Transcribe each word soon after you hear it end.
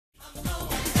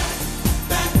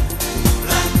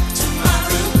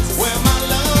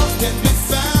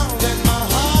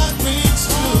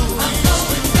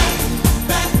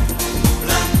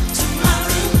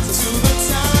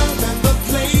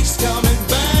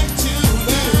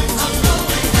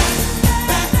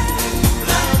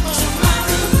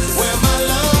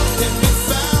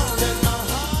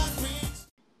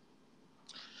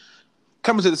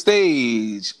Coming to the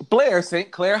stage, Blair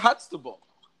St. Clair Huxtable.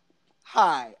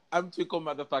 Hi, I'm Twinkle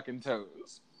Motherfucking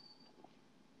Toes.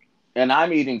 And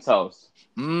I'm eating toast.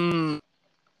 Mmm.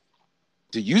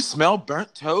 Do you smell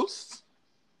burnt toast?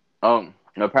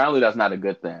 Apparently that's not a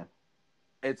good thing.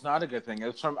 It's not a good thing.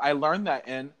 It's from I learned that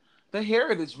in the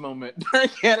Heritage Moment during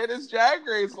Canada's Drag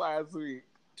Race last week.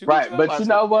 Right, but you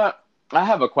know what? I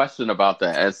have a question about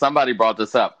that, and somebody brought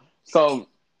this up. So,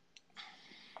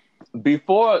 I'm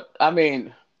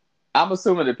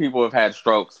assuming that people have had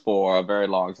strokes for a very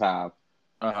long time.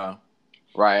 Uh-huh.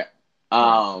 Right?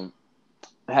 Right.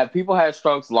 Have people had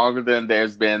strokes longer than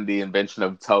there's been the invention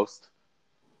of toast?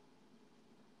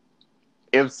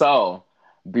 If so,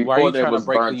 Why are before you there trying to was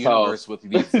break the burnt universe toast, with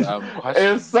these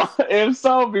questions? if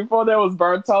so, before there was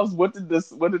burnt toast, what did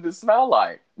it smell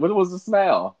like? What was the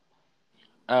smell?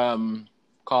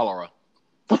 Cholera.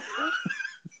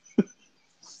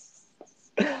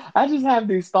 I just have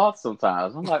these thoughts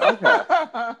sometimes. I'm like, okay,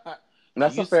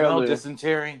 that's Do you a smell fairly.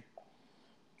 dysentery?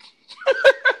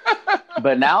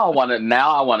 But now I want to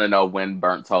know when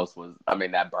burnt toast was. I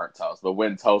mean, not burnt toast, but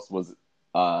when toast was.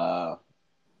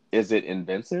 Is it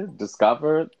invented,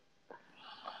 discovered?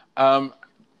 Girl,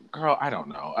 I don't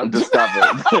know.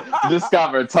 Discovered.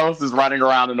 Discovered. Toast is running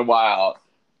around in the wild.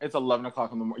 It's 11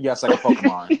 o'clock in the morning. Yes, like a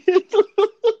Pokemon.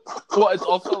 Well, it's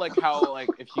also like how, like,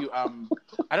 if you, I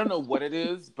don't know what it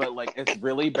is, but, like, it's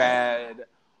really bad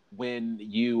when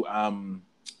you,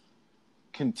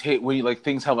 can take, when you, like,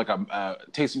 things have, like, a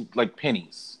taste like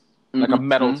pennies. Like a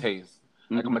metal taste.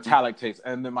 Like a metallic taste.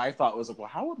 And then my thought was, like, well,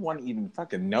 how would one even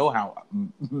fucking know how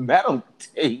metal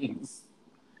tastes?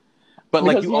 But,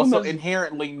 like, you also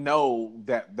inherently know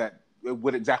that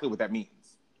exactly what that means.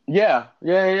 Yeah.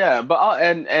 But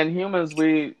and humans,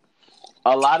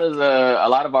 a lot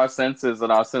of our senses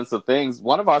and our sense of things.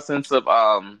 One of our senses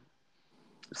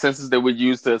that we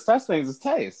use to assess things is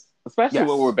taste, especially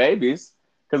when we're babies,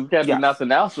 because we can't do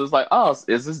nothing else. So it's like, oh,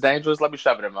 is this dangerous? Let me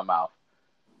shove it in my mouth.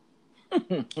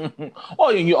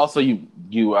 Well, you also you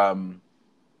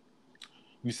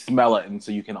smell it, and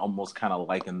so you can almost kind of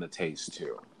liken the taste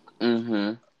too.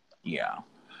 Mm-hmm. Yeah.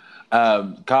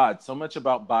 God, so much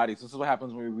about bodies. This is what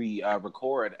happens when we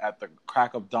record at the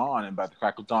crack of dawn, and by the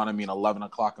crack of dawn, I mean 11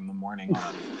 o'clock in the morning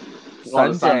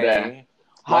on Sunday.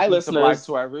 Hi, Welcome listeners. To Black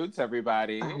to Our Roots,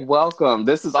 everybody. Welcome.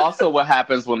 This is also what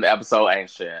happens when the episode ain't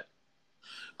shit.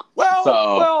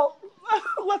 Well,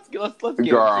 let's get into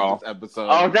this episode.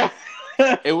 Okay.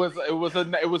 It was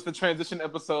the transition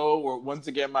episode where once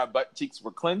again my butt cheeks were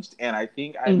clenched and I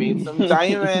think I made some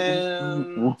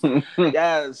diamonds.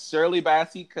 Yes, Shirley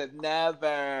Bassey could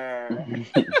never.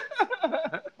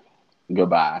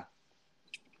 Goodbye.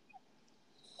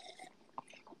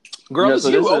 Girl, it's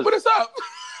you. Open us up.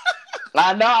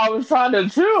 I know. I was trying to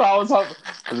chew. I was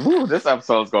hoping. This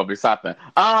episode's gonna be something.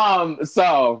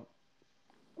 So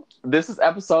this is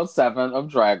episode 7 of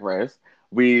Drag Race.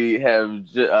 We have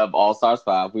of All Stars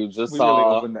 5. We really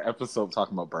opened the episode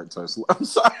talking about burnt toast. I'm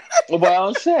sorry.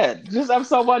 Well, shit. Just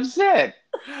episode 1 shit.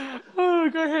 Oh,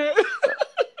 go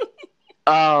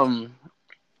ahead.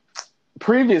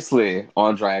 Previously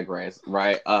on Drag Race,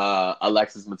 right?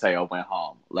 Alexis Mateo went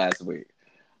home last week,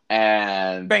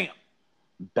 and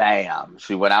bam,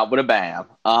 she went out with a bam.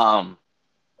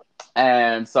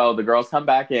 And so the girls come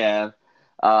back in.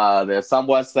 They're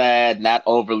somewhat sad, not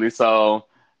overly so.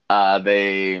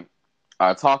 They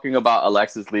are talking about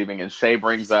Alexis leaving, and Shay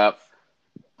brings up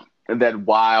that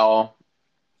while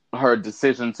her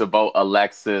decision to vote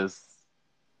Alexis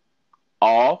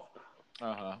off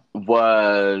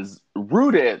was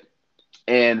rooted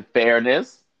in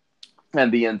fairness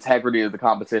and the integrity of the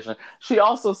competition, she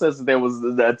also says that there was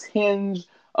a tinge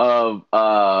of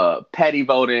petty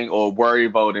voting or worry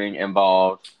voting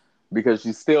involved because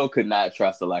she still could not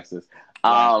trust Alexis.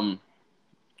 Right.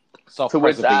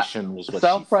 Self-preservation was what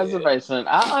self-preservation.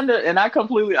 I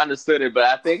completely understood it, but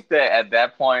I think that at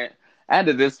that point, and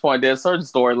at this point, there's certain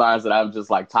storylines that I'm just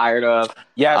like tired of.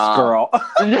 Yes, girl.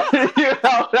 You know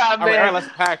what I mean? All right, let's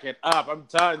pack it up. I'm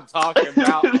done talking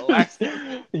about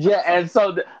Alexis. Yeah, and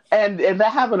so and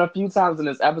that happened a few times in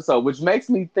this episode, which makes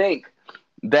me think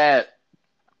that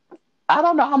I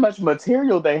don't know how much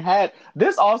material they had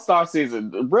this All-Star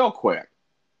season. Real quick.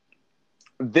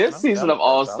 This season of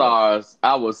All Stars,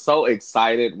 I was so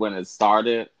excited when it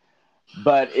started,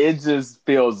 but it just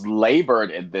feels labored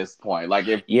at this point. Like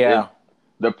if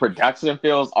the production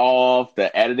feels off,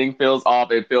 the editing feels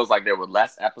off, it feels like there were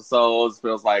less episodes,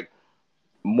 feels like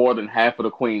more than half of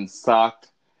the queens sucked.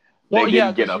 They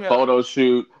didn't get a photo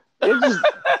shoot. It just,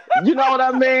 you know what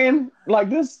I mean?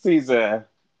 Like this season,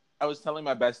 I was telling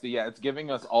my bestie, yeah, it's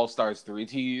giving us All Stars 3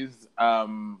 teas,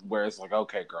 where it's like,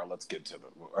 okay, girl, let's get to the,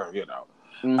 or, you know.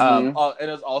 Mm-hmm. And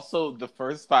it's also the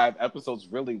first 5 episodes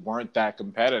really weren't that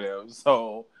competitive.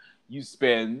 So you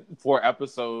spend 4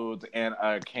 episodes and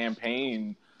a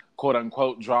campaign, quote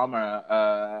unquote,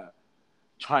 drama,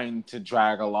 trying to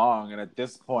drag along. And at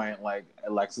this point, like,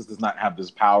 Alexis does not have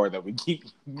this power that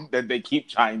they keep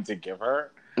trying to give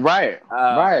her. Right.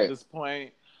 At Right. this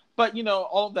point. But, you know,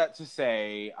 all of that to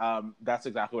say, that's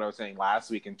exactly what I was saying last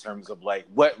week in terms of like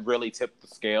what really tipped the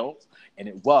scales. And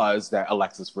it was that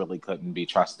Alexis really couldn't be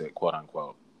trusted, quote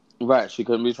unquote. Right. She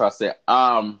couldn't be trusted.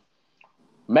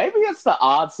 Maybe it's the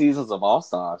odd seasons of All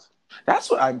Stars. That's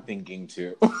what I'm thinking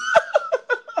too.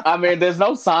 I mean, there's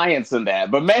no science in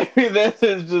that, but maybe this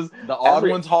is just The odd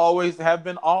ones always have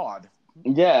been odd.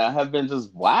 yeah, have been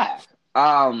just whack.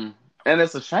 And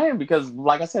it's a shame because,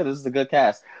 like I said, this is a good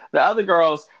cast. The other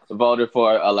girls voted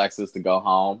for Alexis to go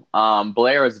home.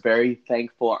 Blair is very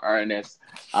thankful, earnest,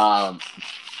 and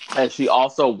she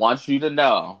also wants you to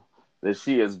know that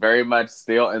she is very much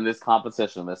still in this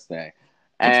competition, this thing.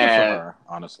 It's good for And her,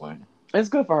 honestly. it's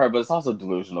good for her, but it's also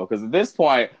delusional because at this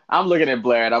point, I'm looking at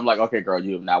Blair and I'm like, okay, girl,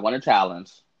 you have not won a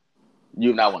challenge. You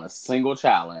have not won a single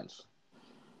challenge.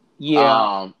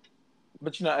 Yeah.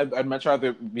 But you know, I'd much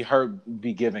rather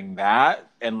be giving that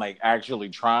and like actually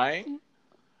trying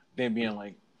than being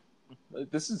like,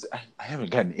 this is I haven't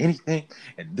gotten anything,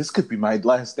 and this could be my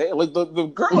last day. Like the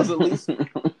girl is at least.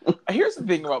 Here's the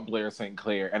thing about Blair St.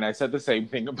 Clair, and I said the same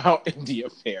thing about India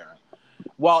Fair.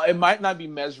 While it might not be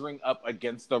measuring up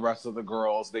against the rest of the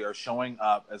girls, they are showing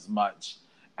up as much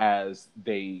as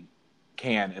they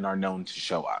can and are known to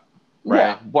show up. Right?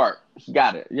 Yeah, work.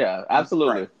 Got it. Yeah,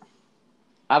 absolutely. Right.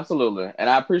 Absolutely. And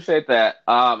I appreciate that.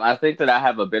 I think that I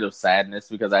have a bit of sadness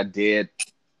because I did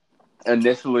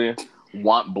initially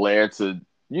want Blair to,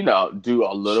 do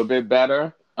a little bit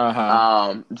better.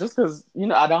 Just because,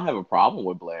 I don't have a problem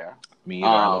with Blair. Me either.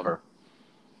 I love her.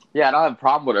 Yeah, I don't have a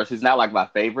problem with her. She's not like my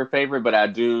favorite, but I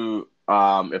do,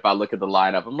 if I look at the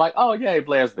lineup, I'm like, oh, yeah,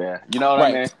 Blair's there. You know what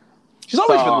I mean? She's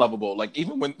always been lovable. Like,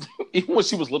 even when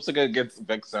she was lip syncing against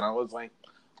Vixen, I was like,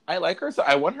 I like her, so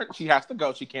I want her. She has to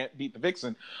go. She can't beat the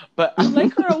Vixen, but I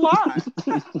like her a lot.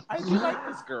 I do like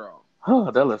this girl.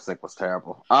 Oh, that lip sync was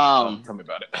terrible. Tell me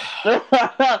about it.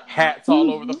 Hats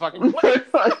all over the fucking place.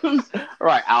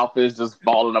 Right, outfits just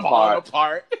falling apart.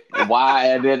 Why?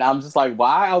 And then I'm just like,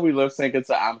 why are we lip syncing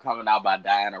to "I'm Coming Out" by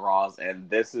Diana Ross? And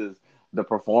the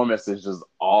performance is just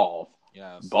off.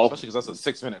 Yeah, especially because that's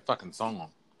a 6-minute fucking song.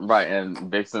 Right,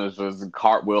 and Vixen is just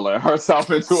cartwheeling herself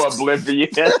into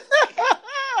oblivion.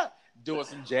 Doing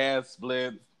some jazz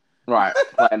splits. Right,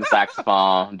 playing the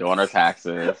saxophone, doing her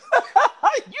taxes. You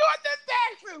on the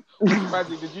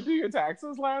taxes? Did you do your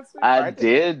taxes last week? I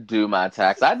did do my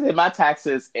tax. I did my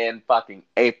taxes in fucking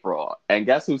April. And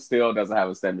guess who still doesn't have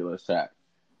a stimulus check?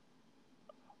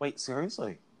 Wait,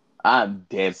 seriously? I'm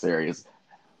dead serious.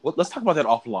 Well, let's talk about that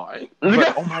offline.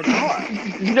 But, oh my god.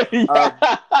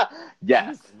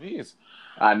 Yes. Geez.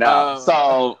 I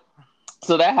know.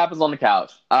 So that happens on the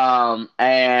couch.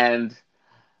 And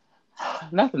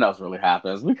nothing else really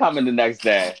happens. We come in the next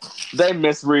day. They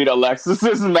misread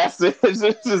Alexis's message.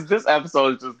 This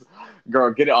episode is just,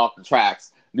 girl, get it off the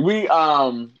tracks. We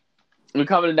come in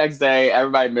the next day.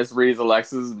 Everybody misreads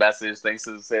Alexis's message, thinks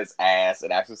it says ass. It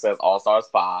actually says All Stars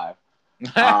 5.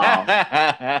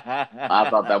 I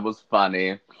thought that was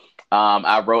funny.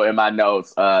 I wrote in my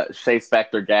notes, Shay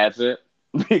Specter gadget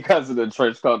because of the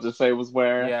trench coat that Shay was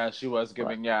wearing. Yeah, she was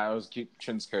giving. Yeah, it was cute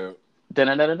trench coat.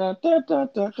 Yeah,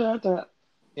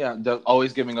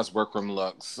 always giving us workroom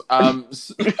looks.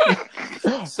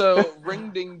 So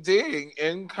ring ding ding,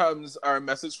 in comes our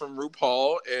message from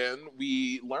RuPaul, and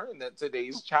we learned that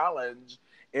today's challenge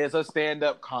is a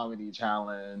stand-up comedy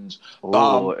challenge.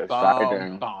 Oh,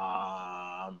 exciting!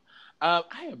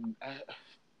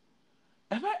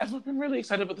 Have I ever been really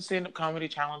excited about the stand-up comedy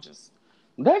challenges?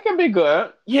 They can be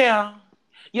good. Yeah.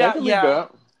 They can be good.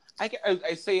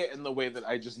 I say it in the way that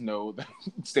I just know that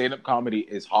stand-up comedy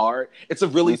is hard. It's a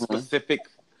really specific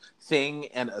thing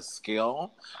and a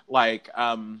skill. Like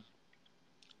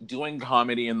doing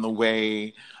comedy in the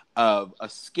way of a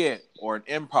skit or an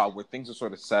improv where things are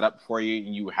sort of set up for you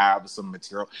and you have some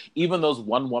material. Even those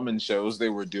one-woman shows they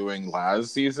were doing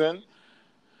last season,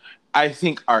 I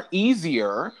think are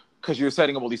easier because you're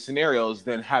setting up all these scenarios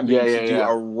than having to do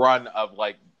a run of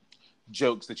like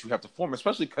jokes that you have to form,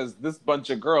 especially because this bunch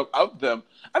of girls of them,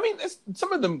 I mean,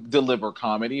 some of them deliver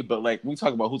comedy, but like we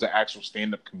talk about who's an actual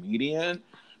stand-up comedian,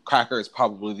 Cracker is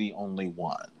probably the only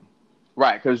one.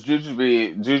 Right, because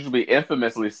Jujubee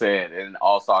infamously said in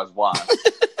All Stars 1,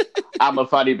 I'm a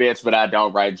funny bitch, but I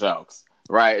don't write jokes,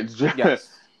 right?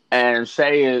 Yes. And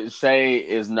Shay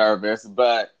is nervous,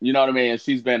 but you know what I mean.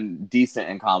 She's been decent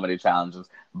in comedy challenges.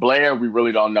 Blair, we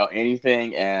really don't know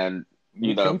anything, and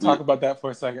you Can know, we talk about that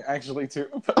for a second? Actually, too.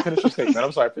 Finish your statement.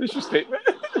 I'm sorry. Finish your statement.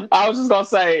 I was just gonna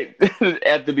say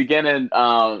at the beginning,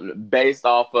 based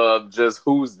off of just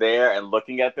who's there and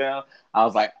looking at them, I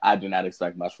was like, I do not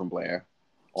expect much from Blair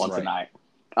on Right. tonight.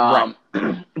 Right.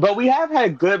 But we have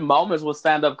had good moments with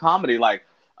stand-up comedy, like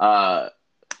Laquifa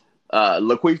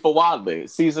Wadley,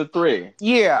 season 3,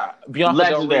 Yeah. Bianca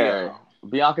Del legendary. Rio.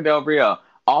 Bianca Del Rio.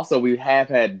 Also, we have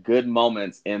had good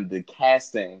moments in the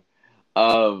casting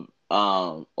of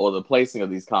or the placing of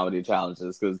these comedy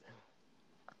challenges, because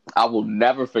I will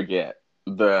never forget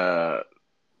the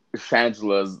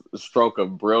Shangela's stroke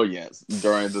of brilliance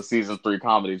during the season 3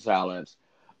 comedy challenge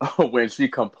when she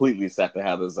completely set the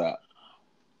Heathers up.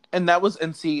 And that was,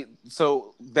 and see,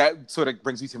 so that sort of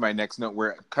brings me to my next note,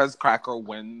 where because Cracker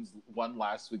won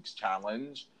last week's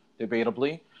challenge,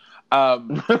 debatably,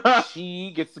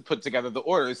 she gets to put together the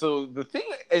order. So the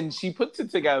thing, and she puts it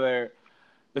together.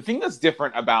 The thing that's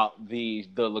different about the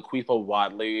Laquifa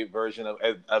Wadley version of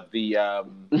the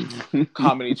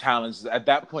comedy challenge is at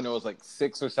that point it was like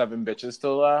 6 or 7 bitches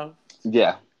still left.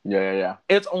 Yeah.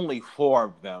 It's only 4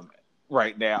 of them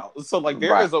right now. So like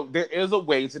there is a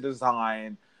way to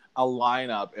design a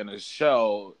lineup in a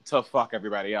show to fuck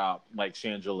everybody up, like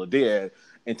Shangela did,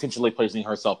 intentionally placing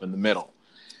herself in the middle.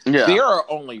 Yeah. There are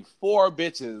only 4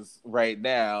 bitches right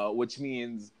now, which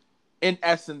means, in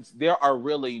essence, there are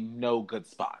really no good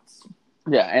spots.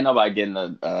 Yeah, ain't nobody getting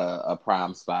a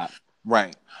prime spot.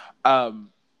 Right.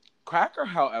 Cracker,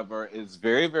 however, is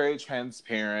very, very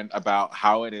transparent about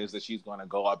how it is that she's going to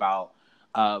go about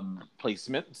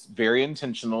placements, very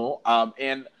intentional.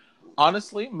 And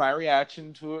honestly, my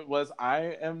reaction to it was,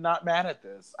 I am not mad at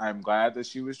this. I'm glad that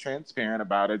she was transparent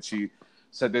about it. She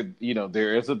said that, you know,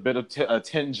 there is a bit of a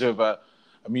tinge of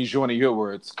I'm using one of your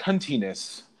words,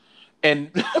 cuntiness,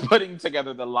 and putting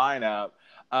together the lineup.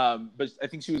 But I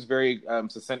think she was very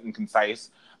succinct and concise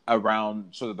around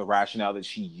sort of the rationale that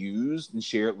she used and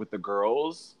shared with the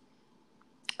girls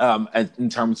in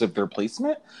terms of their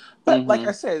placement. But like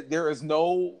I said, there is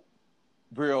no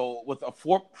real, with a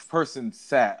 4-person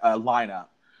set lineup,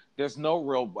 there's no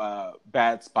real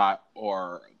bad spot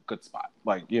or good spot.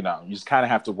 Like, you know, you just kind of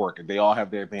have to work it. They all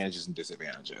have their advantages and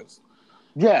disadvantages.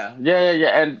 Yeah.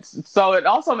 And so it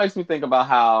also makes me think about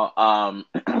how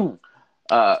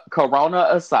Corona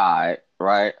aside,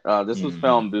 right? This was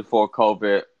filmed before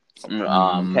COVID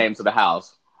came to the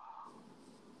house.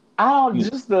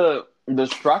 Just the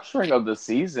structuring of the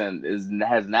season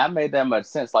has not made that much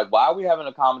sense. Like, why are we having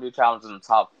a comedy challenge in the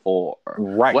top 4?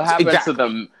 Right. What happened to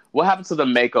the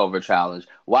makeover challenge?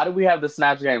 Why do we have the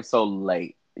snatch game so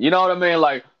late? You know what I mean?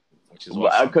 Like, which is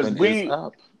because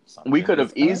we could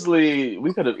have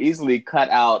easily cut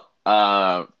out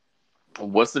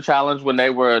what's the challenge when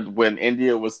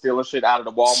India was stealing shit out of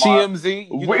the Walmart? CMZ.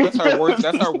 You know,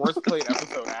 that's our worst played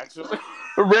episode, actually.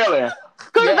 Really?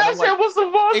 Because that shit was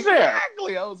some bullshit.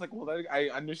 Exactly. I was like, well, I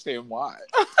understand why.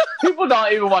 People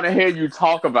don't even want to hear you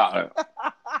talk about it.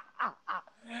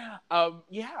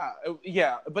 Yeah,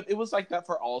 but it was like that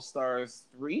for All Stars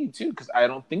 3 too, because I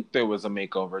don't think there was a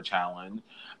makeover challenge.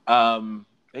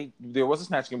 There was a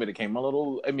snatch game, but it came a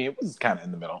little. I mean, it was kind of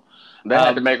in the middle. They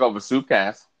had to make over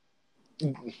Soupcast.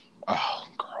 Oh,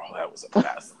 girl, that was a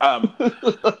mess.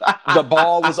 The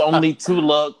ball was only 2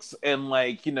 looks, and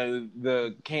like, you know,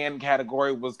 the can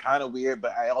category was kind of weird.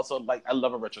 But I also I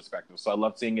love a retrospective, so I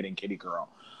love seeing it in Kitty Girl.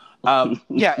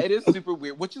 Yeah, it is super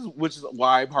weird, which is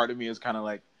why part of me is kind of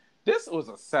like, this was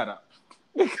a setup,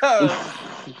 because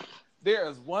there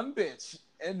is one bitch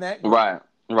in that group,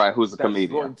 right, who's a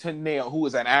comedian, going to nail, who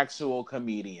is an actual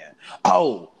comedian.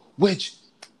 Oh, which,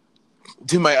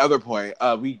 to my other point,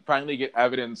 we finally get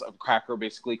evidence of Cracker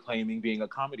basically claiming being a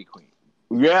comedy queen.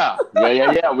 Yeah,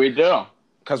 we do.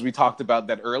 Because we talked about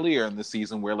that earlier in the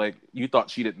season, where like you thought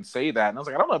she didn't say that, and I was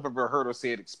like, I don't know if I've ever heard her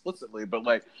say it explicitly, but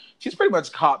like she's pretty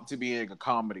much copped to being a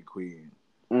comedy queen.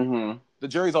 Mm-hmm. The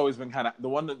jury's always been kind of the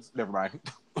one that's never mind.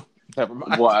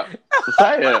 What?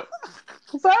 Say it.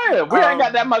 We ain't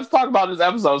got that much to talk about this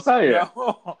episode. Say it.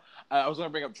 No. I was going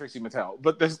to bring up Tracy Mattel,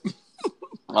 but there's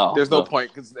no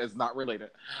point because it's not related.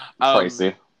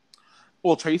 Tracy.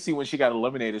 Well, Tracy, when she got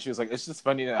eliminated, she was like, it's just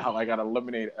funny how I got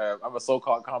eliminated. I'm a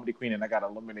so-called comedy queen, and I got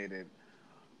eliminated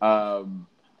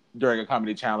during a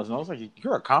comedy challenge. And I was like,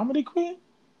 you're a comedy queen?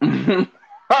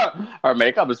 Her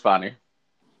makeup is funny.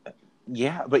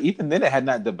 Yeah, but even then, it had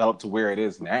not developed to where it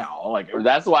is now. Like,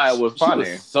 that's why it was funny.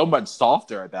 She was so much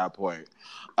softer at that point.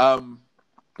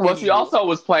 Well, she Anywho. also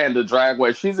was playing the drag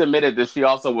where she's admitted that she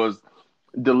also was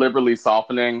deliberately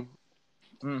softening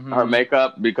her Mm-hmm.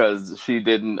 makeup because she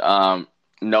didn't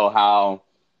know how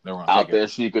They were gonna take out it. there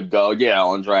she could go. Yeah,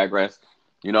 on Drag Race.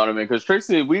 You know what I mean? Because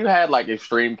Trixie, we've had like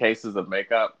extreme cases of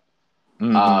makeup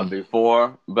Mm-hmm.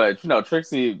 before, but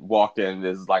Trixie walked in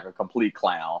as like a complete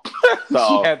clown. She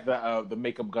So had the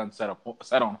makeup gun set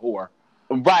on whore.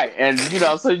 right, and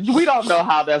so we don't know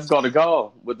how that's going to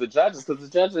go with the judges because the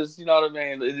judges, you know what I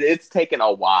mean. It's taken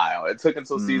a while. It took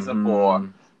until season 4,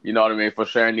 Mm-hmm. you know what I mean, for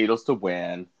Sharon Needles to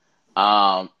win,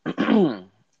 and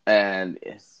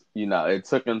it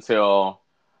took until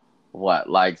what,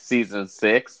 like season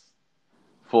 6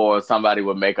 for somebody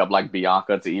with makeup like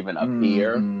Bianca to even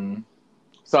appear. Mm-hmm.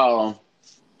 So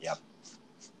Yep.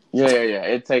 yeah.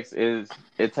 It takes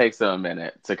a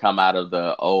minute to come out of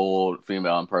the old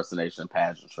female impersonation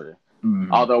pageantry.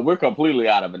 Mm-hmm. Although we're completely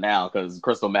out of it now because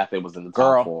Crystal Method was in the top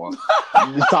Girl. 4,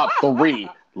 the top 3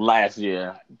 last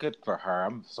year. Good for her.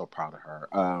 I'm so proud of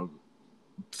her.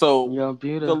 So You're the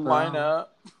beautiful. lineup,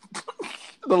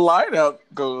 the lineup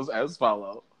goes as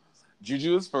follows.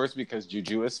 Juju is first because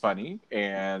Juju is funny,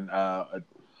 and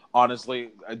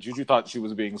honestly, Juju thought she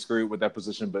was being screwed with that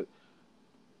position, but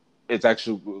it's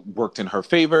actually worked in her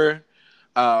favor.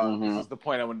 This Hmm. is the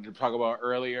point I wanted to talk about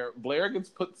earlier. Blair gets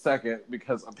put second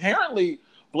because apparently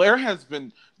Blair has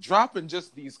been dropping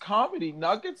just these comedy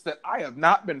nuggets that I have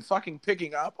not been fucking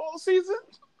picking up all season.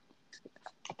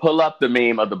 Pull up the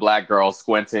meme of the black girl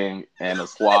squinting in a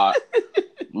squat,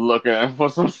 looking for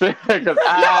some shit. Because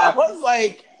I was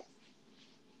like,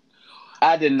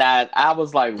 I did not. I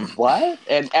was like, what?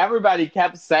 And everybody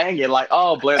kept saying it, like,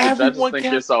 oh, Blair, the judges everyone think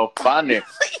you're kept. so funny.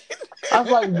 I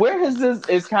was like, where has this?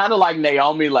 It's kind of like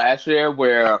Naomi last year,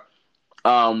 where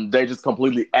they just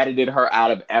completely edited her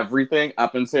out of everything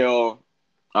up until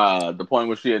the point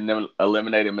where she had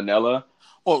eliminated Manila.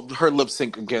 Well, her lip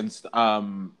sync against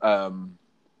Gia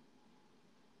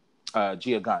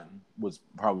Gunn was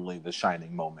probably the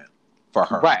shining moment for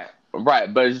her. Right,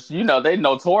 right. But they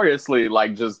notoriously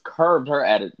like just curved her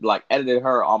edited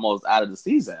her almost out of the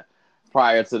season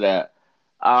prior to that.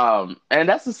 And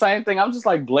that's the same thing. I'm just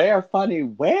like, Blair funny,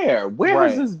 where has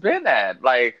Right. this been at?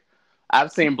 Like,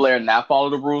 I've seen Blair not follow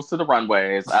the rules to the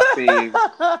runways. I've seen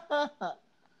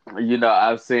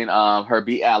her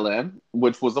beat Ellen,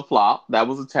 which was a flop. That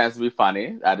was a chance to be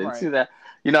funny. I didn't see Right. that.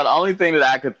 The only thing that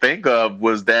I could think of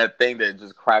was that thing that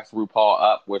just cracks RuPaul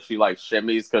up, where she like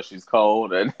shimmies because she's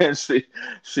cold, and then she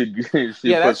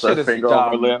Yeah, that puts her shit is finger over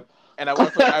her dumb. lip. And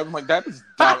I'm like, that is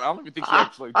dumb. I don't even think she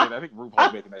actually did. I think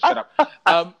RuPaul's making that shit up.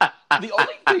 Um, the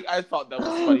only thing I thought that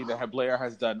was funny that Blair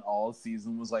has done all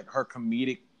season was like her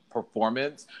comedic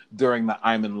performance during the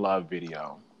 "I'm in Love"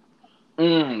 video.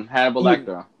 Hannibal You,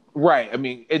 Lecter. right. I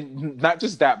mean, not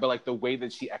just that, but like the way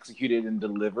that she executed and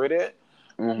delivered it.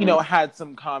 Hmm. Had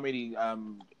some comedy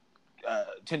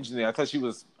tension there. I thought she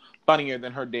was funnier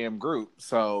than her damn group.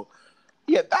 So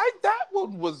yeah, that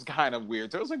one was kind of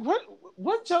weird. So I was like,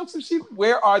 what jokes is she?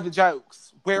 Where are the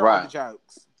jokes? Where are the Right.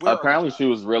 jokes? Where are the Apparently, jokes? she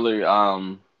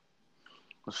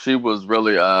was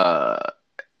really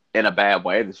in a bad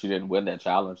way that she didn't win that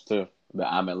challenge too.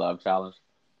 The I'm in Love challenge.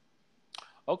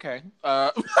 Okay.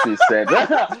 She said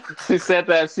she said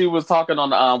that she was talking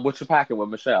on What You Packing with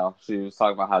Michelle. She was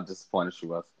talking about how disappointed she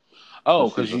was Oh,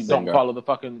 because because she's a you don't singer. follow the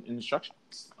fucking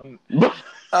instructions.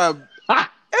 Um,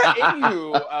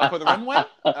 anywho, for the runway,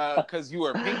 because you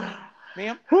are pink,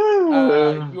 ma'am.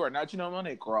 You are not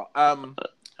Monet, girl.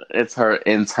 It's her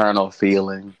internal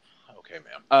feeling, Okay,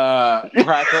 ma'am.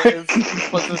 Cracker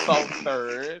puts us on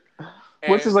third,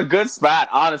 which is and a good spot.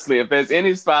 Honestly, if there's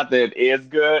any spot that is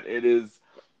good, it is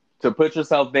to put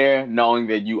yourself there, knowing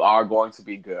that you are going to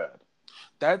be good.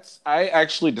 I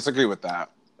actually disagree with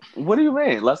that. What do you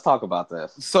mean? Let's talk about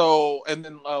this. So, and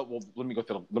then, well, let me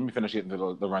finish it the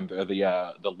run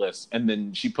the list, and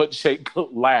then she put Shake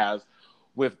last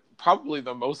with probably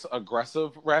the most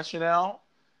aggressive rationale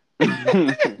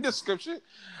description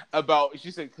about.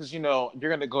 She said, "Because you're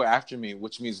gonna go after me,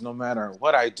 which means no matter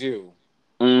what I do,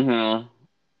 Mm-hmm.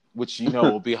 which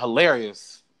will be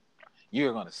hilarious,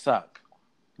 you're gonna suck,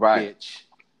 Right. bitch.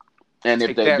 And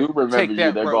if they do remember Take you,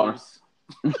 that, they're going Rose." to.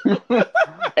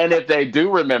 And if they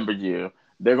do remember you,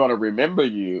 they're going to remember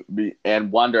you and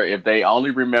wonder if they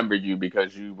only remember you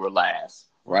because you were last,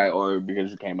 right? Right. Or because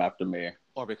you came after me.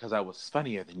 Or because I was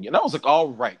funnier than you. And I was like, all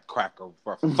right, Cracker,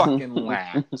 for fucking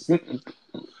laughs.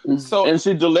 So, And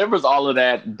she delivers all of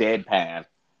that deadpan.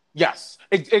 yes,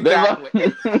 There's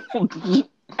exactly.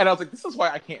 And I was like, this is why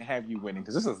I can't have you winning,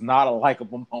 because this is not a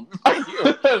likable moment for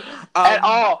you. At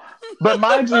all. But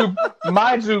mind you,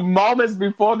 moments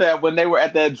before that, when they were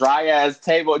at that dry ass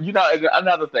table, you know,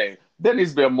 another thing, there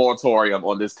needs to be a moratorium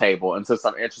on this table until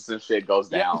some interesting shit goes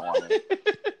down on it.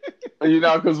 You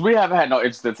know, because we haven't had no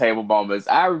interesting table moments.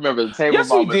 I remember the table Yes,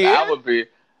 we moments. did.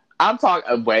 I'm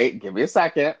talking. Wait, give me a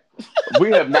second.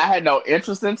 We have not had no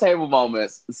interesting table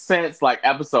moments since like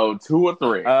episode 2 or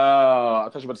 3. Oh, I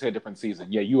thought you were about to say a different season.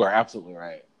 Yeah, you are absolutely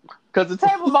right. Because the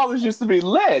table moments used to be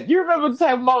lit. You remember the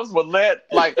table moments were lit?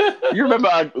 Like, you remember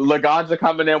Laganja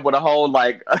coming in with a whole,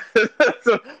 like,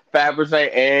 Fabergé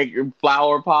egg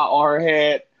flower pot on her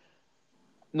head?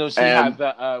 No, she had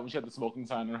the smoking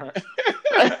sign on her.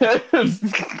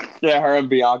 Yeah, her and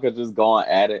Bianca just going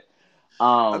at it.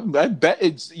 I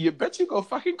bet you go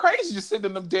fucking crazy just sitting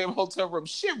in them damn hotel rooms.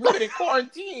 Shit, we've been in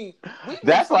quarantine.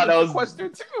 That's why those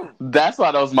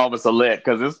moments are lit,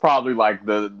 because it's probably like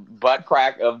the butt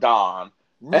crack of dawn,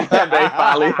 and they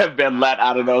finally have been let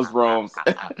out of those rooms.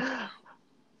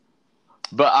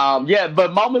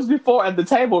 But moments before at the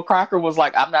table, Crocker was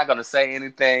like, "I'm not gonna say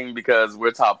anything because we're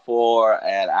top 4,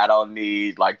 and I don't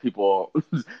need like people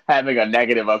having a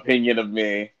negative opinion of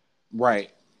me." Right.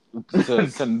 To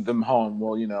send them home.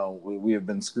 Well, you know, we have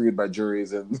been screwed by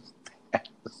juries, and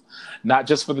not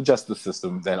just for the justice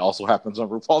system. That also happens on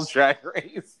RuPaul's Drag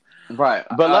Race. Right.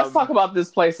 But let's talk about this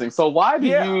placing. So why do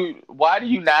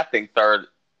you not think third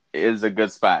is a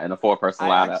good spot in a 4-person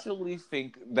lineup? I actually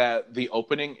think that the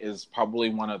opening is probably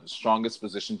one of the strongest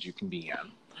positions you can be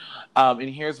in. And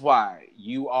here's why.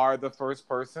 You are the first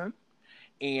person,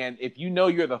 and if you know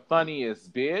you're the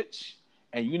funniest bitch,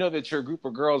 and you know that your group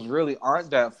of girls really aren't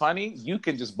that funny, you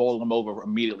can just bowl them over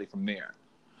immediately from there.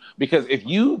 Because if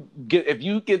you get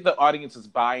the audience's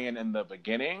buy-in in the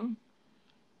beginning,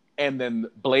 and then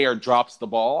Blair drops the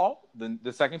ball, then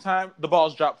the second time, the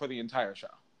ball's dropped for the entire show.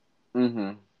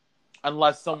 Mm-hmm.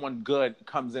 Unless someone good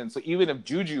comes in. So even if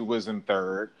Juju was in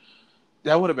third,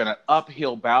 that would have been an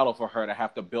uphill battle for her to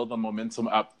have to build the momentum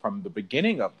up from the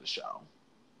beginning of the show.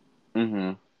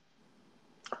 Mm-hmm.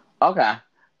 Okay.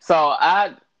 So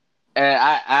I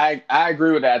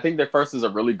agree with that. I think that first is a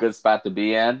really good spot to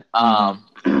be in.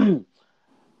 And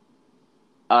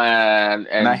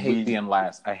I hate being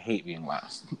last.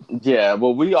 Yeah,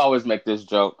 well, we always make this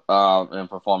joke in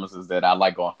performances that I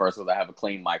like going first because I have a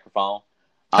clean microphone.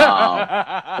 So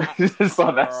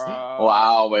that's I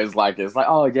always like it. It's like,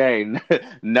 oh yay,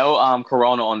 no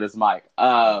Corona on this mic.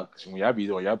 Y'all be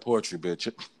doing y'all poetry,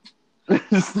 bitch.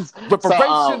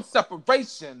 Reparation,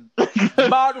 separation,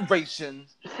 moderation,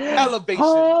 elevation.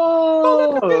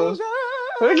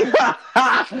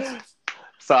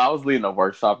 So I was leading a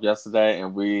workshop yesterday,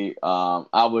 and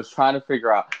I was trying to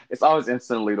figure out. It's always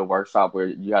instantly the workshop where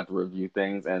you have to review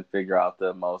things and figure out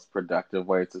the most productive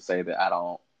way to say that I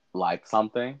don't like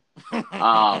something.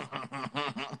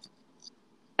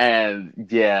 And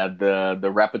yeah,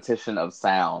 the repetition of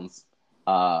sounds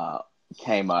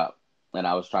came up. And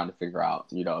I was trying to figure out,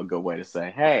 you know, a good way to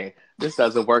say, hey, this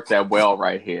doesn't work that well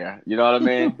right here. You know what I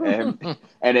mean?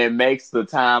 And it makes the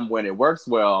time when it works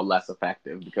well less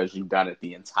effective because you've done it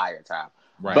the entire time.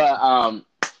 Right. But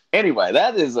anyway,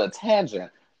 that is a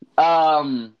tangent.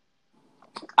 I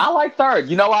like third.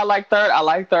 You know why I like third? I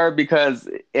like third because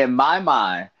in my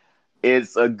mind,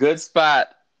 it's a good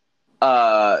spot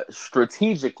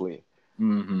strategically.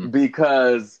 Mm-hmm.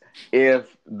 Because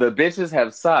if the bitches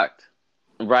have sucked,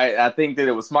 right, I think that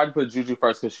it was smart to put Juju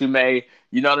first because she may,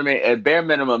 you know what I mean? At bare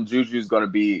minimum, Juju's going to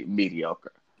be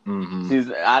mediocre.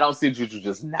 Mm-hmm. I don't see Juju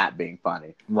just not being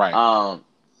funny. Right.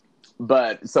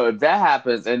 But so if that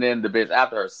happens and then the bitch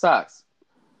after her sucks,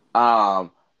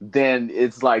 then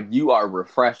it's like you are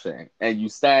refreshing and you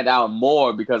stand out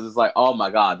more because it's like, oh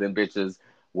my God, them bitches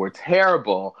were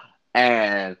terrible.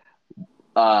 And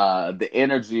the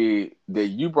energy that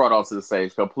you brought onto the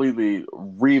stage completely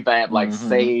revamped, like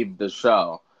saved the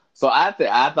show. So I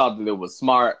thought that it was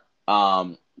smart,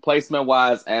 placement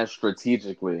wise and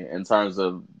strategically in terms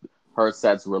of her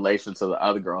set's relation to the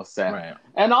other girl's set, right.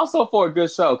 And also for a good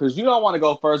show because you don't want to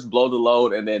go first, blow the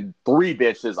load, and then 3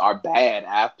 bitches are bad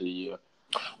after you.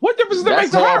 What difference does that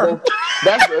make to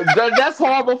her? That's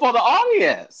horrible for the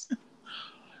audience.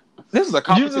 This is a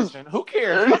competition. Who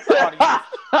cares? Fuck the audience.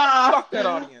 Fuck that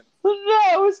audience.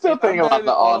 No, we're still thinking about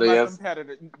the audience.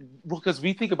 Because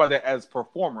we think about it as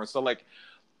performers. So, like,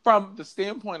 from the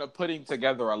standpoint of putting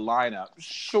together a lineup,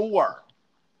 sure,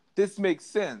 this makes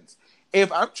sense. If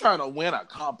I'm trying to win a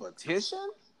competition,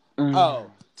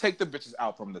 take the bitches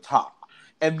out from the top.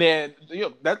 And then, you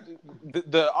know, that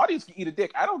the audience can eat a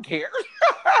dick. I don't care.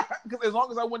 Because as long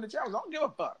as I win the challenge, I don't give a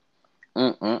fuck.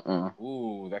 Mm-mm-mm.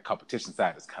 Ooh, that competition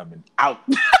side is coming out.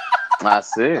 I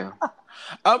see.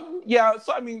 Yeah.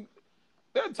 So I mean,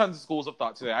 there are tons of schools of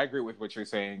thought today. I agree with what you're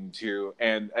saying too,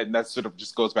 and that sort of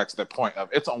just goes back to the point of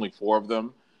it's only four of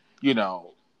them. You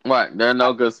know, Right. There are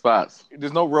no good spots.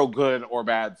 there's no real good or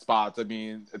bad spots. I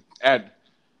mean, and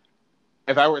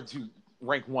if I were to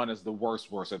rank one as the worst,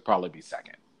 it'd probably be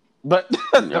second. But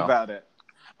that's Yeah. about it.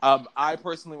 I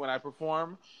personally, when I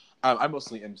perform, I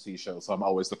mostly MC shows, so I'm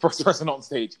always the first person on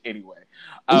stage anyway.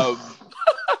 Um,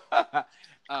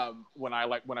 when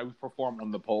I perform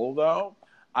on the pole, though,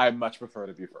 I much prefer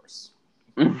to be first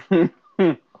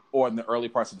or in the early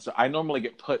parts of the show. I normally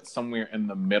get put somewhere in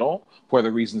the middle for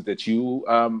the reasons that you,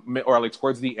 or like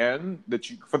towards the end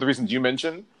for the reasons you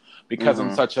mentioned, because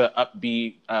I'm such a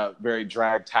upbeat, very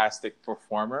drag-tastic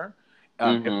performer.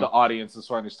 If the audience is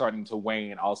starting to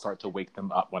wane, I'll start to wake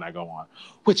them up when I go on,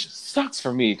 which sucks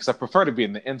for me because I prefer to be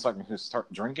in the end so I can just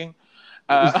start drinking.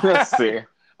 Let's see. I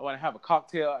want to have a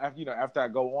cocktail after I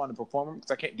go on and perform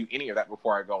because I can't do any of that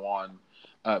before I go on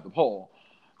the pole.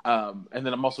 And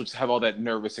then I'm also just have all that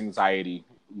nervous anxiety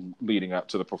leading up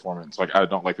to the performance. Like I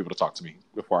don't like people to talk to me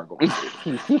before I go on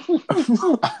stage.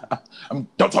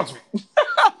 Don't talk to me.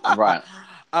 Right.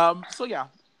 So yeah.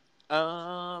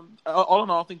 All in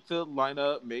all, I think the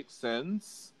lineup makes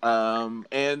sense.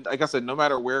 And like I said, no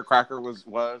matter where Cracker was,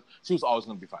 she was always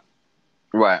going to be fun.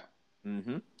 Right.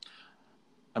 Mm-hmm.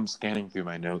 I'm scanning through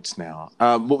my notes now.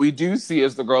 What we do see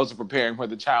as the girls are preparing for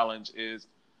the challenge is,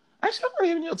 actually, I'm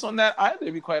not even notes on that either,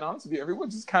 to be quite honest with you.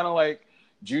 Everyone's just kind of like,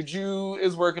 Juju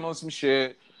is working on some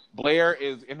shit. Blair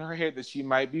is in her head that she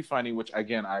might be funny, which,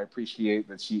 again, I appreciate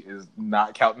that she is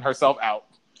not counting herself out.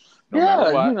 No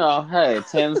matter what. Hey,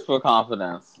 10s for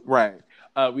confidence. Right.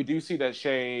 We do see that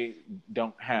Shay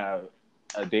don't have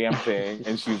a damn thing,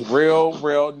 and she's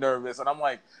real nervous. And I'm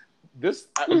like, this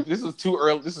is too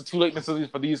early. This is too late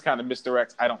for these kind of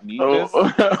misdirects. I don't need this.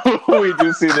 We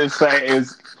do see that Shay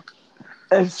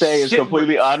is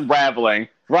completely unraveling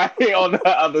right on the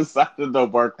other side of the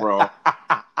workroom.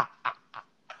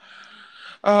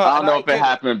 I don't know if it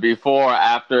happened before or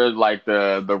after, like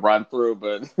the run through,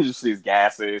 but she's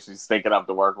gassy. She's stinking up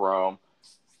the workroom.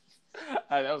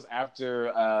 That was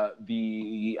after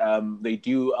they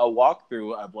do a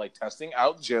walkthrough of like testing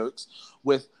out jokes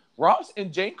with Ross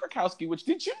and Jane Krakowski. Which,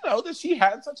 did you know that she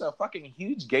had such a fucking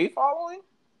huge gay following?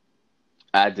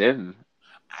 I didn't.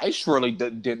 I surely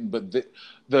didn't. But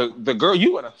the girl,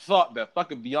 you would have thought that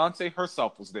fucking Beyonce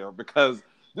herself was there because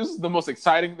this is the most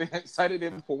exciting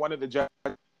him for one of the judges.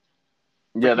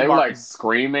 Yeah, they were like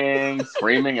screaming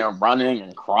and running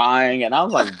and crying, and I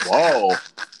was like, whoa.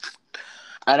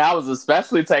 And I was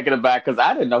especially taken aback because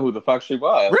I didn't know who the fuck she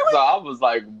was. Really? So I was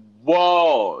like,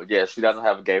 whoa. Yeah, she doesn't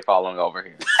have a gay following over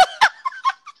here.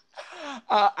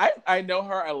 I know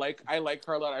her. I like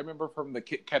her a lot. I remember from the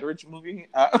Kit Ketteridge movie,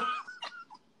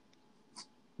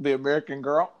 The American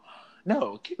Girl.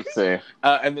 No, see.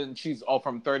 And then she's all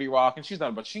from 30 Rock,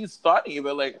 and but she's funny,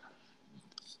 but like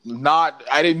not.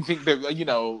 I didn't think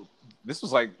that this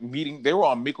was like they were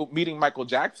on meeting Michael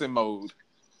Jackson mode.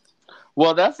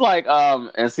 Well, that's like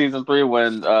in season 3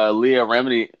 when Leah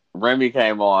Remy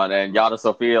came on and Yada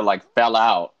Sophia like fell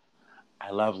out. I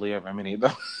love Leah Remini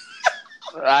though.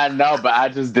 I know, but I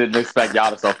just didn't expect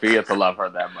Yada Sophia to love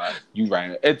her that much. You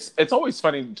right. It's always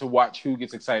funny to watch who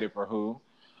gets excited for who.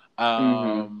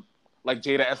 Like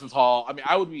Jada Essence Hall. I mean,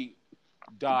 I would be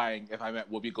dying if I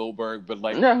met Whoopi Goldberg, but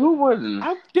like, yeah, who wouldn't?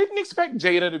 I didn't expect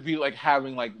Jada to be like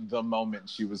having like the moment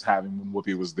she was having when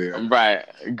Whoopi was there. Right,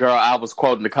 girl. I was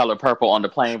quoting The Color Purple on the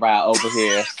plane ride over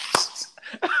here.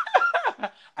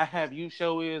 I have You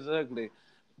Show Is Ugly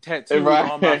tattooed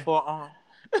on my forearm.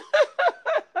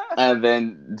 And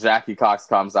then Jackie Cox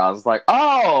comes out. It's like,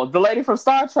 oh, the lady from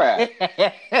Star Trek.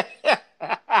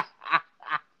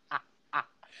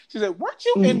 She said, "Weren't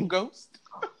you in Ghost?"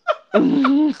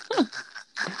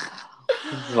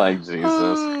 Like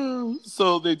Jesus.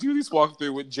 So they do this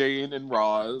walkthrough with Jane and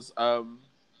Roz.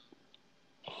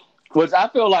 Which I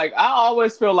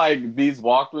always feel like these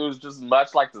walkthroughs, just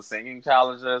much like the singing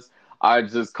challenges, are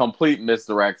just complete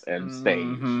misdirects and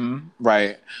stage.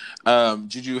 Right.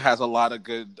 Juju has a lot of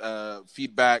good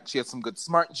feedback. She has some good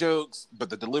smart jokes, but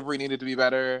the delivery needed to be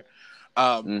better.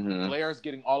 Blair's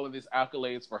getting all of these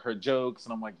accolades for her jokes,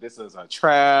 and I'm like, this is a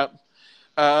trap.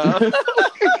 And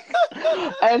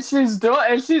she's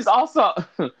also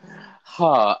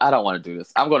I don't want to do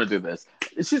this. I'm going to do this.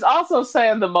 She's also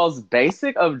saying the most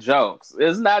basic of jokes.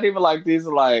 It's not even like these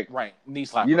are like knee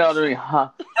slappers. You know what I mean?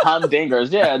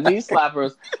 Humdingers. Yeah, knee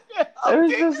slappers.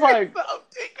 It's just like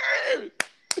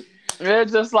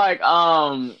it's just like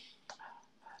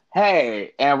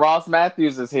hey, and Ross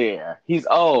Matthews is here. He's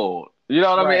old. You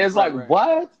know what I mean? Right, It's right, like, right.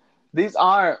 what? These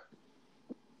aren't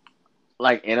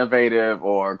like innovative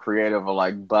or creative or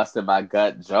like busted my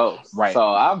gut jokes. Right. So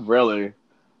I'm really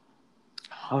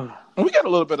And we got a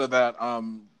little bit of that.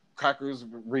 Crackers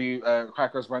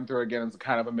run through again as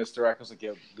kind of a misdirect. It's like,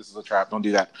 yeah, this is a trap. Don't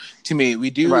do that. To me, we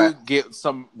right do get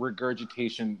some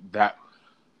regurgitation that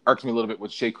irks me a little bit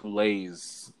with Shea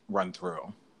Coulee's run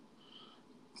through.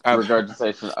 I've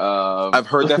regurgitation of I've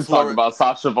heard that talking about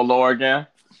Sasha Velour again.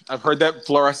 I've heard that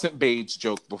fluorescent beige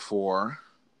joke before.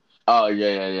 Oh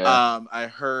yeah. I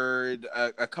heard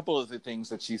a couple of the things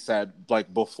that she said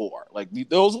like before. Like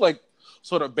those are like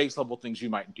sort of base level things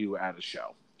you might do at a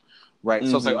show. Right.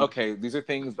 So it's like, okay, these are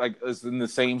things like it's in the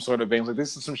same sort of vein. Like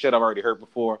this is some shit I've already heard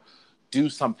before. Do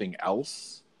something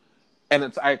else. And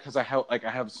it's because I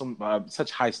have some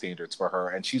such high standards for her,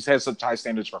 and she's had such high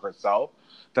standards for herself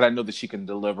that I know that she can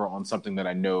deliver on something that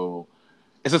I know.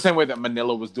 It's the same way that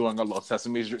Manila was doing a lot of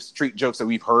Sesame Street jokes that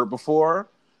we've heard before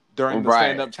during the Right.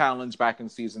 stand-up challenge back in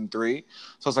season 3.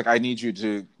 So it's like I need you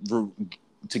to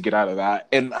get out of that.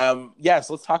 And yes,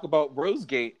 let's talk about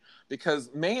Rosegate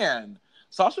because man,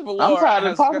 Sasha I'm Velour tired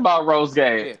of talking about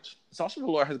Rosegate. bitch. Sasha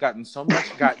Velour has gotten so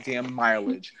much goddamn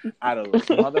mileage out of those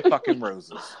motherfucking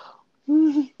roses.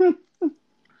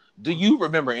 Do you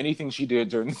remember anything she did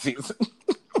during the season?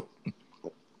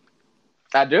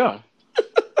 I do.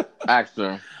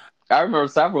 Actually. I remember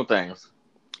several things.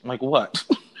 Like what?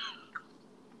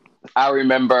 I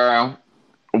remember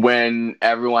when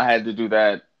everyone had to do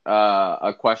that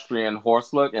equestrian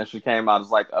horse look and she came out as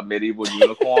like a medieval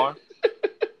unicorn.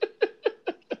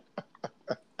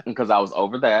 Because I was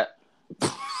over that.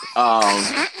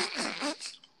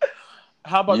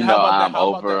 How about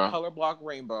that color block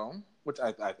rainbow, which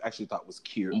I actually thought was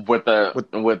cute with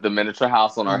the miniature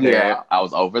house on her head. I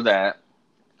was over that.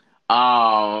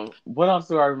 What else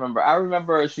do I remember? I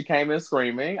remember she came in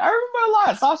screaming. I remember a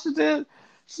lot. Sasha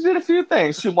she did a few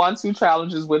things. She won 2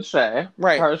 challenges with Shay.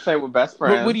 Right. Her and Shay were best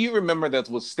friends. What do you remember that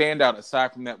was stand out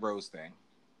aside from that rose thing?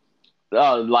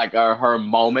 Like her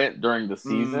moment during the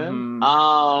season.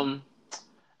 Mm-hmm.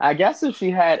 I guess if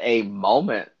she had a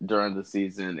moment during the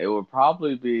season, it would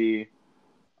probably be,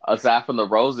 aside from the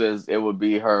roses, it would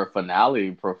be her finale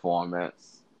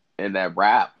performance in that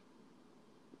rap.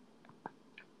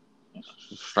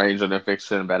 Stranger than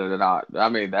fiction, better than art. I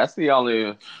mean, that's the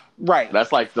only right.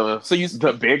 That's like the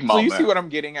big moment. So you see what I'm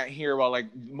getting at here? Well, like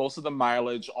most of the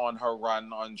mileage on her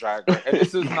run on Drag Race, and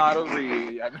this is not a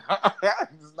read.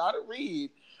 It's not a read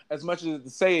as much as to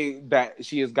say that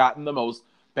she has gotten the most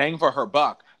bang for her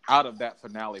buck out of that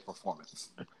finale performance.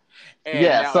 And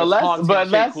yeah. So let's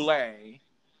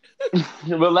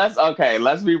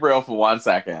be real for 1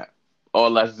 second, or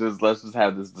let's just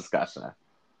have this discussion.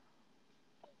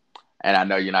 And I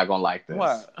know you're not gonna like this.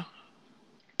 What?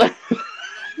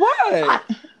 What?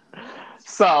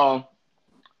 So,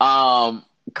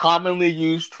 commonly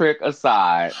used trick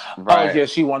aside, right? Oh yeah,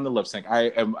 she won the lip sync. I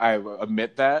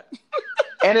admit that.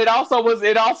 And it also was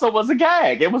a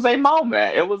gag. It was a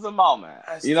moment. You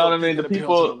know what I mean? The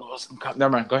people. Never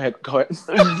mind. Go ahead.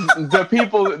 the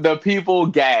people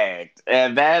gagged,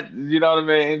 and that, you know what I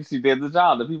mean. She did the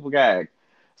job. The people gagged.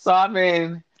 So I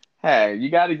mean, hey, you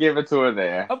got to give it to her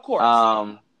there. Of course.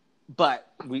 And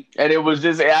it was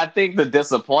just, I think the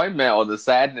disappointment or the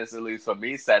sadness, at least for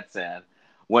me, sets in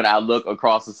when I look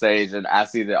across the stage and I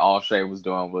see that all Shay was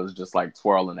doing was just like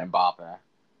twirling and bopping.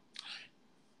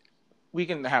 We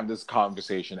can have this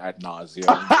conversation ad nauseum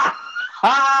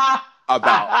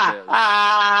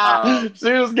about this.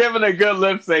 She was giving a good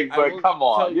lip sync, but come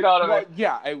on, you know what I mean?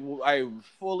 Yeah, I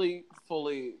fully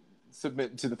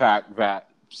submit to the fact that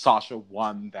Sasha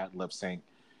won that lip sync.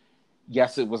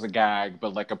 Yes, it was a gag,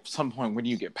 but like at some point when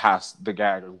you get past the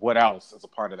gag, what else is a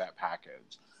part of that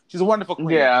package? She's a wonderful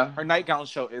queen. Yeah. Her nightgown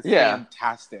show is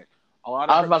fantastic. I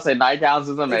was about to say nightgowns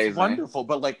is amazing. It's wonderful,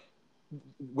 but like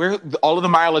where all of the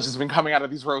mileage has been coming out of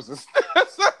these roses.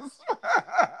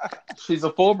 She's a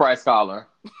Fulbright scholar.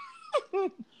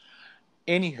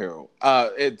 Anywho,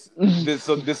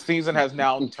 this season has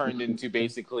now turned into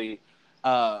basically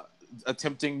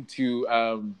attempting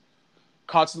to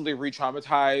constantly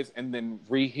re-traumatize and then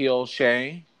re-heal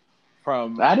Shay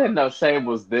from... I didn't know Shay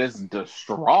was this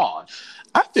distraught.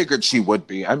 I figured she would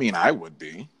be. I mean, I would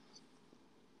be.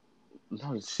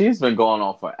 She's been going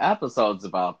on for episodes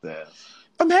about this.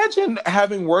 Imagine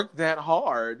having worked that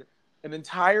hard an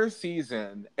entire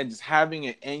season and just having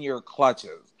it in your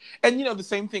clutches. And, you know, the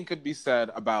same thing could be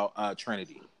said about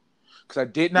Trinity. Because I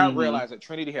did not realize that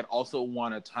Trinity had also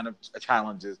won a ton of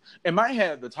challenges. In my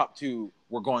head, the top 2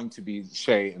 were going to be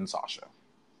Shay and Sasha.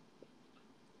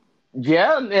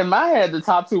 Yeah, in my head, the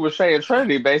top two were Shay and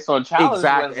Trinity based on challenge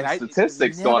Exactly, wins and and I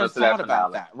statistics going never into that thought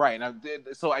about finale. that. Right, and I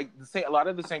did. So I say a lot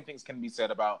of the same things can be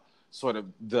said about sort of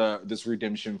this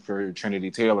redemption for Trinity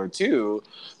Taylor too,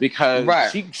 because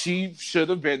Right. she should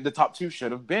have been the top two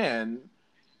should have been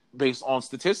based on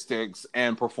statistics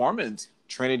and performance.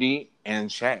 Trinity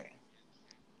and Shay.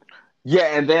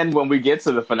 Yeah, and then when we get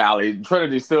to the finale,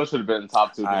 Trinity still should have been in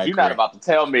top two I because you're not agree. about to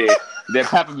tell me that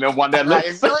Peppermint won that I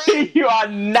list. agree. You are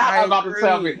not I about to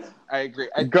tell me, agree. I agree.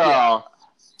 Yeah. girl.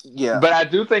 Yeah. But I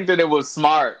do think that it was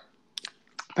smart.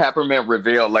 Peppermint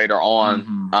revealed later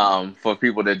on, Mm-hmm. for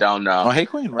people that don't know, Oh, hey,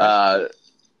 Queen, right? uh,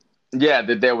 yeah,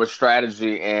 that there was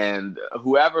strategy, and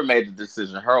whoever made the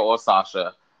decision, her or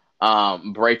Sasha,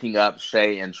 breaking up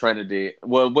Shay and Trinity.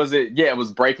 Well, was it? Yeah, it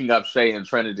was breaking up Shay and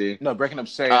Trinity. No, breaking up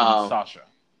Shay and Um, Sasha.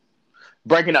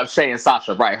 breaking up Shay and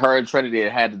Sasha, right? Her and Trinity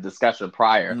had the discussion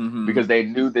prior Mm-hmm. because they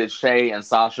knew that Shay and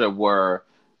Sasha were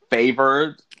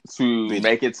favored to Bit-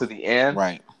 make it to the end.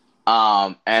 Right.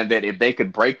 And that if they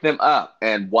could break them up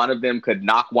and one of them could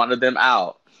knock one of them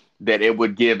out, that it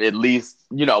would give at least,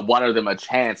 one of them a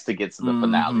chance to get to the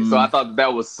finale. So Mm-hmm. I thought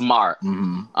that was smart.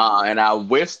 Mm-hmm. And I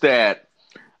wish that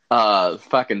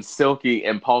fucking silky,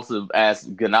 impulsive ass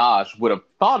Ganache would have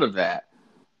thought of that.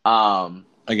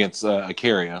 Against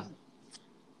Akaria.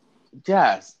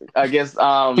 Yes, against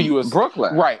Who was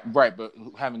Brooklyn. right, but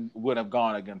would have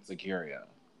gone against Akaria.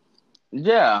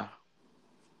 Yeah.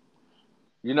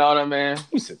 You know what I mean?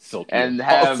 You said Silky. And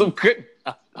Also good.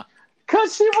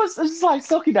 Because she was just like,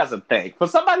 Silky doesn't think. For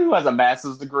somebody who has a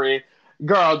master's degree,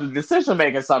 girl, the decision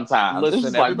making sometimes. Listen,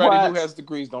 it's everybody like, who has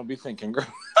degrees don't be thinking, girl.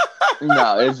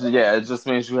 No, it just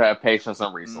means you have patience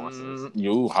and resources.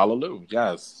 You hallelujah.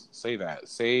 Yes. Say that.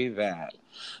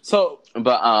 So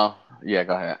But yeah,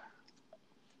 go ahead.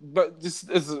 but this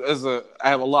is I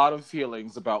have a lot of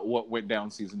feelings about what went down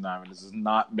season 9, and this is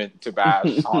not meant to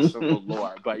bash Sasha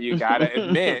Velour, but you gotta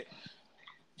admit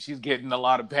she's getting a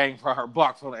lot of bang for her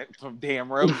buck from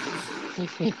damn Roses.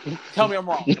 Tell me I'm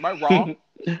wrong. Am I wrong?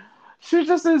 She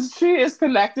is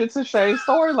connected to Shay's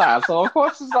storyline, so of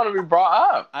course she's gonna be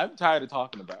brought up. I'm tired of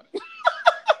talking about it.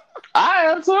 I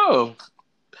am too.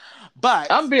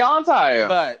 But I'm beyond tired.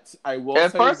 But I will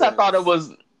at say first this. I thought it was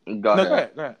Go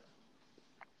ahead. Go ahead.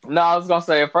 No, I was gonna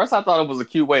say at first I thought it was a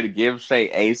cute way to give Shay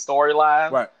a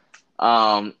storyline.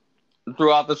 Right.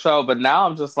 Throughout the show, but now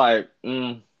I'm just like,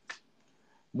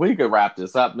 we could wrap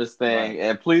this up, Miss Thing, Right.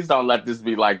 and please don't let this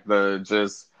be like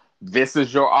this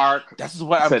is your arc. This is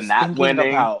what to I'm not thinking winning.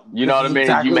 about. You know what I mean?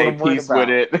 Exactly You what made I'm worried peace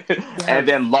with about. it, and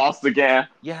then lost again.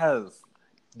 Yes.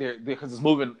 Because it's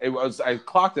moving. I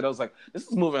clocked it. I was like, this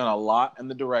is moving a lot in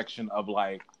the direction of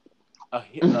like a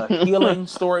healing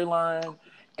storyline,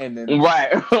 and then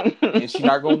right, and she's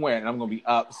not gonna win. And I'm gonna be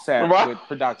upset with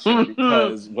production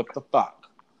because what the fuck.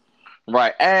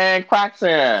 Right, and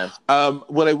Crackson.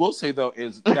 What I will say though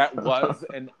is that was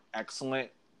an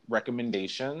excellent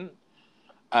recommendation.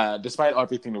 Despite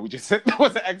everything that we just said, that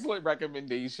was an excellent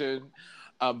recommendation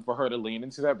for her to lean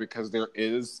into that because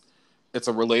it's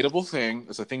a relatable thing.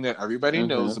 It's a thing that everybody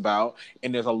knows about,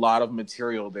 and there's a lot of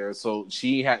material there. So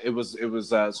it was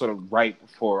sort of ripe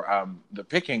for the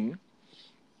picking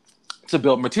to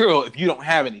build material if you don't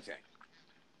have anything.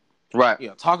 Right.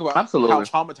 Yeah. Talk about Absolutely. how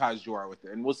traumatized you are with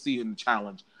it, and we'll see in the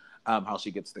challenge how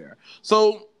she gets there.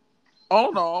 So, all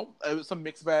in all, it was a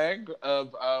mixed bag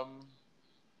of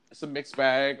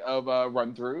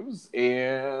run-throughs,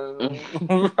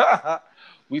 and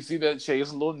we see that Shay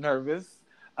is a little nervous.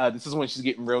 This is when she's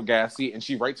getting real gassy, and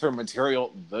she writes her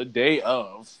material the day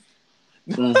of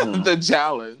the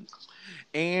challenge,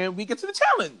 and we get to the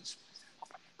challenge.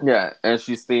 Yeah, and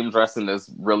she's theme dressed in this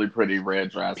really pretty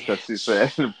red dress because she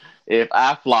said, "If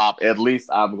I flop, at least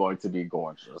I'm going to be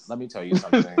gorgeous." Let me tell you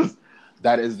something.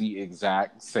 That is the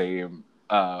exact same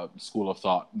school of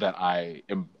thought that I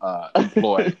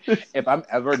employ. If I'm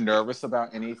ever nervous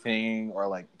about anything or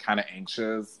like kind of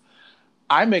anxious,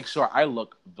 I make sure I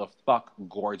look the fuck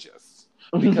gorgeous.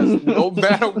 Because no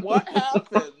matter what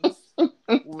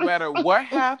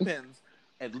happens,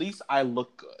 at least I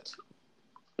look good.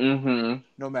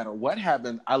 No matter what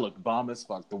happens, I look bomb as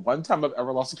fuck. The one time I've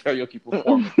ever lost a karaoke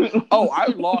performance, I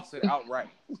lost it outright.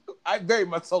 I very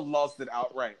much so lost it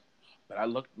outright.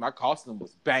 But my costume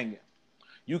was banging.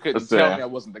 You couldn't tell me I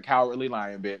wasn't the cowardly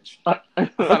lion, bitch. I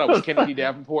thought I was Kennedy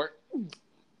Davenport.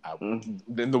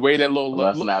 Then the way that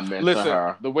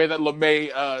the way that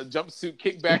LeMay jumpsuit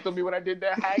kicked back on me when I did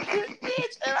that high kick,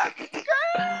 bitch,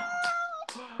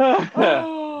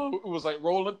 and it was like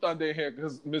rolling thunder in here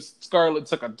because Miss Scarlett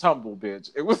took a tumble, bitch.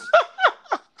 It was.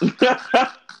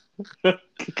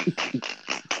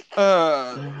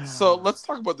 So let's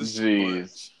talk about this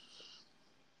challenge.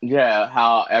 Yeah,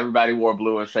 how everybody wore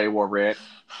blue and Shay wore red.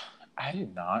 I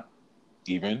did not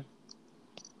even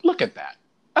look at that.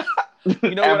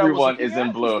 You know what I was Everyone looking is in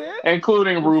at blue, instead?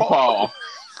 including RuPaul.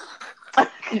 RuPaul.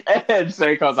 And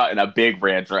Shay comes out in a big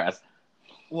red dress.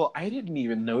 Well, I didn't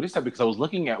even notice that because I was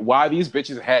looking at why these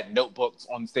bitches had notebooks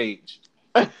on stage.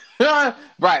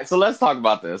 Right, so let's talk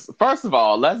about this. First of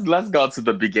all, let's go to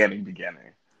the beginning.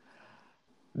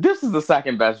 This is the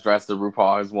second best dress that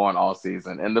RuPaul has worn all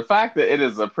season, and the fact that it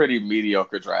is a pretty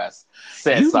mediocre dress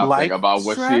says You something like about this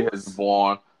what she has dress?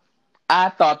 worn. I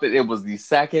thought that it was the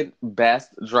second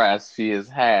best dress she has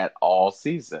had all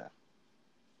season.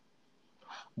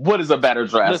 What is a better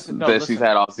dress Listen, no, that she's listen.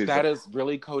 had all season? That is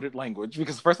really coded language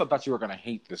because first I thought you were gonna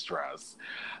hate this dress.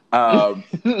 Um,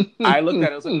 I looked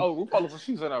at it. I was like, "Oh, RuPaul looks like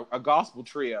she's in a gospel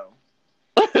trio."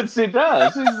 She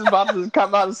does. She's about to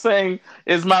come out and sing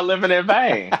 "Is My Living in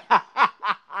Vain?"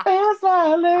 Is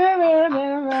my living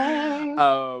in vain?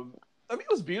 I mean, it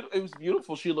was beautiful. It was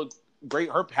beautiful. She looked great.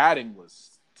 Her padding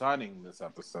was stunning this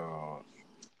episode.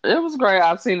 It was great.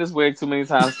 I've seen this wig too many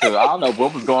times too. I don't know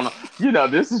what was going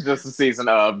on. This is just a season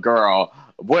of girl,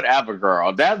 whatever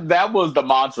girl. That was the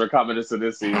mantra coming into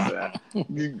this season.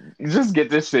 You just get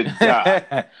this shit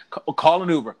done. Call an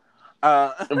Uber.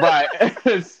 Right.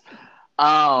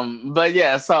 But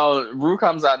yeah, so Rue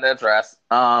comes out in that dress.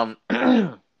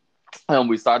 And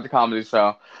we start the comedy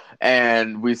show.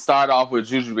 And we start off with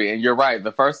Jujubee. And you're right.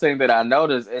 The first thing that I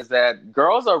noticed is that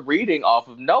girls are reading off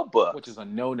of Which is notebooks. a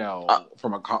no-no Uh,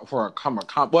 from a.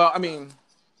 Well, I mean,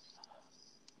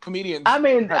 comedians I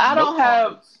mean, have I note don't have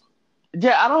cards,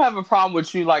 Yeah, I don't have a problem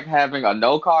with you like having a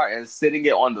note card and sitting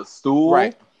it on the right?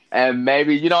 stool and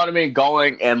maybe, you know what I mean,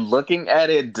 going and looking at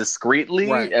it discreetly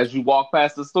Right. as you walk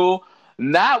past the stool,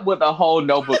 not with a whole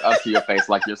notebook up to your face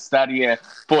like you're studying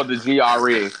for the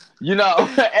GRE.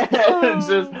 And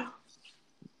just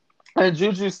and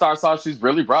Juju starts off, she's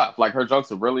really rough. Like her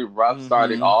jokes are really rough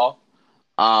starting Mm-hmm. off.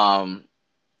 Um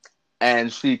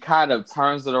and she kind of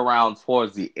turns it around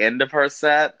towards the end of her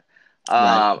set.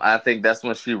 Right. I think that's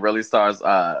when she really starts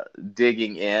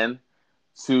digging in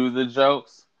to the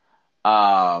jokes.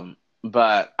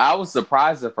 But I was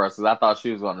surprised at first because I thought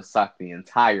she was going to suck the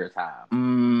entire time,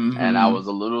 and I Mm-hmm. was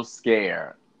a little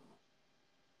scared.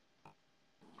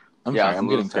 I'm Yeah, I sorry. was a I'm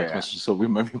little getting text scared. messages,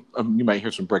 so you might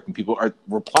hear some breaking. People are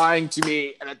replying to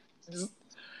me, and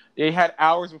they had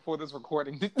hours before this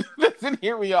recording, and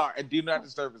here we are. And Do Not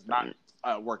Disturb is not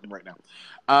working right now.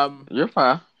 Um, You're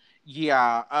fine.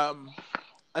 yeah.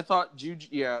 I thought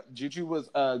Juju was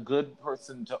a good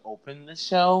person to open the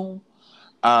show.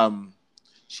 Um,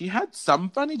 she had some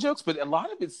funny jokes, but a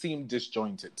lot of it seemed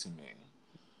disjointed to me.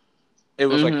 It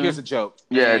was like, here's Mm-hmm. a joke,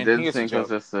 Yeah, it and didn't here's a seem joke,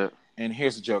 consistent. and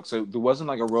here's a joke. So there wasn't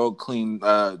like a real clean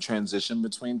transition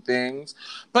between things.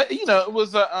 But it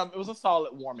was a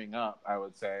solid warming up, I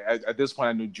would say. At this point,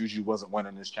 I knew Juju wasn't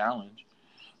winning this challenge.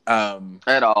 Um,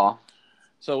 At all.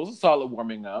 so it was a solid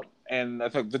warming up, and I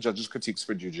think the judges' critiques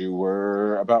for Juju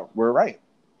were right.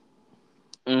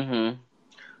 Mm-hmm.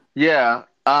 Yeah.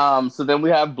 So then we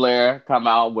have Blair come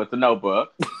out with the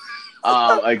notebook.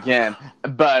 Again,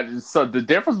 but so the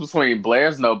difference between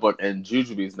Blair's notebook and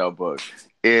Jujubee's notebook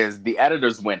is the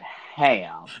editors went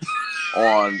ham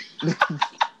on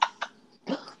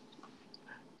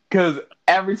because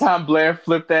every time Blair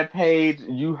flipped that page,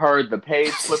 you heard the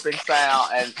page flipping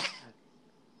sound, and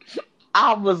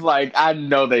I was like, I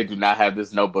know they do not have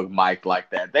this notebook mic like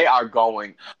that. They are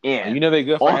going You in know they're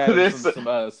good for on adding this.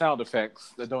 some sound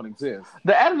effects that don't exist.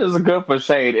 The editors are good for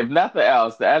shade. If nothing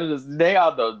else, the editors they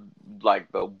are the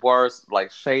worst,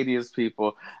 like shadiest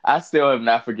people. I still have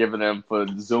not forgiven them for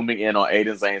zooming in on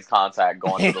Aiden Zane's contact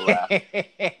going to the left.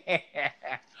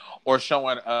 Or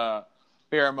showing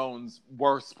Pheromone's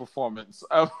worst performance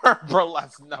of her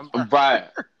burlesque number. Right.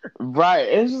 Right.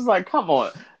 It's just like, come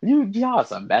on. Y'all are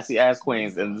some messy ass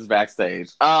queens in this backstage.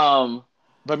 But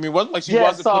I mean, it wasn't like she Yeah,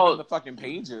 wasn't flipping so the fucking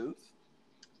pages.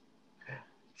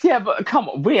 yeah, but come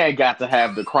on, we ain't got to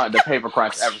have the paper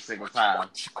crunch every single time.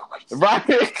 Right?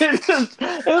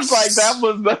 It's like that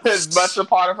was as much a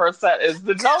part of her set as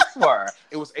the jokes were.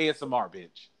 It was ASMR,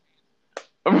 bitch.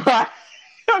 Right.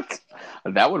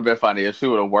 That would have been funny if she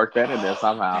would have worked that in there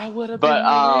somehow. That would have been But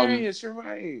hilarious. You're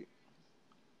right.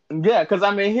 yeah, because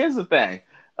I mean, here's the thing: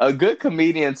 a good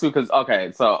comedian too. Because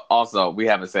okay, so also we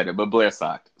haven't said it, but Blair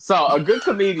sucked. So a good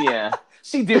comedian,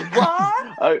 She did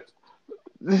what? uh,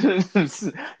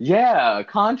 yeah.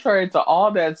 Contrary to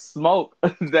all that smoke,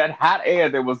 that hot air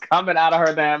that was coming out of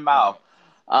her damn mouth,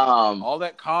 All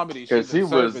that comedy she's because been she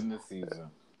was serving this season.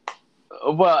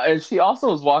 well, and she also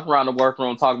was walking around the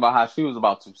workroom talking about how she was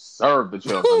about to serve the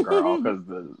children, girl, because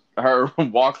her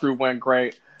walkthrough went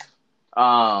great.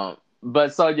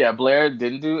 But so yeah, Blair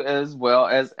didn't do as well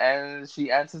as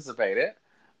she anticipated.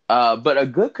 But a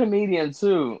good comedian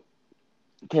too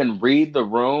can read the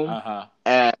room Uh-huh.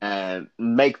 and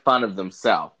make fun of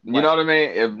themselves. You know Right. what I mean?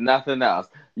 If nothing else,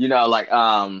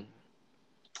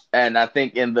 and I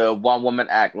think in the one woman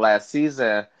act last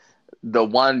season, the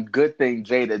one good thing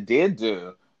Jada did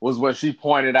do was when she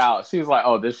pointed out, she was like,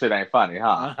 "Oh, this shit ain't funny,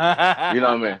 huh?" You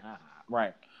know what I mean?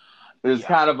 Right. It's Yeah.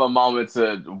 kind of a moment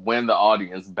to win the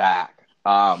audience back.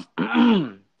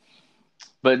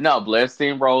 But no, Blair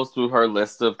steamrolls through her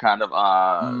list of kind of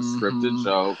scripted Hmm.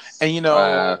 jokes. And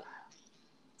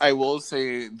I will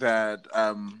say that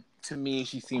to me,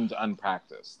 she seemed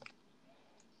unpracticed.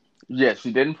 Yeah,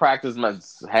 she didn't practice much.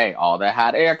 Hey, all that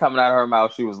hot air coming out of her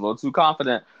mouth, she was a little too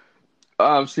confident.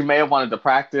 She may have wanted to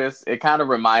practice. It kind of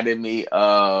reminded me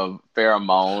of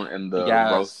Pheromone in the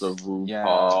roast of Yes.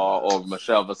 RuPaul or Yes.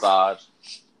 Michelle Visage,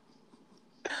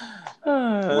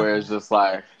 where it's just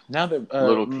like Now that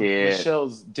little kid.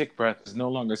 Michelle's dick breath is no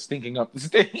longer stinking up the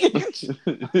stage.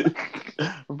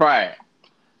 Right.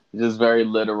 Just very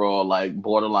literal, like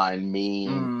borderline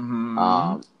mean, Hmm.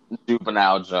 um,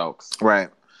 juvenile jokes. Right.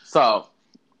 So,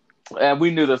 and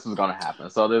we knew this was going to happen.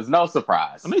 So there's no And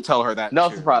surprise. they tell her that No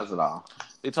too. surprise at all.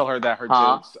 They tell her that her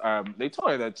Huh? jokes. They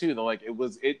told her that too. They're like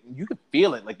you could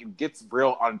feel it. Like it gets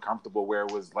real uncomfortable. Where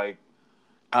it was like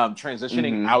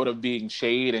transitioning Mm-hmm. out of being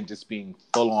shade and just being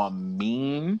full on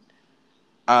mean.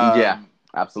 Yeah, Um,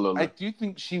 I absolutely. do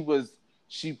think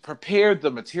she prepared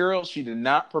the material. She did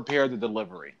not prepare the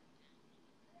delivery.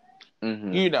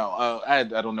 Mm-hmm. I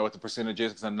don't know what the percentage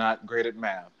is because I'm not great at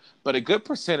math, but a good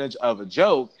percentage of a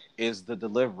joke is the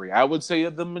delivery. I would say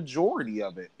the majority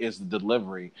of it is the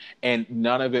delivery, and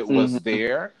none of it was Mm-hmm.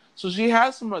 there. So she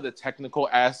has some of the technical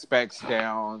aspects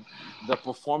down. The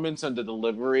performance and the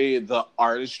delivery, the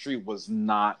artistry was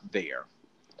not there,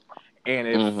 and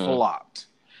it Mm-hmm. flopped.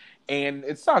 And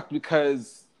it sucked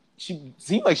because she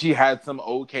seemed like she had some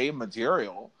okay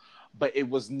material, but it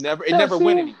Yeah, never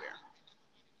went she. anywhere.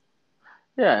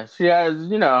 Yeah, she has.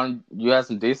 You had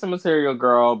some decent material,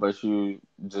 girl, but you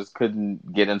just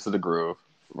couldn't get into the groove,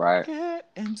 right? Get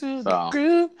into the So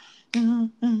groove.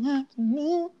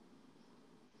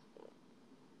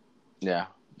 yeah.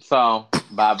 So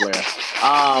bye, Blair.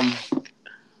 Um.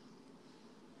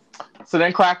 So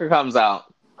then Cracker comes out,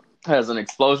 has an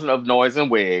explosion of noise and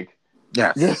wig.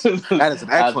 Yes, that is an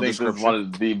I excellent think this is one description.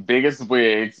 of the biggest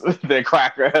wigs that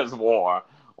Cracker has worn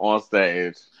on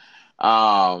stage.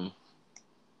 Um,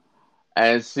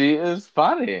 and she is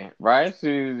funny, right?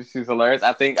 She's hilarious.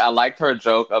 I think I liked her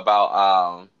joke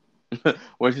about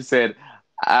when she said,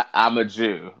 I'm a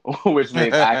Jew," which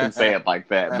means I can say it like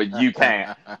that, but you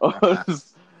can't.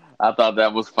 I thought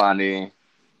that was funny.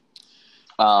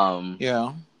 Um,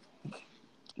 Yeah,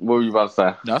 what were you about to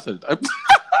say? nothing.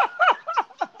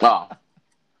 Oh,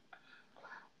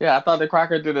 yeah, I thought the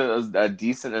Cracker did a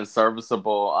decent and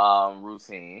serviceable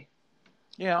routine.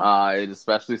 Yeah, It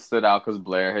especially stood out because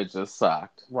Blair had just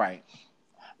sucked. right.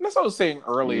 And that's what I was saying You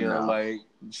earlier. know. Like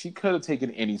she could have taken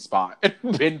any spot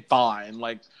and been fine.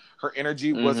 Like her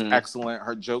energy was Mm-hmm. excellent.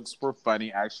 Her jokes were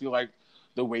funny. I actually like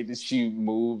the way that she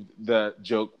moved the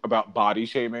joke about body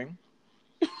shaming.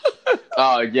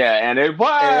 Oh yeah, and it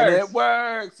And it works.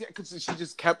 works. Yeah, because she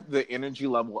just kept the energy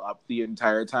level up the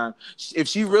entire time. If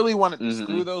she really wanted to Mm-hmm.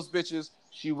 screw those bitches,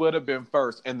 she would have been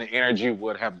first, and the energy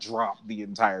would have dropped the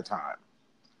entire time.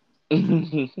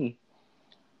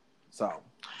 So,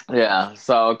 Yeah.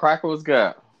 So Cracker was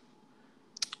good.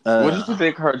 What did you uh,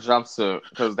 think her jumpsuit?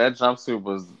 Because that jumpsuit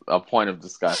was a point of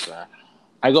discussion.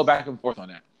 I go back and forth on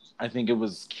that. I think it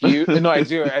was cute. No, I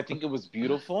do. I think it was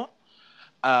beautiful.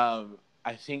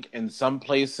 I think in some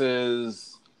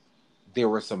places there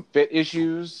were some fit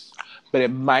issues, but it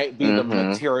might be the Mm-hmm.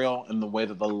 material and the way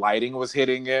that the lighting was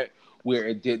hitting it, where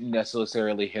it didn't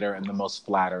necessarily hit her in the most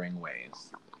flattering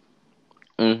ways.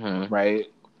 Mm-hmm. Right?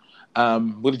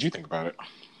 What did you think about it?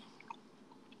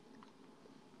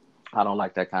 I don't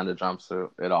like that kind of jumpsuit.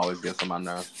 It always gets on my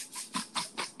nerves.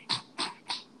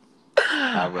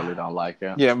 I really don't like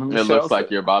it. Yeah, It Michelle looks said, like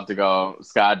you're about to go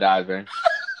skydiving.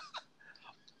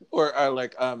 or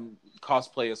like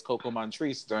cosplay as Coco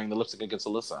Montrese during the lipstick against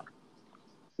Alyssa.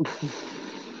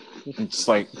 And just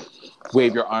like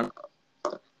wave your arm.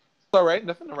 All right,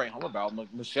 nothing to write home about.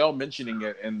 Like, Michelle mentioning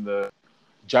it in the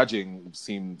judging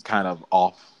seemed kind of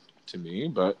off to me,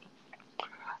 but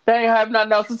They have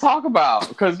nothing else to talk about.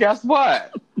 Because guess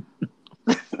what?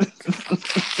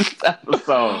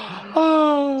 Episode.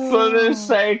 So then oh,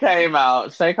 Shay came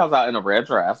out. Shay comes out in a red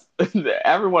dress.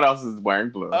 Everyone else is wearing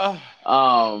blue. uh,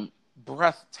 Um, and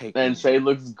breathtaking. Shay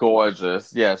looks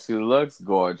gorgeous. Yeah, she looks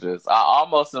gorgeous. I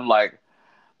almost am like,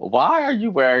 why are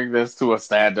you wearing this to a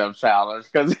stand-up challenge?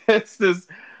 Because it's this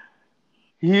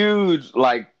huge,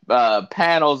 like,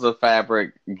 panels of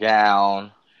fabric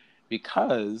gown.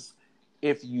 Because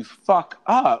if you fuck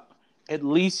up, at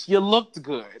least you looked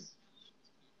good.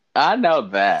 I know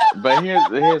that, but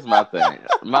here's my thing.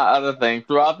 My other thing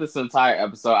throughout this entire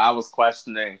episode, I was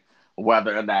questioning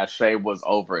whether or not Shay was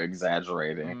over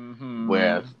exaggerating Mm-hmm.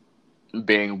 with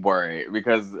being worried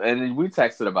because, and we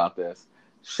texted about this.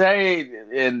 Shay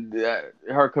in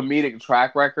her comedic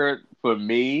track record for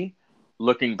me,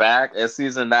 looking back at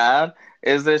season 9,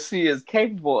 is that she is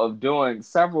capable of doing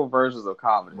several versions of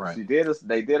comedy. Right.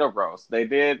 They did a roast. They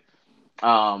did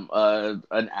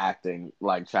an acting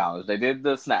like challenge. They did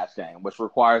the Snatch Game, which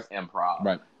requires improv.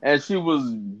 Right. And she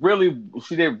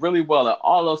did really well at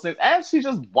all those things. And she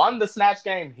just won the Snatch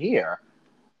Game here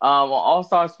on All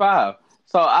Stars 5.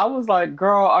 So I was like,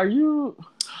 girl, are you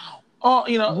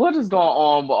Oh, what is going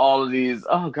on with all of these?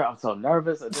 Oh, girl, I'm so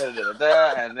nervous. And,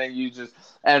 and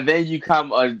then you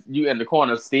come, you in the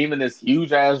corner steaming this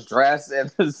huge ass dress,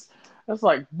 and it's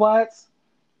like, what?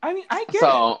 I mean, I get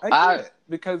So it. I get it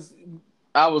because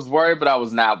I was worried, but I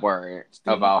was not worried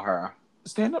about her.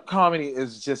 Stand-up comedy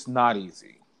is just not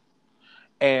easy,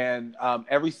 and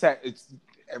every set,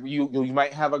 you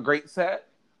might have a great set,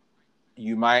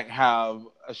 you might have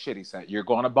a shitty set. You're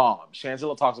going to bomb.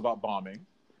 Shangela talks about bombing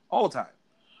all the time.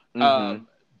 Mm-hmm.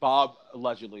 Bob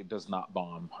allegedly does not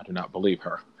bomb. I do not believe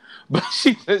her, but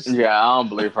she just Yeah, I don't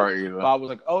believe her either. Bob was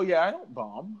like, "Oh yeah, I don't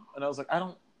bomb," and I was like, "I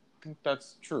don't think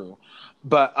that's true,"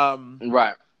 but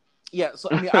right. yeah. So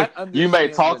I mean, I understand you may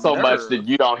talk so much that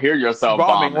you don't hear yourself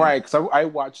bombing. Right? Because I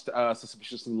watched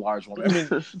Suspiciously Large Woman. I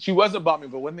mean, she wasn't bombing,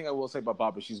 but one thing I will say about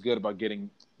Bob is she's good about getting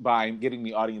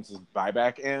the audience's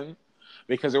buyback in,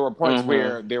 because there were points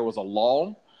where there was a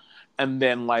lull, and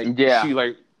then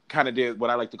she kind of did what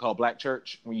I like to call black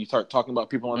church, when you start talking about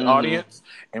people in the audience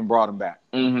and brought them back.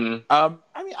 I mean,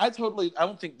 I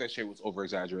don't think that Shay was over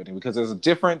exaggerating, because there's a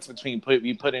difference between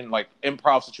you put in like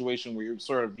improv situation where you're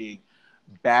sort of being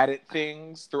bad at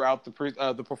things throughout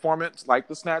the performance, like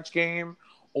the Snatch Game,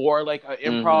 or like an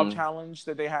improv challenge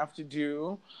that they have to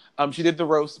do. She did the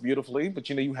roast beautifully, but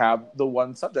you have the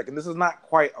one subject, and this is not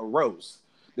quite a roast.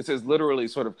 This is literally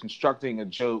sort of constructing a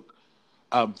joke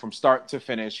from start to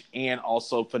finish, and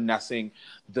also finessing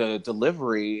the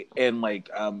delivery, and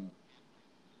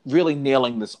really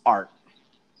nailing this art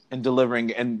and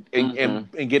delivering and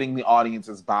getting the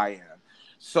audience's buy-in.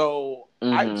 So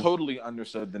I totally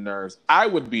understood the nerves. I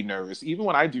would be nervous even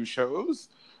when I do shows.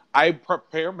 I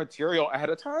prepare material ahead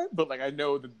of time, but I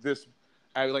know that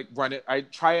I run it. I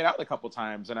try it out a couple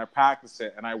times, and I practice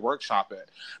it, and I workshop it,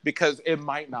 because it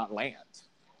might not land.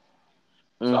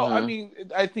 So I mean,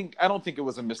 I don't think it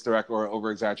was a misdirect or over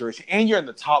exaggeration. And you're in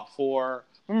the top 4.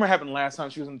 Remember happened last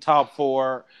time she was in the top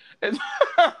 4. And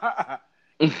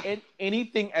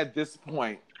anything at this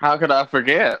point. How could I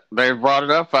forget? They brought it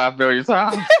up 5 million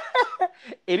times.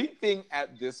 Anything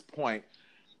at this point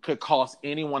could cost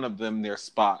any one of them their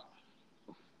spot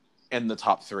in the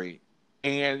top 3.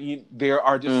 And there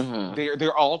are just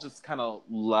they're all just kind of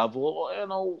level.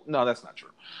 No, that's not true.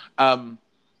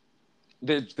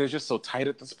 They're just so tight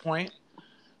at this point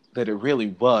that it really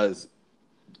was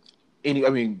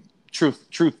truth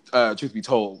be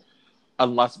told,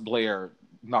 unless Blair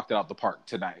knocked it out the park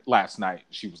last night,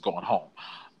 she was going home.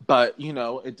 But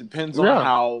it depends on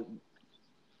how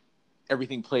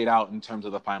everything played out in terms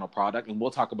of the final product, and we'll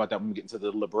talk about that when we get into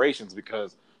the deliberations,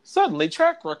 because suddenly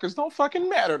track records don't fucking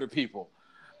matter to people.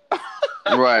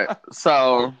 Right.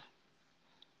 So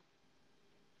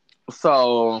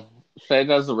Shay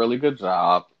does a really good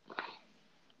job.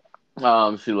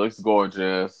 She looks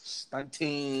gorgeous.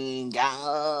 Stunting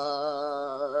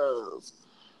girls.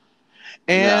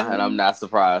 And I'm not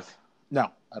surprised. No,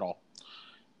 at all.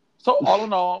 So all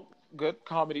in all, good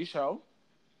comedy show.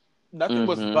 Nothing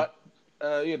was but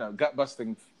gut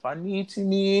busting funny to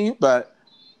me, but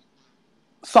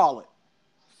solid,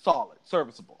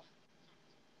 serviceable.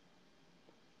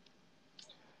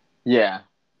 Yeah.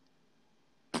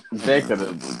 They could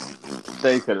have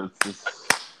just...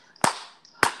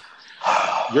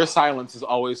 Your silence is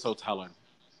always so telling.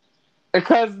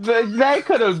 Because they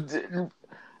could have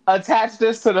attached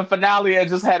this to the finale and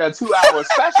just had a 2-hour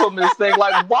specialness thing.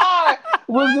 Like, why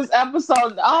was this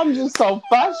episode... I'm just so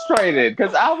frustrated,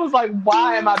 because I was like,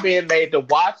 why am I being made to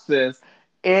watch this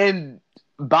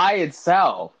by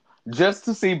itself just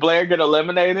to see Blair get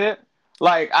eliminated?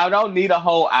 Like, I don't need a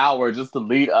whole hour just to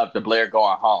lead up to Blair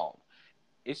going home.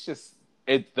 It's just...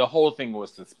 the whole thing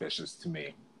was suspicious to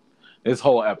me. This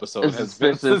whole episode has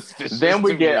been Suspicious. suspicious. Then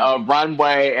we to get me. a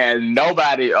runway, and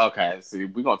nobody. Okay, see,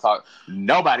 we're gonna talk.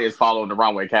 Nobody is following the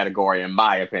runway category, in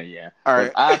my opinion, All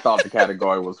because right. I thought the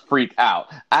category was freak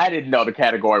out. I didn't know the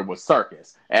category was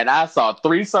circus, and I saw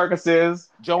 3 circuses,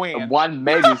 Joanne. 1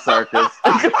 maybe circus.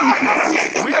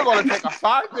 We are going to take a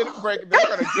 5-minute break, and then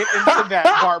we're going to get into that,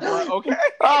 Barbara. Okay.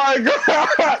 Oh my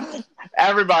god!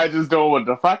 Everybody just doing what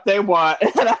the fuck they want,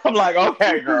 and I'm like,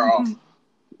 okay, girl.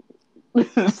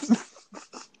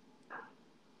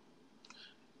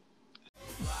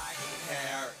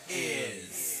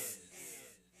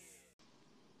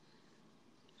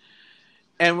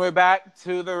 And we're back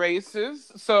to the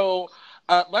races. So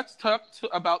let's talk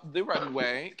about the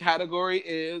runway. Category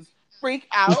is freak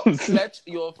out. Let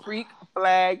your freak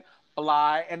flag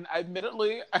fly. And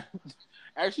admittedly, I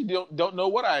actually don't know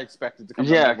what I expected to come.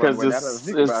 Yeah, because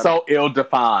it's so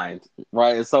ill-defined,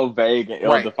 right? It's so vague and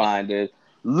ill-defined. Right.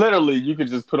 Literally, you could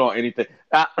just put on anything.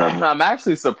 I'm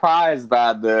actually surprised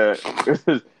by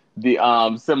the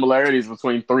similarities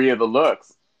between 3 of the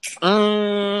looks.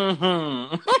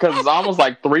 Because it's almost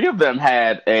like 3 of them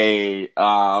had a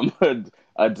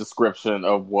description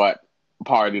of what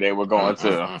party they were going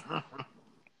to.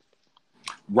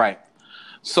 Right.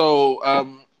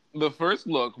 So the first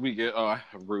look we get. Oh, I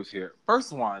have Ruth here.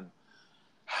 First one.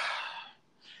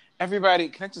 Everybody,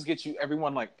 can I just get you?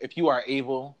 Everyone, like, if you are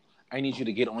able, I need you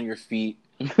to get on your feet,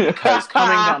 because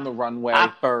coming down the runway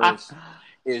first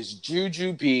is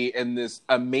Juju B in this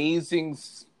amazing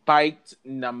spiked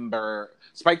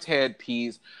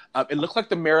headpiece. It looked like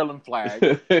the Maryland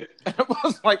flag. And I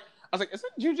was like, is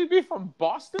that Juju B from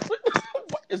Boston?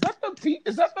 Is that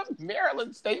the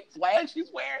Maryland state flag she's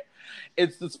wearing?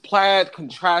 It's this plaid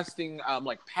contrasting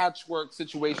like patchwork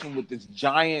situation with this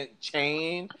giant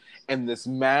chain and this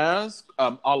mask,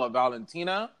 a la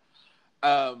Valentina.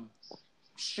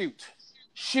 Shoot.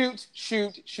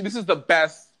 This is the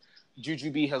best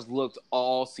Juju B has looked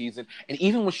all season. And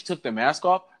even when she took the mask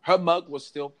off, her mug was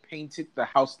still painted the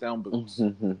house down boots.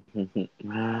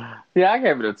 Yeah, I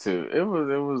gave it a 2. It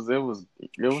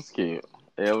was cute.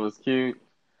 It was cute.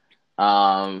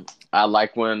 I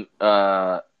like when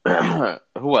who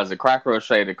was it? Crack Roche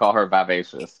to call her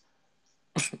vivacious.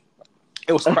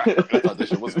 It was Crack. I thought this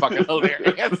shit was fucking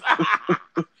hilarious.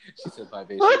 She said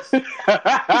vivacious.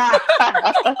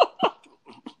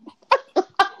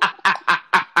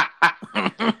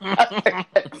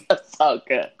 That's so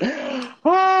good.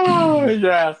 Oh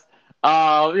yes.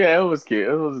 Yeah, it was cute.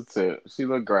 It was a 2. She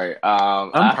looked great.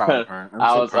 I'm proud of her.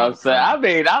 I was upset. I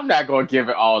mean, I'm not gonna give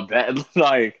it all that.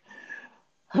 Like,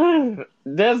 I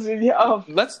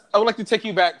would like to take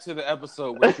you back to the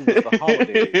episode where she was the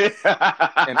holidays,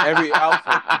 and every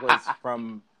outfit was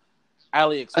from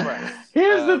AliExpress.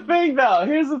 Here's the thing, though.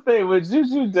 When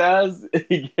Juju does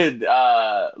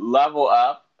level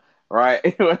up,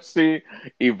 right? When she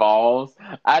evolves,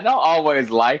 I don't always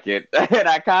like it, and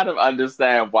I kind of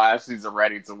understand why she's a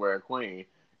ready-to-wear queen.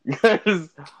 Because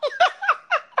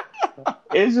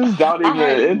it just don't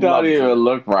even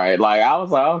look right. Like, I was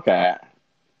like, okay.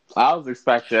 I was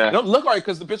expecting. It don't look right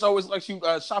because the bitch always like she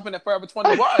shopping at Forever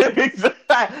 21.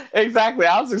 Exactly.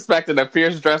 I was expecting a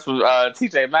fierce dress from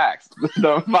TJ Maxx.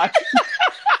 The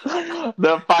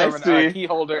feisty key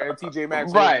holder and TJ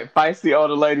Maxx. Right, feisty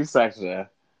older lady section.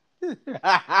 She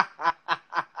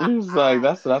was like,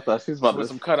 that's what I thought. She's about with to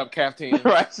some cut up caftan.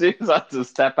 Right, she's about to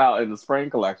step out in the spring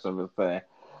collection of this thing.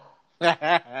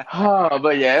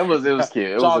 But yeah, it was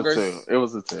cute. It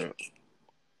was a 2.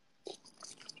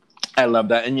 I love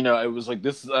that. And, it was like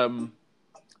this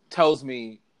tells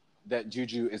me that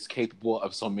Juju is capable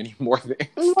of so many more things.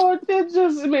 Well, it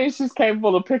just means she's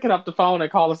capable of picking up the phone and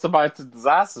calling somebody to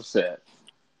design some shit.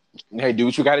 Hey, do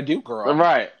what you got to do, girl.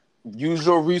 Right. Use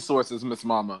your resources, Miss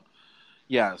Mama.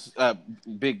 Yes,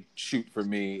 big shoot for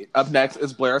me. Up next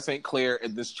is Blair St. Clair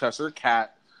in this Cheshire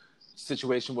Cat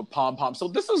situation with Pom Pom. So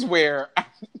this is where,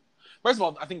 first of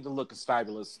all, I think the look is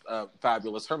fabulous.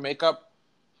 Her makeup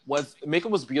was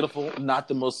beautiful. Not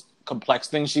the most complex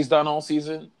thing she's done all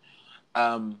season.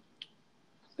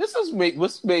 This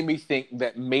made me think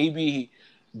that maybe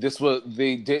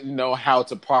they didn't know how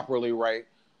to properly write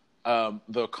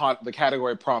the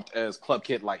category prompt as Club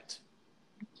Kid Light.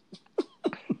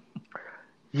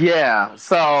 Yeah,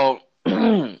 so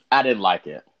I didn't like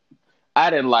it.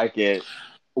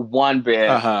 One bit.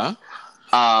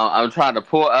 I'm trying to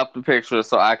pull up the picture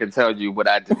so I can tell you what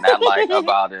I did not like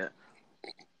about it.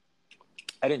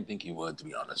 I didn't think you would, to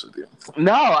be honest with you.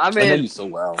 No, I mean, I know you so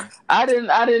well. I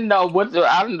didn't know what.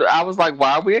 I was like,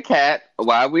 why are we a cat?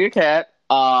 What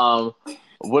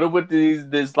are with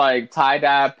these like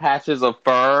tie-dye patches of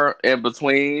fur in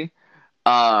between?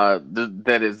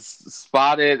 that is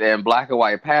spotted and black and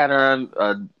white pattern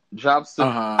jumpsuit.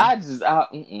 Uh-huh.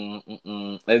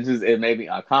 It made me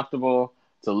uncomfortable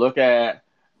to look at.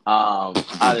 I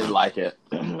didn't like it.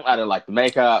 I didn't like the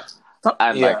makeup.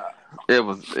 I didn't like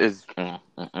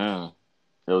Yeah.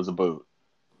 it was a boot.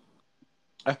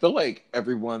 I feel like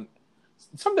everyone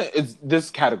something is this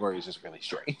category is just really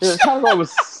strange. The category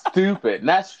was stupid,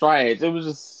 not strange. It was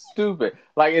just stupid.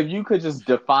 Like if you could just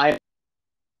define,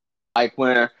 like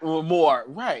when More,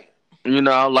 right.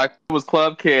 like it was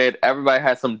Club Kid, everybody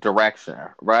had some direction,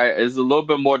 right? It's a little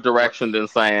bit more direction than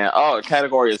saying, "Oh, the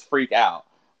category is freak out."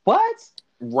 What? Does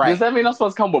Right. that mean I'm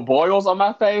supposed to come with boils on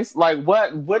my face? Like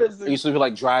what? What is It it? used to be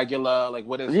like Dragula, like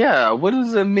what is it? Yeah, what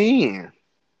does it mean?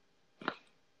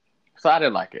 So I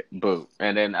didn't like it. Boot.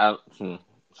 And then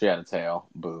she had a tail.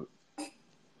 Boot.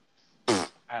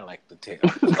 I like the tail.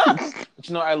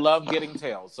 But I love getting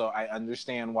tails, so I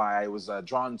understand why I was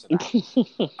drawn to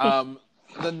that.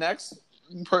 The next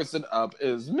person up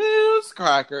is Miss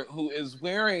Cracker, who is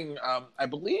wearing, I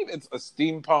believe it's a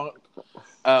steampunk,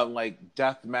 like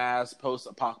death mask,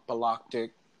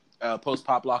 post-apocalyptic,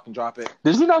 post-pop lock and drop it.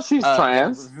 Did you know she's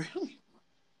trans?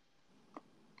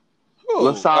 Who?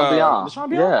 LaShawn Beyond. LaShawn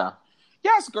Beyond? Yeah.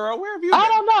 Yes, girl. Where have you been? I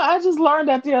don't know. I just learned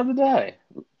that the other day.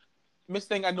 Miss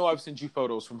Thing, I know I've sent you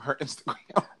photos from her Instagram.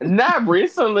 Not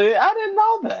recently. I didn't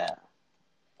know that.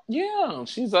 Yeah,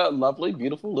 she's a lovely,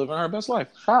 beautiful, living her best life.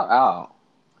 Shout out.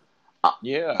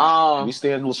 Yeah. We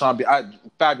stand LaShawn Beyond.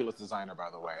 Fabulous designer,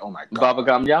 by the way. Oh my god.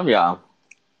 Bubblegum Yum Yum.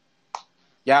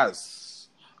 Yes.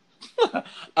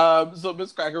 So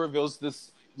Miss Cracker reveals this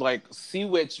like sea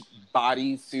witch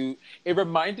bodysuit. It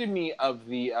reminded me of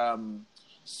the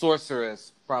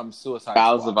sorceress from Suicide Squad.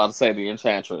 I was about to say the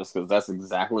Enchantress because that's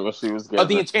exactly what she was getting. Oh,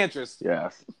 the Enchantress.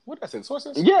 Yes. What did I say?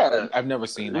 Sorceress? Yeah. I've never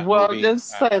seen that. Well, movie.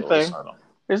 it's the same thing.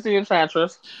 It's the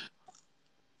Enchantress.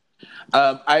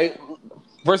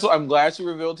 First of all, I'm glad she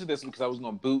revealed to this because I was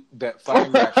going to boot that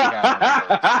fucking rap she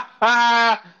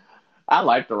had. I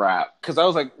like the rap because I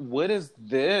was like, "What is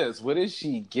this? What is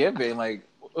she giving?" Like,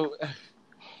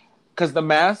 because the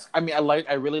mask. I mean,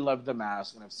 I really love the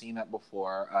mask, and I've seen that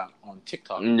before on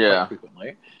TikTok quite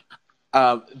frequently.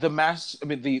 The mask. I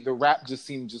mean, the rap just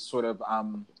seemed just sort of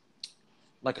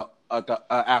like a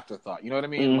afterthought. You know what I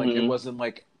mean? Mm-hmm. Like it wasn't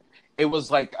like it was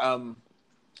like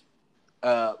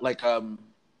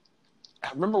I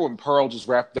remember when Pearl just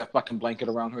wrapped that fucking blanket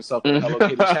around herself with Hello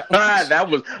Kitty challenge.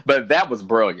 that was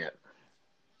brilliant.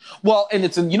 Well, and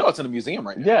it's in a museum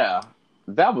right now. Yeah,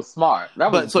 that was smart.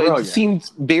 That was brilliant. It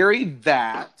seemed very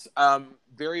very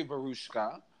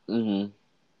Varushka. Mm-hmm.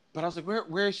 But I was like,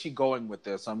 where is she going with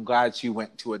this? I'm glad she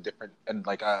went to a different and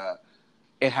like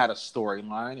it had a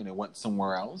storyline and it went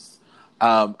somewhere else.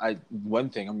 One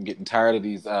thing, I'm getting tired of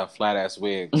these flat ass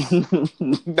wigs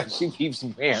that she keeps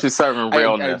wearing. She's serving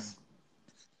realness.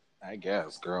 I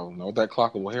guess, girl. Know that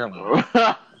clockable hairline.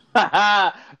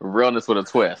 Realness with a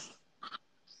twist.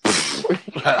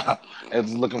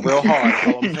 It's looking real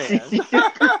hard. All I'm saying.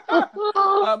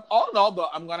 All in all, though,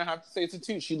 I'm gonna have to say it's a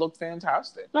 2. She looked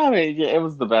fantastic. I mean, yeah, it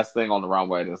was the best thing on the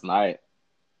runway this night.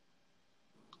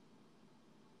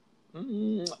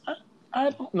 I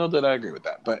don't know that I agree with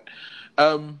that, but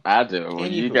I do.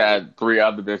 When you got 3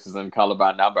 other bitches in color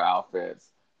by number outfits.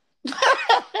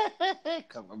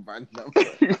 Color by number.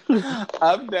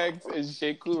 Up next is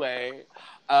Shea Coulee.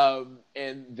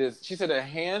 And this, she said a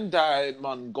hand-dyed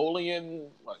Mongolian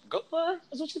Gutler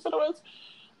is what she said it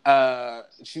was.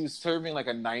 She was serving like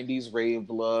a 90s rave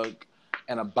look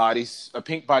and a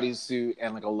pink bodysuit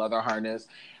and like a leather harness.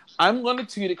 I'm going to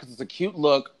tweet it because it's a cute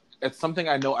look. It's something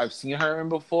I know I've seen her in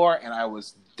before, and I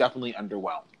was definitely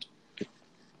underwhelmed.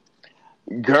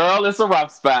 Girl, it's a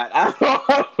rough spot. I don't want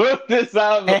to put this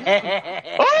out. I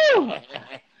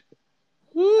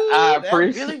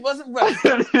appreciate. That really wasn't rough.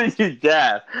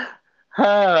 Yeah.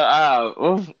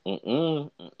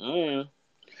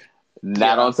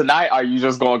 Not on tonight. Are you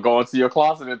just going to go into your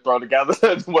closet and throw together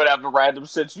whatever random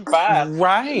shit you find?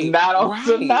 Right. Not on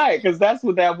tonight, because that's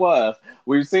what that was.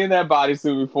 We've seen that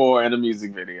bodysuit before in a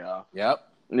music video. Yep.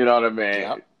 You know what I mean?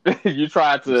 Yep. You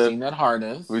tried to. We've seen that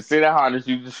harness. We see that harness.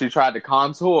 She tried to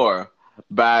contour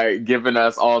by giving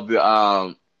us all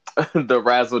the the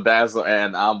razzle dazzle,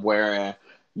 and I'm wearing,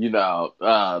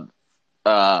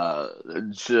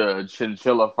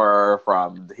 chinchilla fur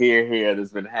from here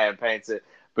that's been hand painted.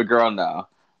 But girl, no,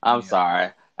 I'm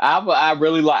sorry. I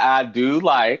really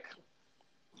like.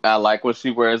 I like when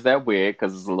she wears that wig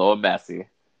because it's a little messy.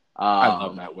 I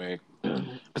love that wig.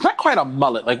 It's not quite a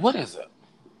mullet. Like, what is it?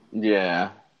 Yeah.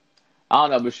 I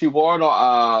don't know, but she wore it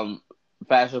on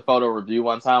Fashion Photo Review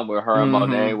one time where her and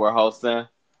Monet were hosting.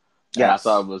 and I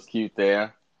thought Yes. it was cute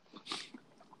there.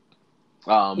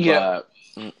 Yeah.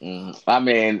 But I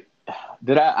mean,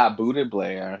 I booted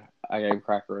Blair. I gave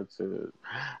Cracker a 2.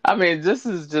 I mean, this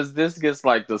gets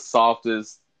like the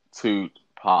softest toot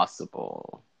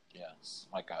possible. Yes.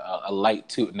 Like a light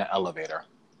toot in the elevator.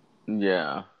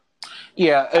 Yeah.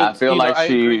 Yeah. I It's, feel like I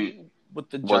she agree with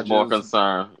the was more judges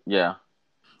concerned. Yeah.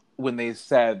 when they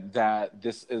said that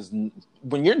this is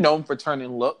when you're known for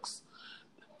turning looks.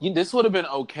 This would have been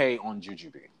okay on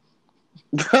Jujubee.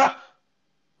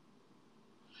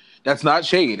 That's not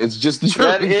shade. It's just the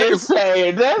That truth. is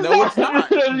shade. No, it's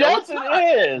not. No, Yes, it's not.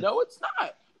 it is. No, it's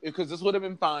not. Because this would have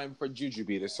been fine for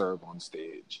Jujubee to serve on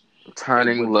stage. It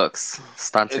Turning would. looks,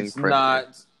 stunting It's pretty.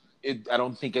 not. I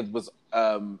don't think it was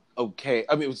okay.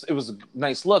 I mean, it was a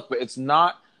nice look, but it's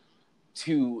not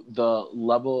to the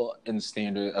level and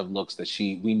standard of looks that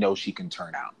we know she can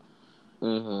turn out.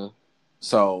 Mm-hmm.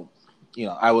 So,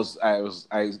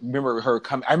 I remember her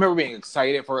come. I remember being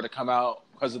excited for her to come out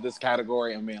because of this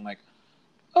category and being like,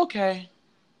 okay,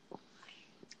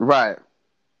 Right.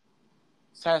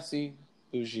 sassy,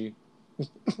 bougie. It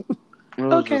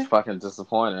was Okay. just fucking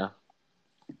disappointing.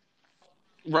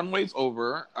 Runway's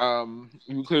over.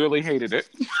 You clearly hated it.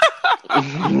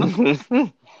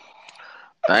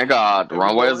 Thank God, the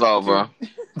runway's over.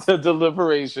 To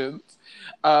deliberations.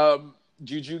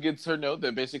 Juju gets her note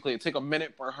that basically it took a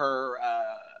minute for her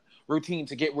routine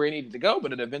to get where it needed to go,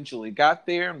 but it eventually got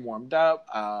there and warmed up.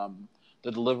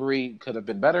 The delivery could have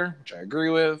been better, which I agree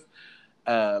with.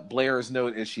 Blair's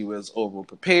note is she was over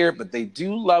prepared, but they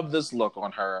do love this look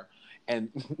on her, and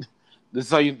this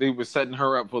is how they were setting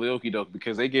her up for the okie doke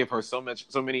because they gave her so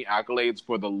many accolades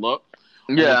for the look.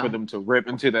 Yeah, for them to rip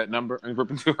into that number and rip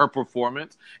into her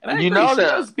performance, and I agree, know she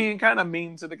that was being kind of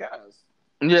mean to the guys.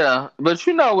 Yeah, but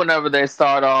whenever they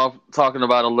start off talking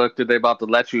about a look that they about to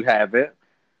let you have it.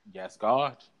 Yes,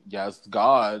 God. Yes,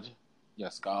 God.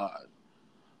 Yes, God.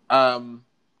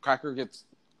 Cracker gets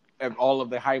all of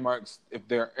the high marks, if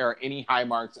there are any high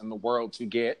marks in the world to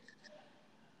get.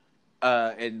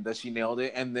 And that she nailed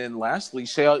it. And then lastly,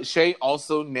 Shay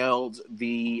also nailed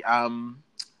the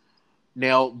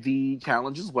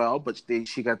challenge as well, but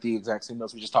she got the exact same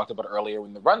notes we just talked about earlier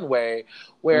in the runway,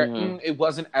 where it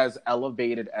wasn't as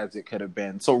elevated as it could have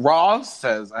been. So Ross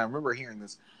says, I remember hearing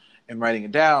this and writing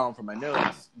it down from my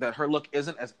notes, that her look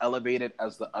isn't as elevated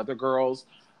as the other girls.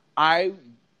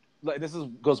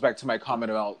 Goes back to my comment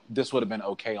about this would have been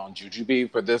okay on Jujubee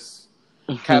for this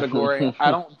category.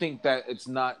 I don't think that it's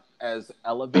not as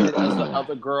elevated as the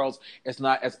other girls. It's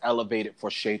not as elevated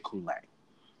for Shea Coulee.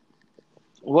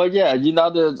 Well, yeah,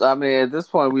 at this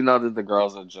point, we know that the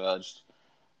girls are judged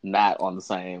not on the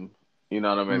same, you know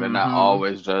what I mean? Mm-hmm. They're not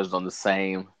always judged on the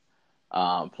same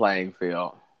playing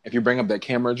field. If you bring up that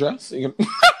camera dress, you can...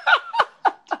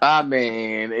 I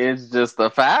mean, it's just a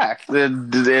fact.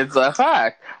 It's a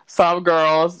fact. Some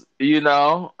girls,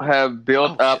 have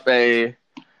built up a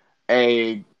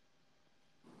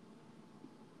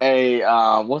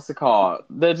what's it called?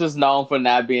 They're just known for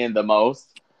not being the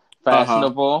most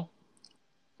fashionable.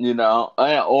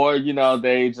 Or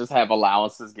they just have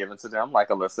allowances given to them, like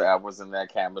Alyssa Edwards in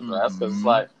that camera dress. Because it's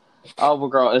like, oh, well,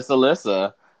 girl, it's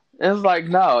Alyssa. It's like,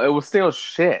 no, it was still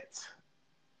shit.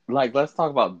 Like, let's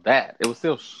talk about that. It was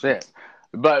still shit.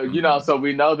 But, so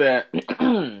we know that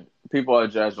people are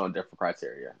judged on different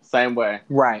criteria. Same way.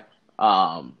 Right.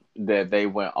 That they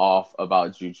went off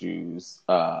about Juju's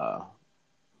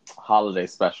holiday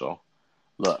special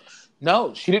looks.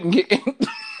 No, she didn't get any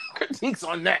critiques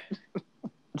on that.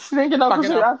 She didn't get no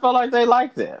critiques. I felt like they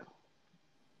liked it.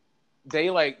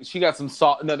 She got some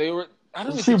salt. No, they were. I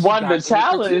don't know. She won the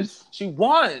challenge. She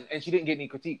won, and she didn't get any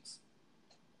critiques.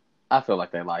 I feel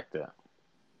like they liked it.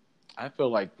 I feel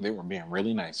like they were being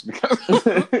really nice because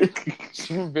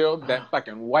she revealed that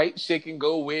fucking white shake and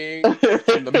go wig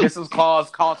and the Mrs. Claus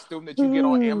costume that you get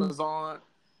on Amazon.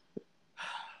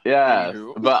 Yeah,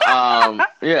 but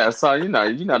so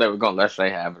they were gonna let Shay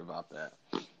have it about that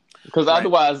because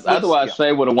otherwise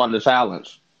Shay would have won the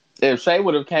challenge. If Shay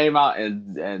would have came out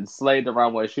and slayed the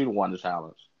runway, she'd have won the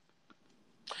challenge.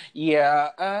 Yeah,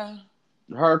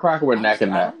 her and Cracker were neck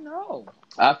and neck. I don't know.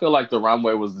 I feel like the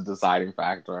runway was the deciding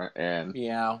factor, and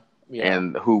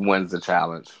and who wins the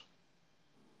challenge.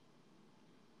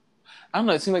 I don't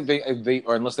know. It seemed like they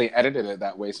or unless they edited it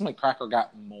that way, it seemed like Cracker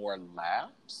got more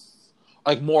laughs,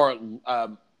 like more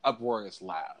uproarious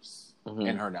laughs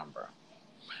in her number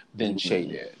than Shay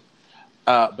did.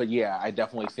 But yeah, I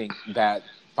definitely think that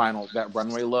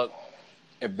runway look,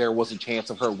 if there was a chance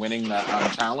of her winning the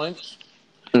challenge.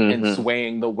 And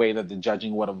swaying the way that the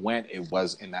judging would have went, it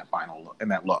was in that final look, in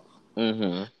that look.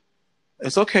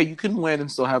 It's okay. You can win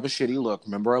and still have a shitty look.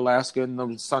 Remember Alaska and the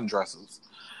sundresses.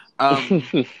 Um,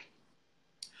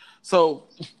 so,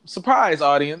 surprise,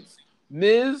 audience.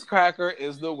 Ms. Cracker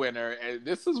is the winner. And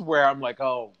this is where I'm like,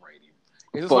 oh, Brady.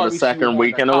 Is this For why the we second shoehorned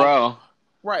week in a row.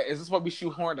 Right. Is this why we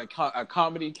shoehorned a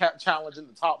comedy challenge in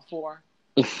the top 4?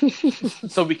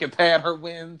 So we can pad her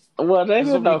wins? Well, they This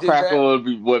is didn't what we know did Cracker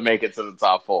that? would make it to the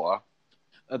top 4.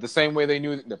 The same way they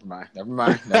knew. Never mind. I'm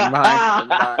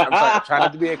trying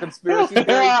not to be a conspiracy theory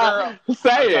girl.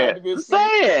 Say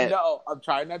it. No, I'm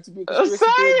trying not to be a Say conspiracy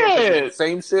theory girl because it. it's the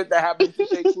same shit that happens to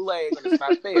Shea Kool-Aid, and it's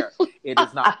not fair. It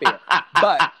is not fair.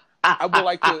 But I would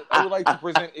like to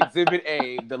present Exhibit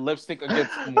A, the lip sync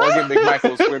against Morgan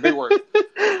McMichaels, where they were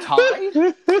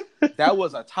tied. That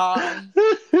was a tie.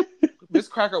 Miss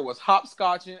Cracker was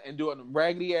hopscotching and doing them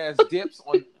raggedy ass dips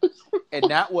on, and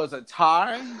that was a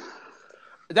tie.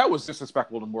 That was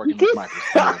disrespectful to Morgan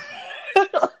McMichaels.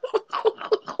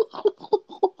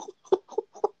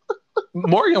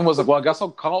 Morgan was like, "Well, I guess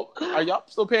I'll call. Are y'all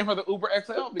still paying for the Uber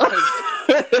XL? Because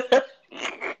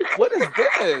what is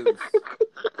this?"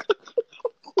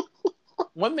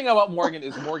 One thing about Morgan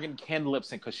is Morgan can lip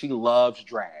sync because she loves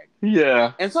drag.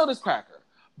 Yeah, and so does Cracker.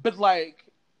 But like,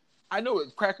 I know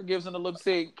what Cracker gives in the lip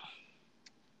sync,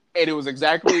 and it was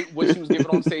exactly what she was giving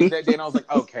on stage that day. And I was like,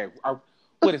 okay.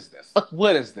 What is this?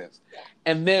 What is this?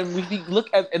 And then we look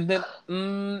at, and then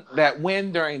that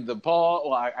win during the ball.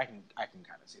 Well, I can kind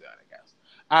of see that, I guess.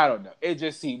 I don't know. It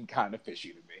just seemed kind of fishy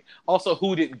to me. Also,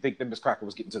 who didn't think that Miss Cracker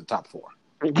was getting to the top 4?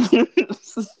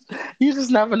 You just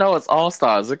never know. It's All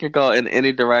Stars. It could go in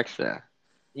any direction.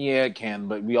 Yeah, it can,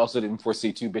 but we also didn't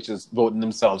foresee 2 bitches voting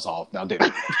themselves off. Now, did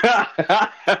we?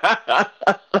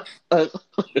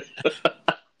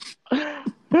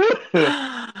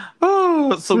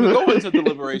 So we go into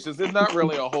deliberations. There's not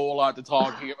really a whole lot to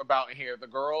talk about here. The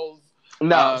girls,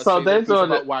 so they're doing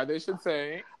about why they should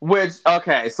say. Which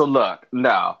so look,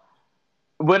 no.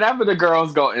 Whenever the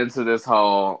girls go into this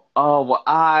whole,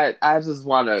 I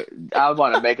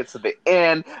want to make it to the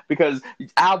end because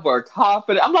I worked hard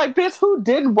for it. I'm like, bitch, who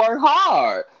didn't work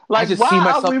hard? Like, I just see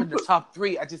myself in the top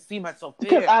 3. I just see myself there.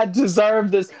 Because I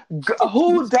deserve this.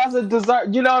 Who doesn't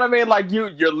deserve? You know what I mean? Like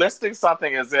you're listing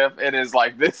something as if it is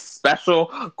like this special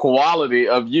quality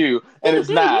of you, and it's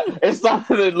not. It's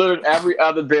something that literally every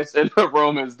other bitch in the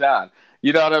room has done.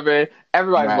 You know what I mean?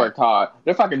 Everybody's worked hard.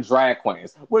 They're fucking drag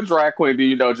queens. What drag queen do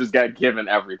you know just got given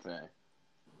everything?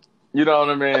 You know what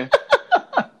I mean?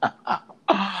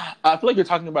 I feel like you're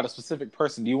talking about a specific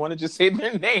person. Do you want to just say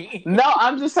their name? No,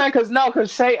 I'm just saying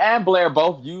because Shay and Blair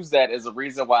both use that as a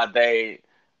reason why they,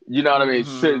 you know what I mean,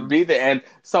 should be there. And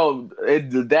so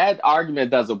that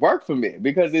argument doesn't work for me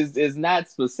because it's not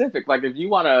specific. Like if you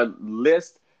want to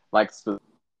list like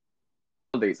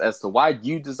as to why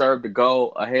you deserve to go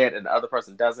ahead and the other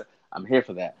person doesn't, I'm here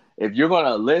for that. If you're going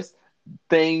to list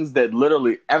things that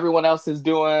literally everyone else is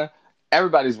doing,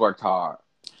 everybody's worked hard.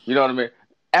 You know what I mean?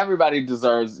 Everybody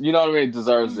deserves, you know what I mean,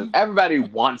 deserves it. Everybody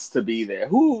wants to be there.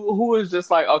 Who is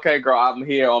just like, okay, girl, I'm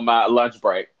here on my lunch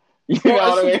break. You know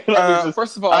what I mean?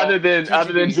 First of all, other than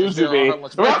Jujubee.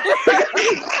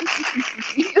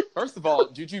 First of all,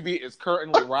 Jujubee is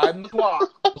currently riding the clock.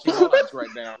 She's on lunch right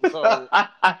now. So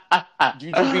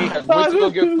Jujubee has went to go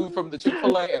get food from the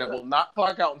Chick-fil-A and it will not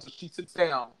clock out until she sits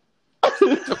down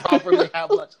to properly have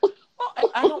lunch. Well,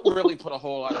 I don't really put a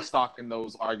whole lot of stock in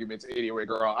those arguments anyway,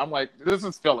 girl. I'm like, this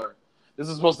is filler. This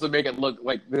is supposed to make it look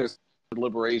like this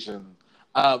deliberation.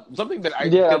 Something that I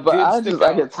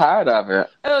get tired of it.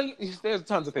 There's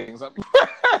tons of things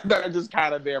that are just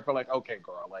kind of there for like, okay,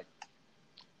 girl, like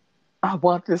I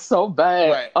want this so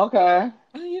bad. Right. Okay,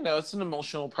 you know, it's an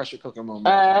emotional pressure cooker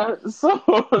moment. So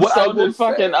did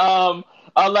fucking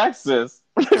Alexis.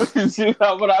 You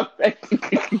know what I mean?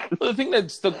 The thing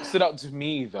that stood out to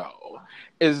me though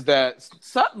is that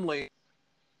suddenly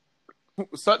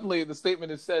the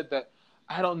statement is said that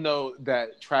I don't know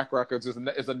that track records is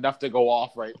enough to go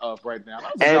off right now.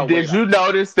 And did you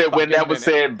notice that when that was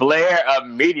said, Blair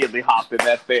immediately hopped in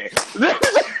that thing?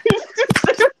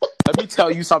 Let me tell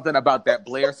you something about that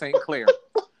Blair St. Clair.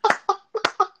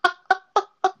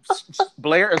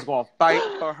 Blair is going to fight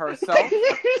for herself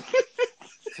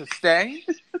to stay.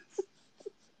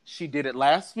 She did it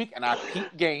last week, and I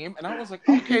peeped game, and I was like,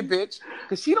 okay, bitch.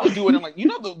 Because she don't do it in like, you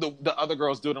know, the other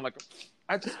girls do it in like,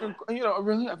 I just been, you know,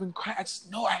 really, I've been crying. I just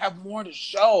know I have more to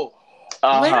show.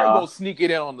 Blair go sneak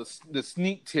it in on the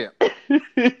sneak tip.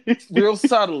 Real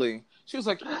subtly. She was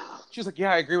like,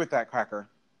 yeah, I agree with that, Cracker.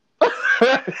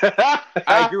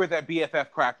 I agree with that BFF,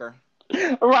 Cracker.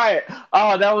 Right.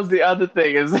 Oh, that was the other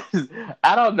thing is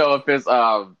I don't know if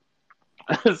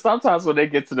it's sometimes when they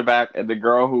get to the back and the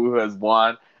girl who has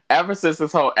won ever since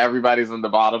this whole everybody's in the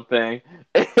bottom thing,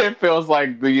 it feels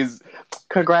like these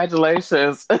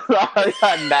congratulations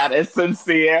are not as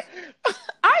sincere.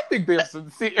 I think they're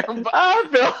sincere, but I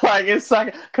feel like it's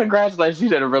like congratulations, you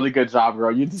did a really good job,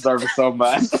 girl. You deserve it so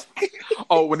much.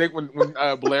 oh, when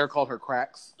Blair called her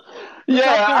cracks.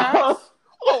 Yeah.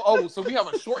 So we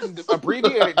have a shortened,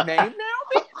 abbreviated name now,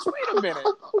 bitch? Wait a minute.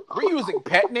 We're using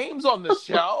pet names on the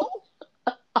show?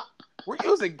 We're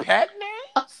using pet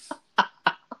names?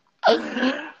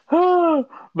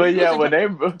 But yeah, when they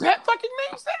pet fucking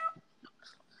names now?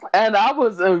 And I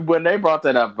was when they brought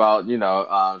that up about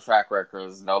track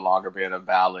records no longer being a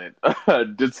valid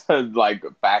like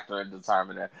factor in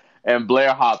determining, and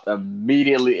Blair hopped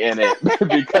immediately in it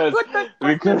because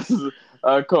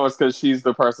of course because she's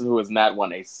the person who has not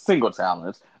won a single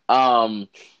challenge. I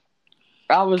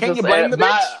was Can just you blame the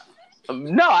bitch?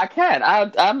 No, I can't.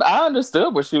 I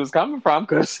understood where she was coming from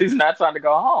because she's not trying to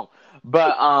go home,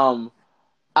 but I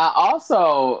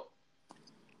also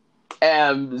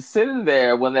am sitting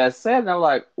there when that's said, and I'm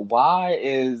like, why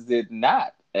is it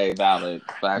not a valid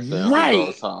factor in who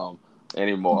goes home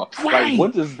anymore? Like,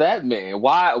 what does that mean?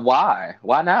 Why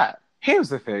not? Here's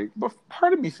the thing, but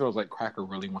part of me feels like Cracker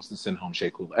really wants to send home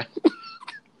Shea Coulee.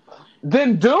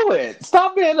 Then do it.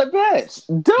 Stop being a bitch.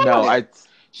 Do it.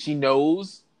 She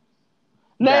knows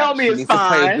Naomi is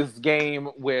fine. To play this game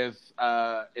with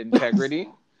integrity,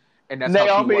 and that's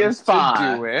Naomi how she wants is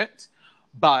fine. to do it.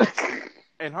 But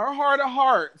in her heart of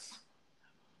hearts,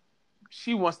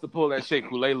 she wants to pull that Shea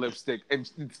Coulee lipstick, and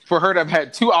for her to have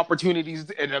had 2 opportunities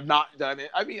and have not done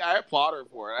it, I mean, I applaud her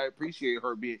for it. I appreciate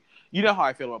her being. You know how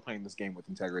I feel about playing this game with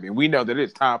integrity, and we know that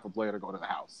it's time for Blair to go to the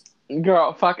house.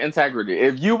 Girl, fuck integrity.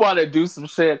 If you want to do some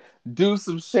shit, do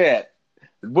some shit.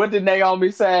 What did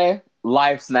Naomi say?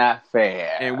 Life's not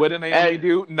fair. And what did Naomi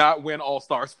do? Not win All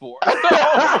Stars 4.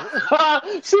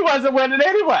 She wasn't winning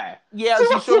anyway. Yeah,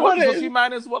 so she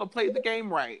might as well have played the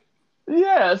game right.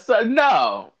 Yeah, so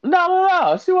no.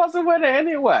 She wasn't winning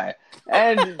anyway.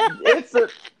 And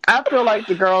I feel like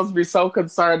the girls be so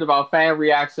concerned about fan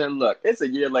reaction. Look, it's a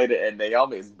year later and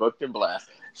Naomi is booked and blessed.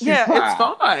 It's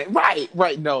fine.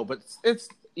 Right. No, but it's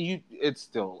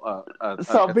still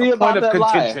be about point of that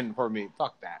contention life for me.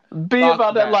 Fuck that. Be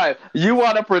about that life. You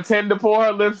want to pretend to pour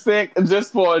her lipstick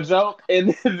just for a joke in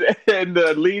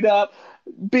the lead up?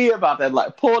 Be about that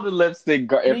life. Pour the lipstick,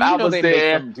 girl. If I was they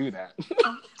there, make them do that.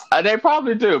 They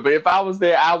probably do, but if I was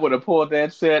there, I would have pulled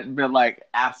that shit and been like,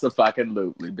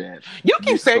 absolutely, bitch. You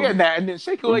keep saying that, and then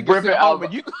Shea Coulee gets it home,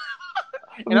 and you.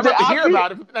 And I'm about to hear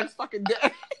about it for the next fucking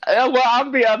day. Well, I'm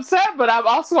gonna be upset, but I'm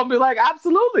also gonna be like,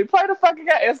 absolutely, play the fucking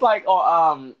game. It's like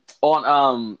on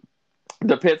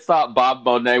the pit stop, Bob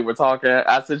Monet were talking.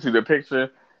 I sent you the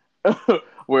picture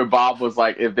where Bob was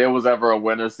like, if there was ever a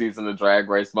winter season of Drag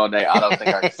Race, Monet, I don't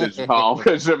think I can send you home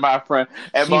because you're my friend.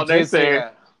 And Monet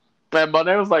said, and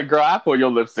Monet was like, girl, I pour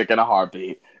your lipstick in a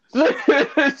heartbeat.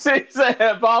 She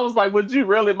said, Bob was like, would you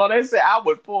really? Monet said, I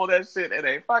would pull that shit in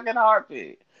a fucking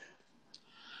heartbeat.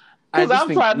 I just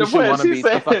think you should want to be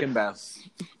the fucking best.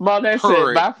 Monet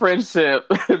said,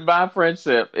 my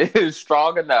friendship is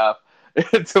strong enough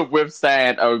to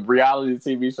withstand a reality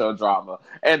TV show drama.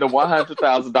 And the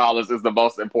 $100,000 is the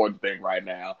most important thing right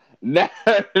now. Not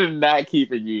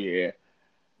keeping you here.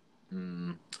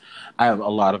 I have a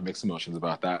lot of mixed emotions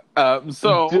about that.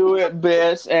 So do it,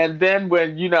 bitch. And then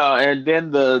when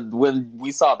when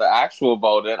we saw the actual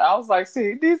voting, I was like, see,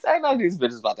 ain't none of these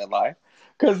bitches about that life.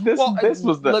 Because this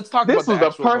was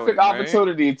the perfect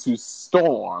opportunity to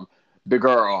storm the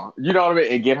girl. You know what I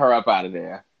mean? And get her up out of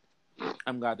there.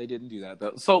 I'm glad they didn't do that,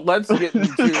 though. So let's get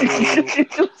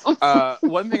into...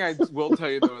 one thing I will tell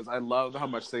you, though, is I love how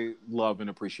much they love and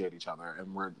appreciate each other.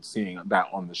 And we're seeing that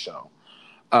on the show.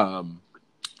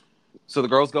 So the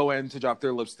girls go in to drop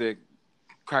their lipstick.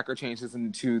 Cracker changes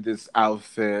into this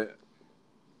outfit.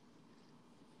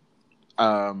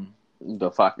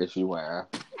 The fuck is she wearing?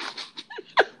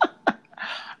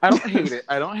 I don't hate it.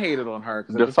 I don't hate it on her.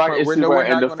 The fuck is she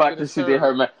wearing? And the fuck that she did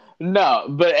her. No,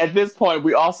 but at this point,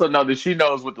 we also know that she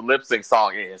knows what the lip sync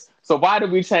song is. So why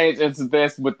did we change into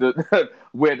this with the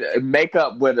with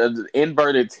makeup with an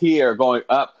inverted tear going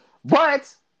up?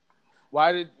 What?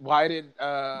 Why did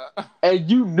and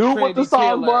you knew what the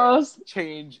song was?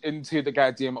 Change into the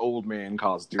goddamn old man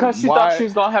costume because she thought she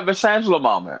was gonna have a Shangela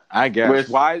moment. I guess.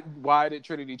 Why did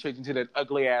Trinity change into that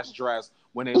ugly ass dress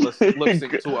when they lip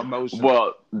sync to Emotion?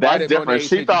 Well, that's different.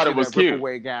 She thought it was cute.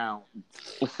 Gown?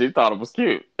 She thought it was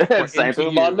cute. Same thing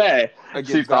with Monet.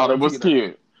 She thought it was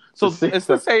cute. So it's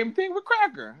the same thing with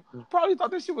Cracker. Probably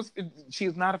thought that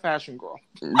she's not a fashion girl.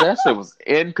 That shit was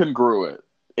incongruous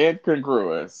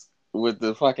with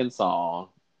the fucking song.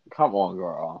 Come on,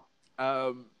 girl.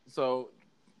 So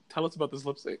tell us about this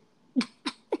lip sync.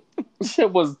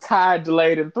 Shit was tied,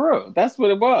 delayed, and through. That's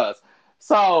what it was.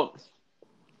 So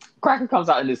Cracker comes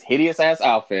out in this hideous ass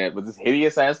outfit with this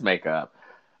hideous ass makeup.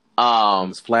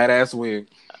 This flat ass wig.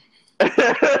 And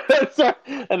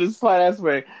this flat ass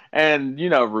wig. And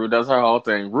Rue does her whole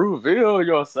thing. Reveal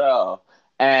yourself.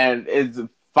 And it's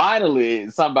finally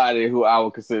somebody who I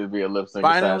would consider to be a lip sync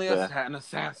Finally assassin. an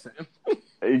assassin.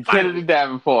 Kennedy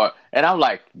Davenport. And I'm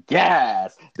like,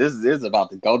 yes, this is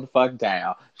about to go the fuck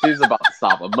down. She's about to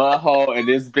stop a mud hole, and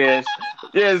this bitch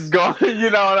is going, you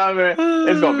know what I mean?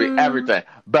 It's going to be everything.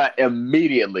 But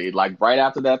immediately, like right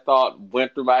after that thought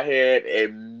went through my head,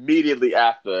 immediately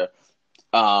after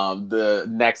the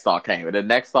next thought came. And the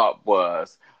next thought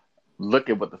was, look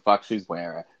at what the fuck she's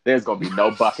wearing. There's going to be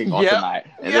no bucking on tonight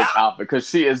in this outfit, because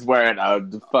she is wearing a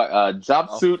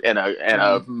jumpsuit and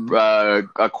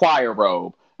a choir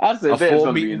robe. I said, there's going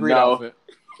to be no outfit.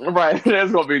 Right.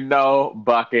 There's going to be no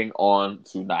bucking on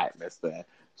tonight, mister.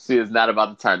 She is not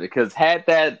about to turn it, because had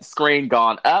that screen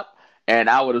gone up and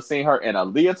I would have seen her in a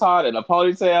leotard and a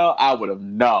ponytail, I would have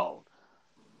known.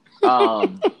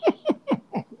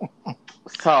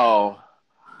 So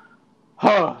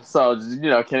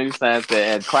Kennedy stands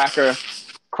there, and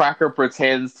Cracker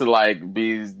pretends to like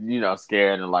be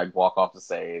scared and like walk off the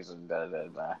stage and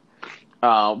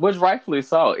which rightfully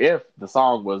so, if the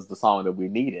song was the song that we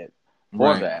needed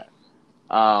for that.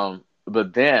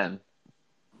 But then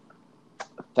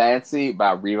Fancy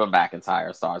by Reba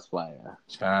McEntire starts playing.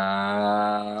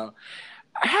 Child.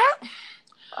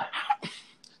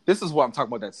 This is what I'm talking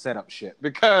about, that setup shit.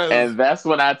 And that's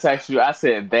when I text you, I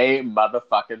said, they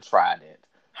motherfucking tried it.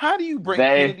 How do you bring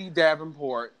Kennedy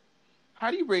Davenport?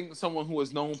 How do you bring someone who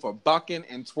is known for bucking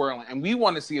and twirling, and we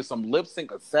want to see some lip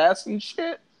sync assassin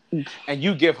shit, and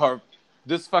you give her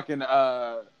this fucking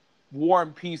War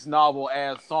and Peace novel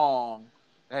ass song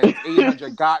that has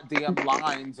 800 goddamn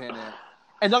lines in it?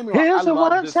 And don't get me wrong, I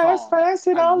love this song.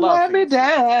 Fancy, don't let me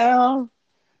down.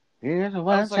 Here's the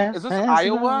one. I was like, is this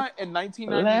Iowa in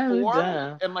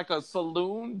 1994 in like a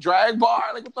saloon drag bar?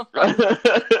 Like, what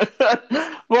the fuck?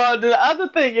 Well, the other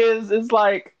thing is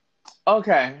like,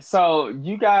 okay, so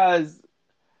you guys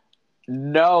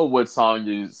know what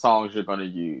songs you're going to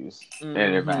use in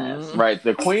advance, right?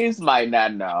 The queens might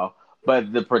not know,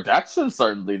 but the production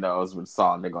certainly knows what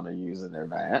song they're going to use in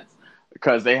advance,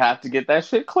 because they have to get that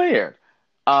shit cleared.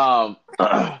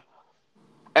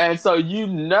 And so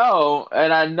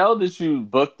and I know that you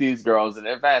booked these girls in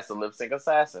advance, the lip sync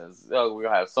assassins. Oh, we're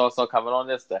going to have so-so coming on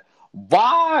this day.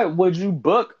 Why would you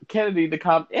book Kennedy to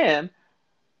come in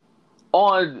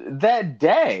on that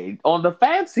day, on the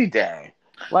fancy day?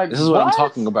 Like, this is what I'm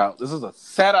talking about. This is a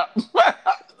setup.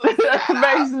 That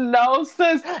makes no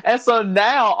sense. And so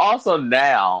now,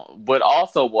 what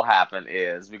also will happen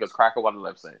is, because Cracker won the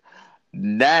lip sync,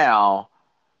 now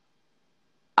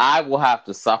I will have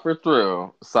to suffer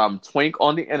through some twink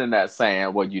on the internet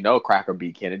saying, well, Cracker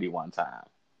beat Kennedy one time.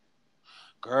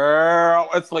 Girl,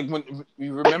 it's like when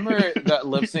you remember that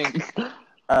lip sync,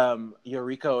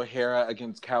 Eureka O'Hara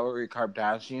against Khloe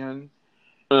Kardashian?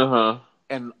 Uh-huh.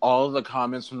 And all of the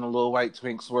comments from the little white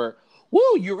twinks were,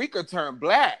 woo, Eureka turned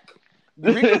black.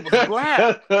 Eureka was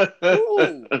black.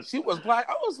 Ooh, she was black.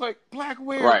 I was like, black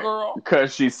where, right, girl?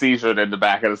 Because she seizured in the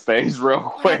back of the stage real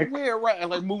quick. Black where, right? And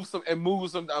like move some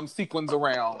sequins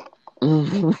around.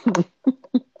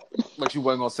 Like you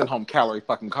wasn't gonna send home Khloe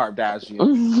fucking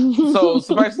Kardashian. So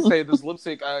suffice to say, this lip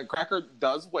sync, Cracker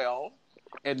does well.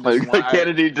 And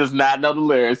Kennedy does not know the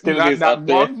lyrics. Kennedy is up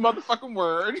there. One motherfucking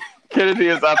word. Kennedy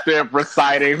is up there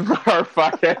reciting her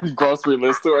fucking grocery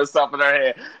list to herself in her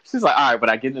head. She's like, all right,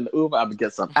 when I get in the Uber, I'm going to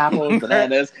get some apples,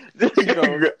 bananas. She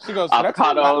goes,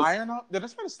 avocados. Did I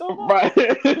turn the stove on? Right.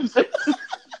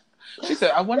 She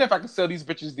said, I wonder if I can sell these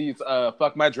bitches these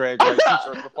fuck my drag race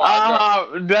t-shirts before I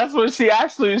go. That's when she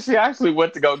actually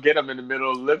went to go get them in the middle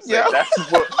of the lip sync. Yeah.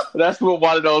 That's what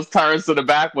one of those turns to the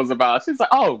back was about. She's like,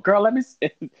 oh, girl, let me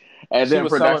see. And then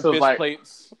production was like,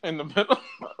 plates in the middle.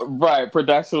 Right.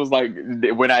 Production was like,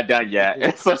 we're not done yet.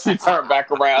 And so she turned back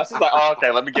around. She's like, oh,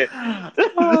 okay, let me get. And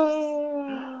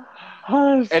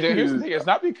here's the thing: it's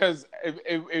not because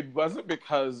it wasn't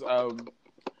because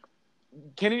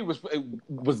Kennedy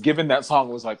was given that song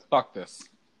and was like, fuck this.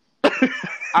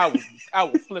 I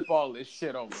will flip all this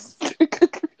shit over. So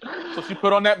she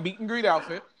put on that meet and greet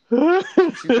outfit. She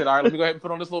said, all right, let me go ahead and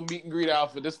put on this little meet and greet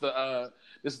outfit. This the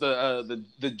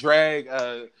drag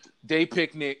day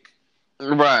picnic.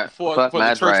 Right. For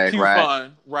the church Q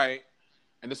fun. Right.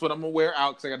 And this is what I'm gonna wear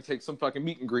out because I gotta take some fucking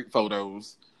meet and greet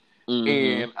photos. Mm-hmm.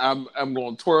 And I'm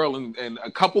going to twirl and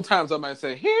a couple times I might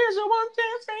say, here's your one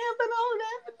chance for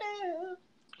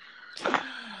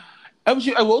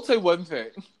I will say one thing.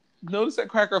 Notice that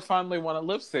Cracker finally won a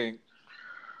lip sync.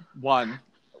 Won.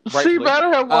 She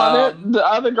better have won it. The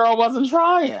other girl wasn't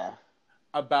trying.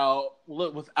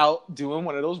 Without doing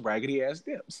one of those raggedy ass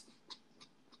dips.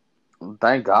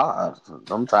 Thank God.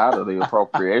 I'm tired of the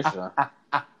appropriation.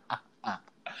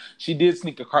 She did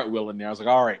sneak a cartwheel in there. I was like,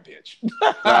 all right, bitch.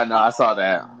 I know, I saw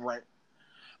that. Right.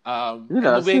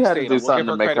 The wig she had to do something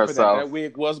to make herself that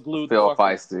wig was glued feel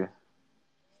feisty.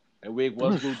 That wig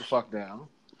was glued the fuck down.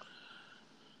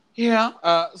 Yeah.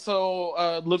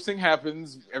 So lip sync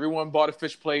happens. Everyone bought a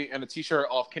fish plate and a t-shirt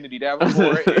off Kennedy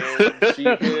Davenport, and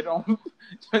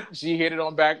she headed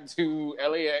on back to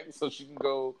LAX so she can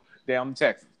go down to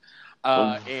Texas.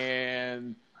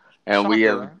 And we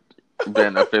have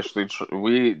been officially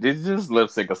this lip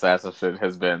sync assassin shit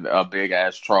has been a big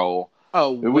ass troll.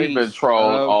 We've been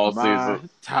trolled all season.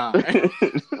 Time.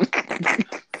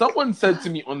 Someone said to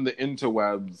me on the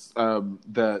interwebs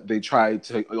that they tried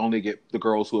to only get the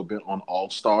girls who have been on All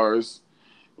Stars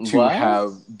to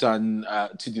have done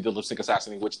to do the lip sync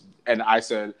assassinating. And I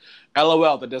said,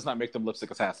 "LOL, that does not make them lip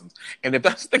sync assassins." And if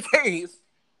that's the case,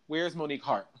 where's Monique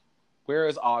Hart? Where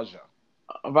is Aja?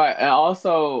 Right, and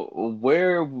also,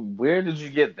 where did you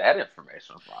get that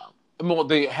information from? Well,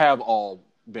 they have all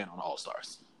been on All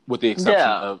Stars, with the exception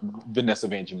of Vanessa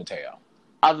Vanjie Mateo.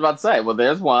 I was about to say, well,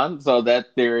 there's one, so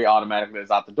that theory automatically is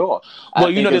out the door.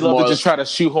 Well, they love to just try to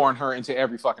shoehorn her into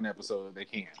every fucking episode that they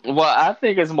can. Well, I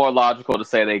think it's more logical to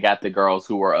say they got the girls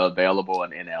who were available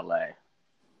in LA.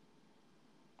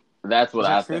 That's what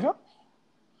I think.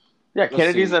 Yeah,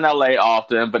 Kennedy's in LA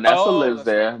often. Vanessa lives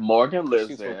there. Morgan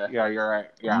lives there. Yeah, you're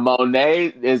right. Yeah.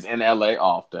 Monet is in LA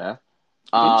often.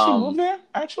 Did she move there,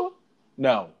 actually?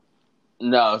 No,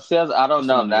 she has. I don't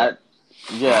know that.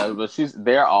 Yeah, but she's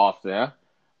there often.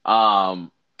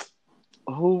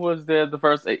 Who was there the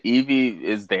first? Evie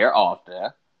is there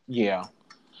often. Yeah.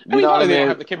 They don't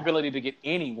have the capability to get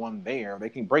anyone there. They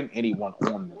can bring anyone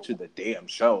on to the damn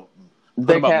show.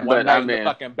 They can, but I mean, the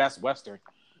fucking Best Western.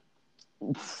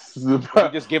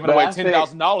 We're just giving away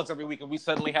 $10,000 every week, and we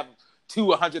suddenly have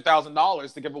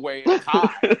 $200,000 to give away at a time.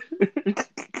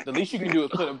 The least you can do is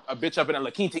put a bitch up in a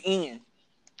La Quinta Inn.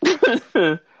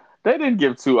 They didn't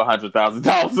give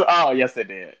 $200,000. Oh, yes, they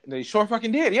did. They sure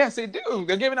fucking did. Yes, they do.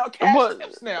 They're giving out cash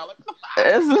tips now.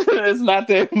 It's not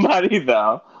their money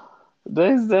though.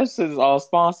 That shit is all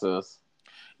sponsors.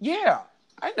 Yeah,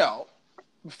 I know.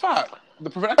 Fuck. The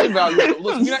production value.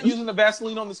 Listen, you're not using the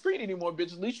Vaseline on the screen anymore,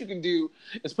 bitch. The least you can do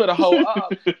is put a hoe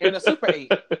up in a Super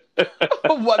 8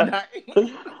 one night.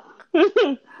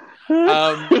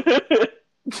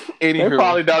 They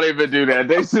probably don't even do that.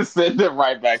 They just send them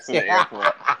right back to the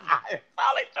airport.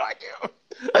 Probably do.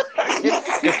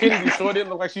 If Kennedy sure didn't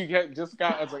look like she just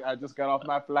got. I was like, I just got off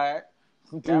my flight.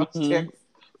 Down to Texas.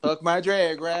 Fuck my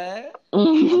drag, right?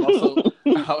 I'm also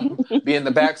be in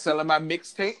the back selling my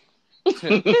mixtape.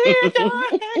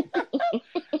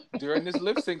 During this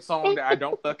lip sync song that I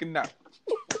don't fucking know.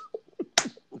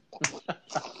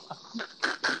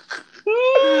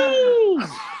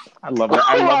 I love it.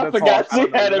 I forgot she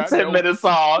had a 10-minute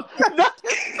song.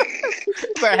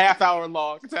 It's a half-hour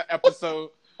long. It's an episode.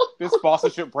 This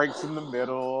sponsorship breaks in the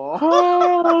middle.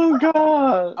 Oh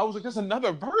God! I was like, "There's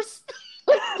another verse."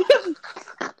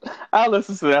 I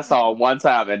listened to that song one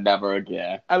time and never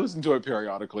again. I listen to it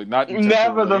periodically, not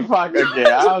never the fuck again.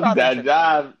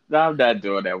 I'm not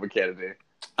doing that with Kennedy.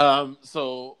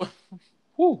 So,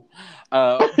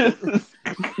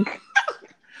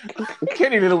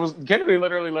 Kennedy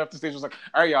literally left the stage. Was like,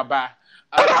 "All right, y'all, bye.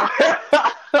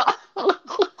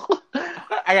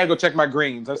 I gotta go check my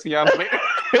greens. I'll see y'all later."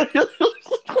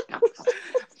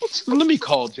 Let me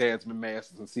call Jasmine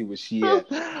Masters and see where she at.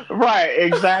 Right,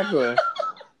 exactly.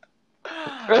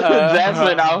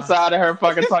 Jasmine outside of her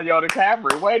fucking Toyota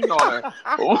Camry waiting on her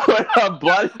with her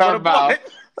blood in her mouth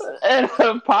and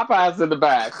her Popeyes in the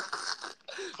back.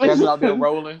 Jasmine out there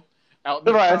rolling.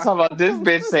 Right, talking about this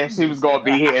bitch said she was going to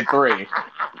be here at 3.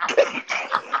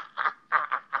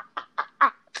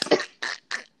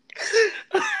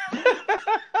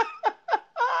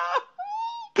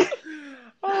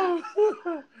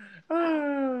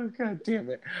 Oh, God damn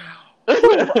it.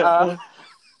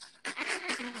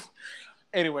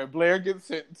 Anyway, Blair gets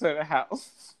sent to the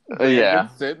house. And,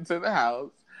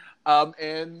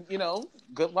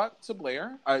 good luck to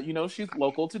Blair. She's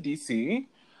local to DC.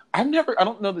 I've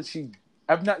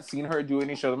not seen her do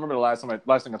any shows. I remember the last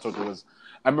thing I told you was,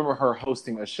 I remember her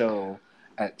hosting a show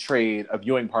at Trade, a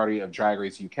viewing party of Drag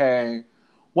Race UK.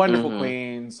 Wonderful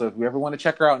queen. So if you ever want to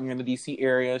check her out and you're in the DC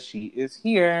area, she is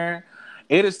here.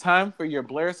 It is time for your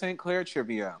Blair St. Clair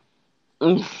trivia.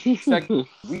 Segment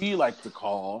we like to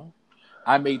call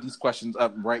I made these questions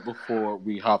up right before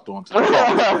we hopped onto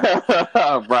the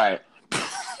call. Right.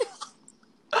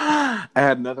 I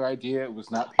had another idea. It was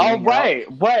not Oh, panning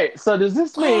out. wait. So does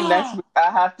this mean next week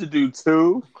I have to do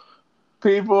 2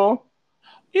 people?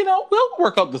 We'll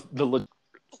work out the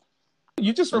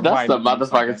you just That's the reminded me of motherfucking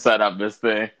something. setup, this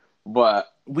thing. But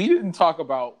We didn't talk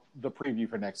about the preview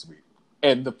for next week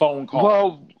and the phone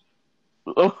call.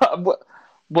 Well,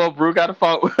 Rue got a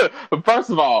phone. First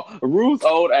of all, Rue's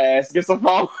old ass gets a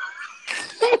phone.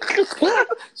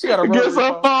 She got a Gets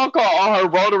rotary a phone call on her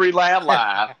rotary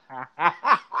landline.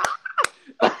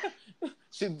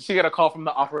 she got a call from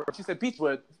the operator. She said,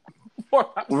 Beechwood,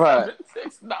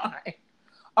 45769.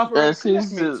 Operator, And she's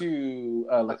connect me just, to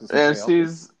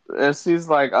Lexus and she's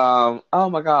like, oh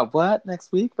my god, what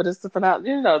next week? But it's the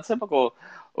finale, typical.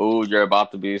 Oh, you're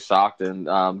about to be shocked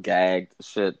and gagged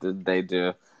shit that they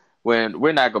do. When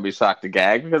we're not gonna be shocked and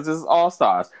gagged because this is All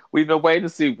Stars. We've been waiting to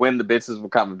see when the bitches were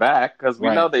coming back because we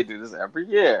know they do this every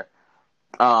year.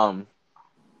 To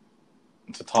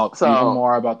talk even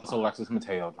more about this Alexis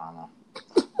Mateo drama.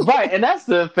 Right, and that's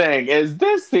the thing, is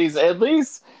this season, at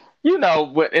least,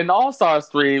 in All Stars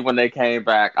 3, when they came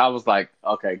back, I was like,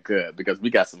 okay, good, because we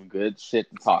got some good shit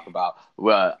to talk about.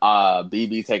 Well,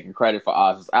 BB taking credit for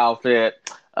Oz's outfit,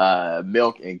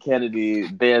 Milk and Kennedy,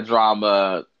 their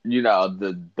drama,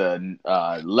 the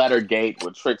letter gate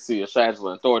with Trixie,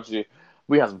 Shangela, and Thorgy.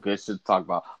 We have some good shit to talk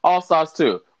about. All Stars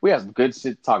 2, we have some good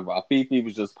shit to talk about. Fifi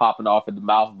was just popping off in the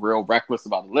mouth, real reckless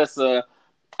about Alyssa.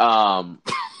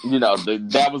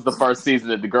 That was the first season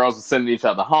that the girls were sending each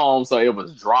other home, so it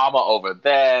was drama over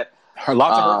that.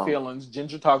 Lots of hurt feelings.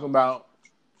 Ginger talking about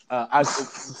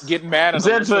getting mad at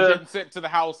Alyssa getting sent to the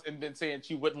house and then saying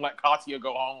she wouldn't let Katya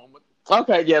go home.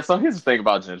 Okay, yeah, so here's the thing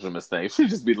about Ginger Mistake. She'd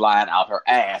just be lying out her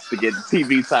ass to get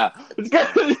TV time.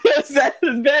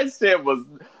 that shit was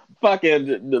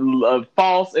fucking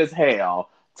false as hell.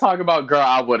 Talk about, girl,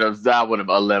 I would have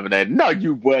eliminated. No,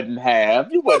 you wouldn't have.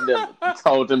 You wouldn't have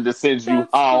told them to send you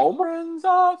home. Friends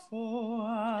are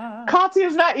for.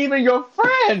 Katya's not even your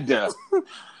friend.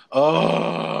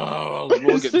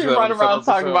 We'll get she run around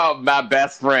talking about my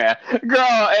best friend,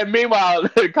 girl, and meanwhile,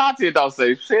 Katya don't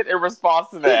say shit in response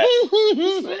to that.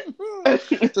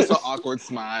 Just an awkward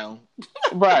smile,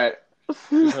 right?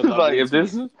 Like if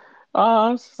this, she's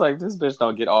like, this bitch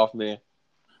don't get off me.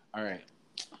 All right.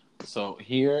 So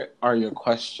here are your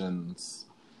questions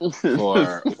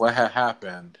for what had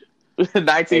happened.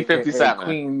 1957.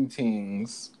 Queen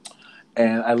Tings.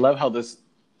 And I love how this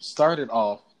started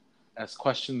off as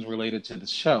questions related to the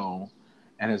show.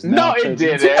 And is now it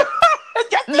didn't.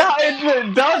 No, it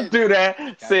didn't. Don't do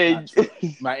that. See,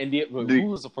 my Indian, who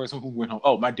was the person who went home?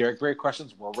 Oh, my Derek Bray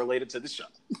questions were related to the show.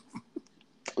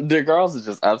 The girls are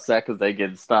just upset because they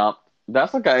get stomped.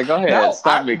 That's okay. Go ahead.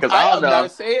 Stop me, because I don't know.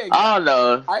 I don't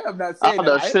know. I am not saying I don't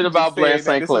know shit about Blair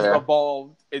St. Clair. This has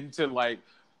evolved into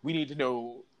we need to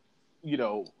know,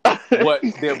 what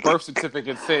their birth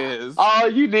certificate says. All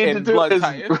you need to do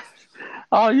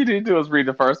is read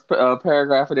the first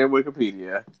paragraph of their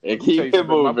Wikipedia and keep it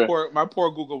moving. My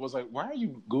poor Google was like, "Why are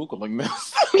you Googling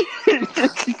this?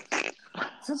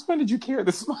 Since when did you care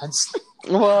this much?"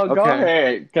 Well, go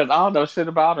ahead, because I don't know shit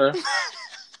about her.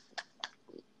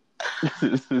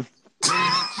 I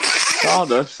don't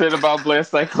know shit about Blair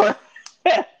St. Clair.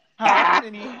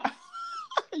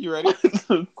 You ready?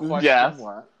 Yes.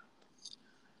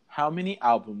 How many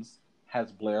albums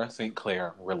has Blair St.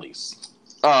 Clair released?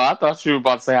 Oh, I thought you were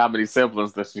about to say how many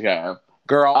siblings does she have.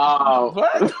 Girl,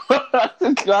 what? I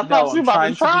thought you were about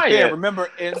to try it.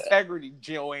 Remember integrity,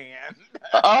 Joanne.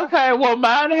 Okay, well,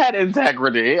 mine had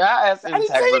integrity. I asked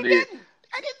integrity.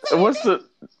 What's the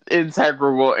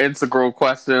integral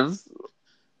questions?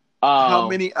 How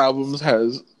many albums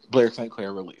has Blair St.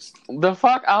 Clair released? The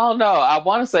fuck? I don't know. I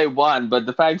want to say 1, but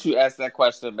the fact you asked that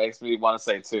question makes me want to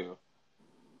say 2.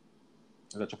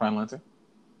 Is that your final answer?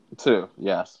 2,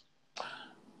 yes.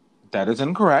 That is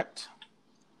incorrect.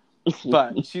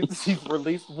 But she's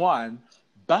released 1,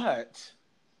 but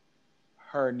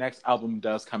her next album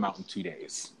does come out in 2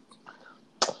 days.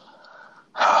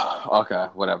 Okay,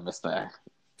 whatever, mistake.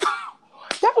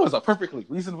 That was a perfectly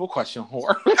reasonable question,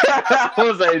 whore. That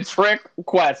was a trick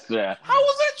question. How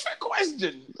was that a trick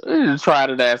question? You tried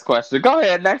an ass question. Go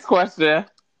ahead, next question.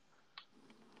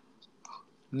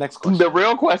 Next question. The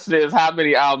real question is, how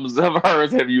many albums of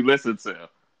hers have you listened to?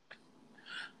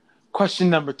 Question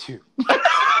number 2.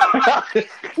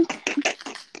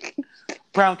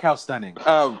 Brown Cow Stunning. This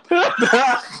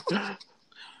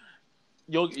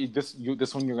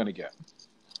one you're gonna get.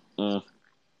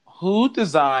 Who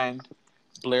designed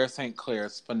Blair St.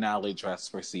 Clair's finale dress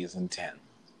for season 10?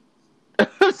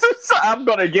 I'm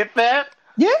gonna get that.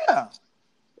 Yeah.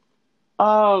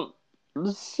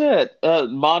 Shit.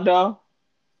 Mondo.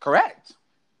 Correct.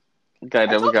 Okay, I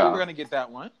there we told you we were go. gonna get that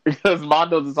one. Because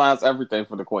Mondo designs everything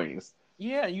for the queens.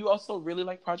 Yeah, you also really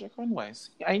like Project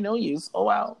Runways. I know you so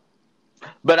well.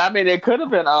 But I mean, it could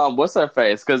have been what's her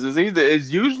face? Because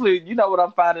it's usually, you know what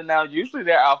I'm finding now. Usually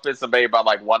their outfits are made by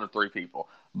like 1 or 3 people.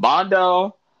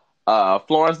 Mondo,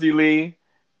 Florence D. Lee,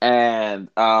 and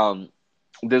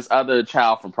this other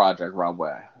child from Project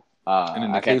Runway. And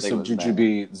in the I can't case think of of his name.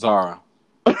 Jujubee, Zara.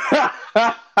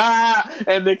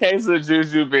 In the case of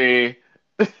Jujubee,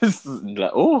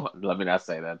 oh, let me not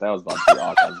say that. That was about to be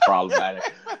all kinds of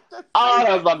problematic. Oh,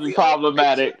 that was about to be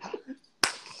problematic.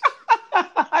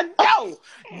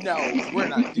 No, we're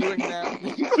not doing that.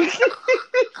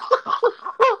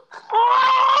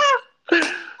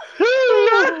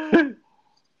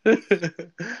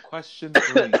 Question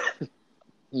 3.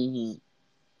 Mm-hmm.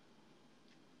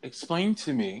 Explain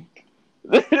to me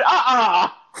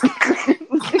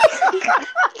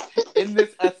in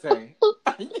this essay,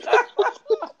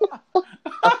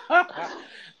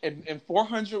 in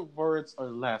 400 words or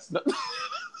less.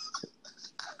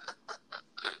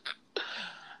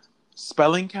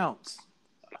 Spelling counts.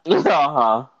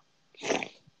 Uh-huh.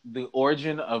 The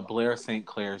origin of Blair St.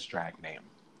 Clair's drag name.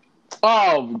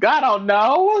 Oh, I don't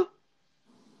know.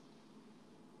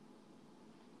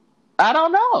 I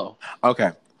don't know.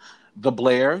 Okay. The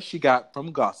Blair she got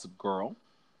from Gossip Girl.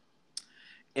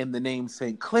 And the name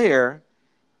St. Clair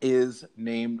is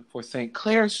named for St.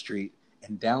 Clair Street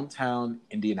in downtown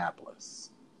Indianapolis.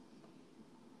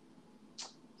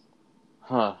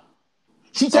 Huh.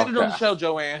 She said it on the show,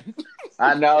 Joanne.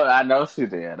 I know she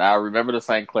did. I remember the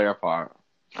St. Clair part.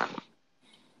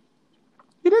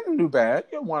 You didn't do bad.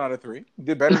 You had 1 out of 3. You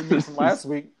did better than me from last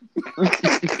week.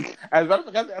 As a matter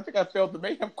of fact, I think I failed the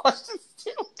mayhem questions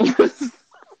too.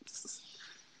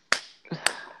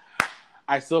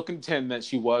 I still contend that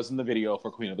she was in the video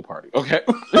for Queen of the Party. Okay.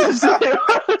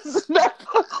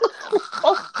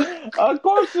 Of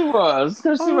course she was,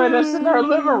 because she made that shit in her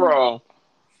living room.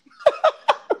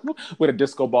 With a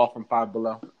disco ball from Five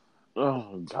Below.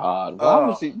 Oh, God. Why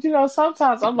was she? You know,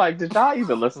 sometimes I'm like, did y'all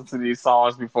even listen to these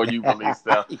songs before you released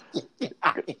them? You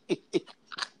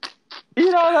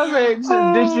know what I mean?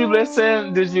 Did you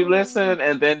listen? Did you listen?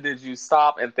 And then did you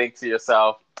stop and think to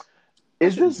yourself,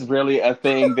 is this really a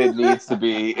thing that needs to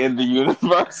be in the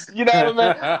universe? You know what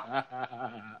I mean?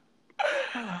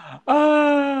 There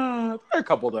are a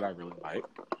couple that I really like.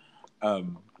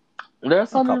 There's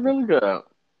something really good.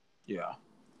 Yeah.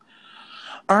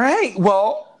 All right.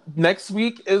 Well, next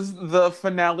week is the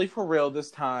finale for real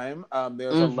this time.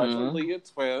 There's allegedly a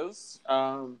twist.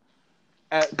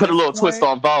 Put a little twist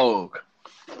on Vogue.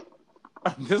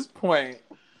 At this point,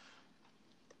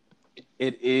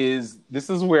 this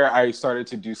is where I started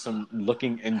to do some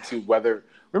looking into whether,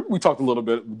 remember we talked a little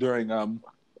bit during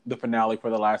the finale for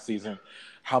the last season,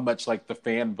 how much like the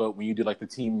fan vote when you do like the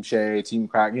Team Shay, Team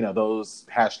Crack, you know, those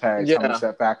hashtags, how much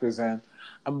that factors in.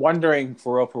 I'm wondering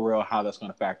for real how that's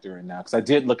going to factor in now, because I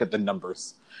did look at the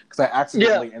numbers, because I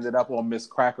accidentally ended up on Miss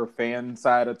Cracker fan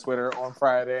side of Twitter on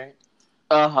Friday.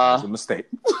 It was a mistake.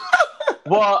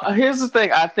 Well, here's the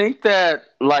thing. I think that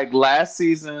like last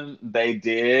season they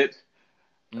did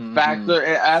factor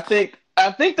in. I think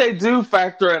they do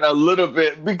factor in a little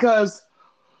bit, because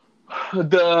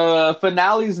the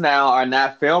finales now are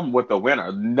not filmed with the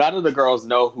winner. None of the girls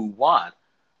know who won.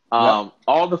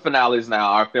 All the finales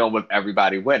now are filmed with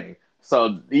everybody winning.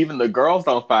 So even the girls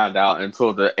don't find out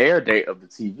until the air date of the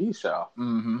TV show.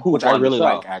 Which I really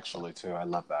like, actually, too. I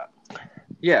love that.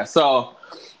 Yeah, so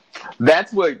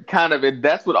that's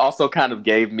what also kind of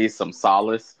gave me some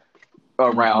solace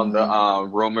around the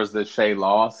rumors that Shay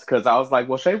lost, because I was like,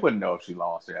 well, Shay wouldn't know if she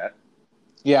lost yet.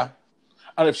 Yeah,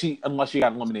 unless she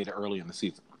got eliminated early in the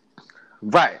season.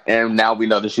 Right, and now we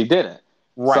know that she didn't.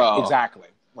 Right, so, exactly.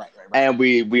 Right. And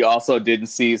we also didn't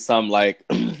see some, like,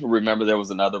 remember there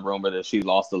was another rumor that she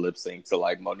lost the lip sync to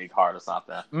like Monique Hart or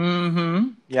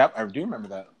something. Yep, I do remember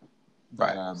that.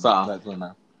 Right. That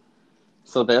rumor.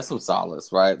 So there's some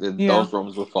solace, right? Those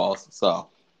rumors were false. So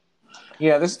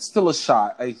yeah, this is still a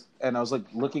shot. I was like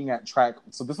looking at track.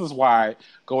 So this is why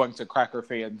going to Cracker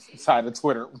fans side of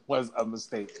Twitter was a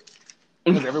mistake,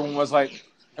 because everyone was like,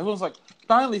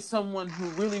 finally someone who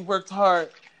really worked hard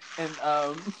and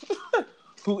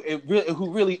who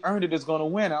really earned it is going to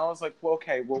win. I was like, well,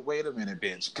 okay, well, wait a minute,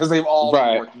 bitch, because they've all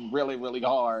been working really, really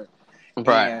hard.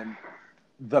 Right. And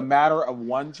the matter of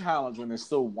one challenge when there's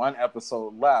still one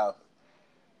episode left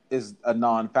is a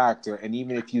non-factor. And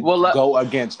even if you go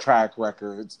against track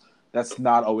records, that's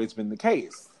not always been the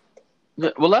case.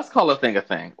 Well, let's call a thing a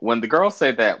thing. When the girls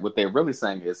say that, what they're really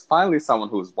saying is finally someone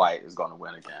who's white is going to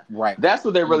win again. Right. That's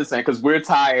what they're really saying, because we're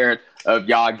tired of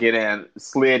y'all getting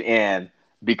slid in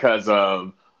because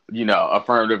of,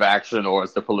 affirmative action, or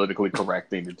it's the politically correct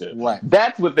thing to do. Right.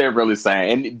 That's what they're really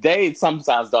saying. And they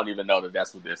sometimes don't even know that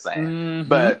that's what they're saying. Mm-hmm.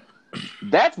 But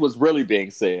that's what's really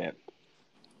being said.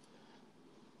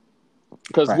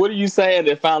 Because what are you saying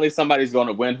that finally somebody's going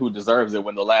to win who deserves it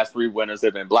when the last 3 winners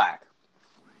have been black?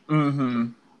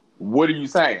 Mm-hmm. What are you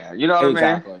saying? You know what I mean?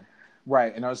 Exactly.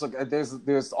 Right. And I was like,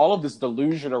 there's all of this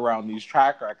delusion around these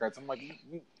track records. I'm like,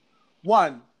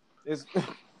 one is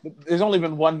there's only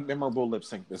been one memorable lip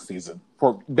sync this season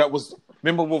that was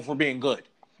memorable for being good,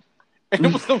 and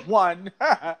it was the one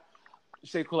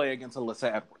Shea Coulee against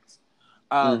Alyssa Edwards,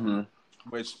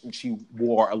 which she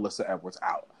wore Alyssa Edwards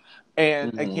out.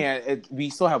 And again,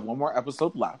 we still have one more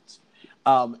episode left,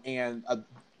 and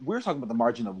we're talking about the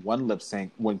margin of one lip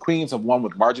sync when queens have won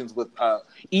with margins with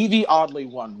Evie Oddly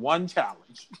won one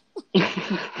challenge.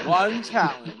 One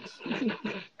challenge.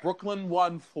 Brooklyn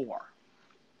won 4.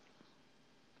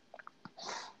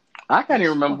 I can't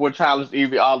even remember what challenge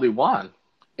Evie Oddly won.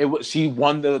 She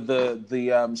won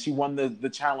the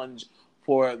challenge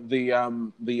for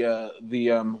the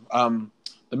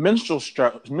minstrel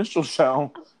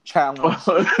show challenge.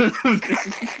 The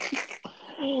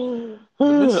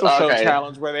minstrel show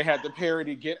challenge where they had the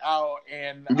parody Get Out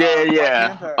and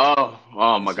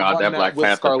oh my god, that Black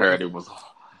Panther parody was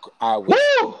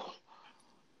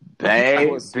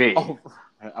baby.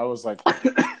 I was like,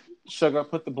 Sugar,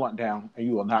 put the blunt down, and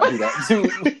you will not do that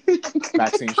to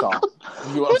Maxine Shaw.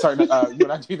 You will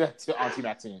not do that to Auntie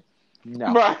Maxine.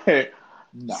 No, right?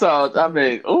 No. So I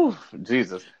mean,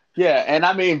 Jesus. Yeah, and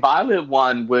I mean, Violet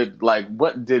won with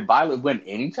what did Violet win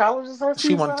any challenges?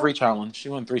 She won 3 challenges. She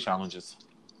won 3 challenges.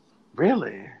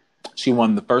 Really? She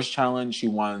won the first challenge. She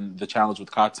won the challenge with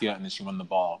Katya, and then she won the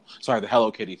ball. Sorry, the Hello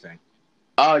Kitty thing.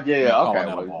 Oh yeah. Okay,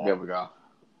 well, there we go.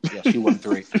 Yeah, she won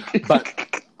 3,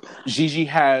 but Gigi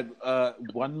had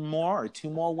 1 more or 2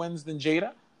 more wins than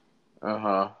Jada.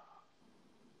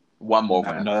 One more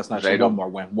win. No, that's not true. One more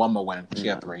win. One more win. She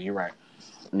had 3. You're right.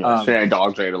 Yeah, she ain't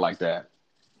dog Jada like that.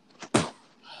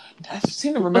 I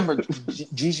seem to remember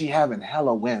Gigi having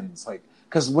hella wins,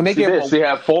 because when they she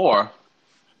had 4.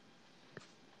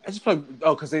 I just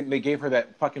because they gave her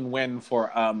that fucking win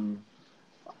for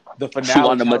the finale. She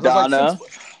won the Madonna. I was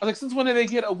like, since when did they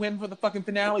get a win for the fucking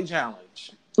finale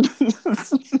challenge?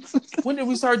 When did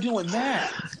we start doing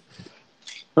that?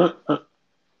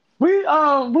 We've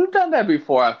done that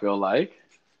before. I feel like.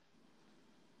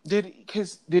 Did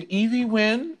Evie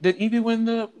win? Did Evie win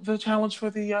the challenge for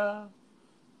the?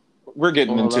 We're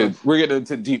getting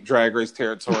into deep Drag Race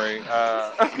territory.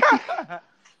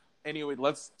 Anyway,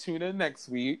 let's tune in next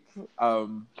week.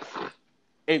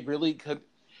 It really could.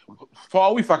 For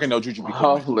all we fucking know, Juju.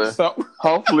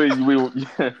 Hopefully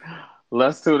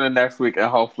let's tune in next week and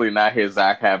hopefully not hear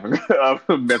Zach having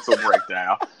a mental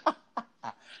breakdown.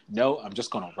 No, I'm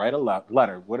just gonna write a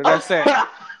letter. What did I say?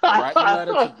 Write a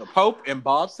letter to the Pope and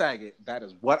Bob Saget. That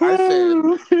is what I said.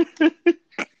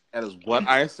 That is what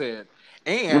I said.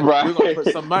 And we're gonna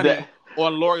put some money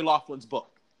on Lori Loughlin's book.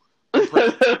 All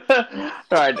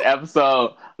right, the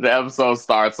episode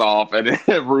starts off and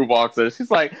then Rue walks in.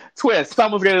 She's like, "Twist,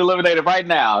 someone's getting eliminated right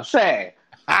now." Shay.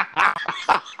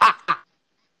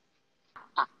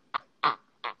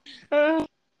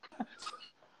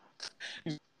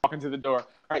 He's walking to the door. All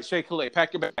right, Shea Coulee,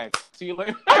 pack your bags. See you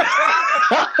later.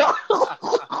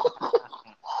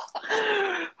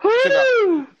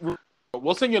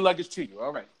 We'll send your luggage to you.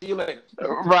 All right. See you later.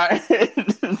 Right.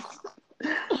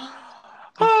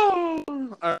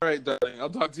 All right, darling. I'll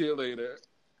talk to you later.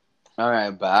 All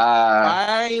right.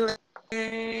 Bye. Bye,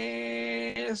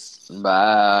 ladies.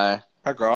 Bye. Hi, girl.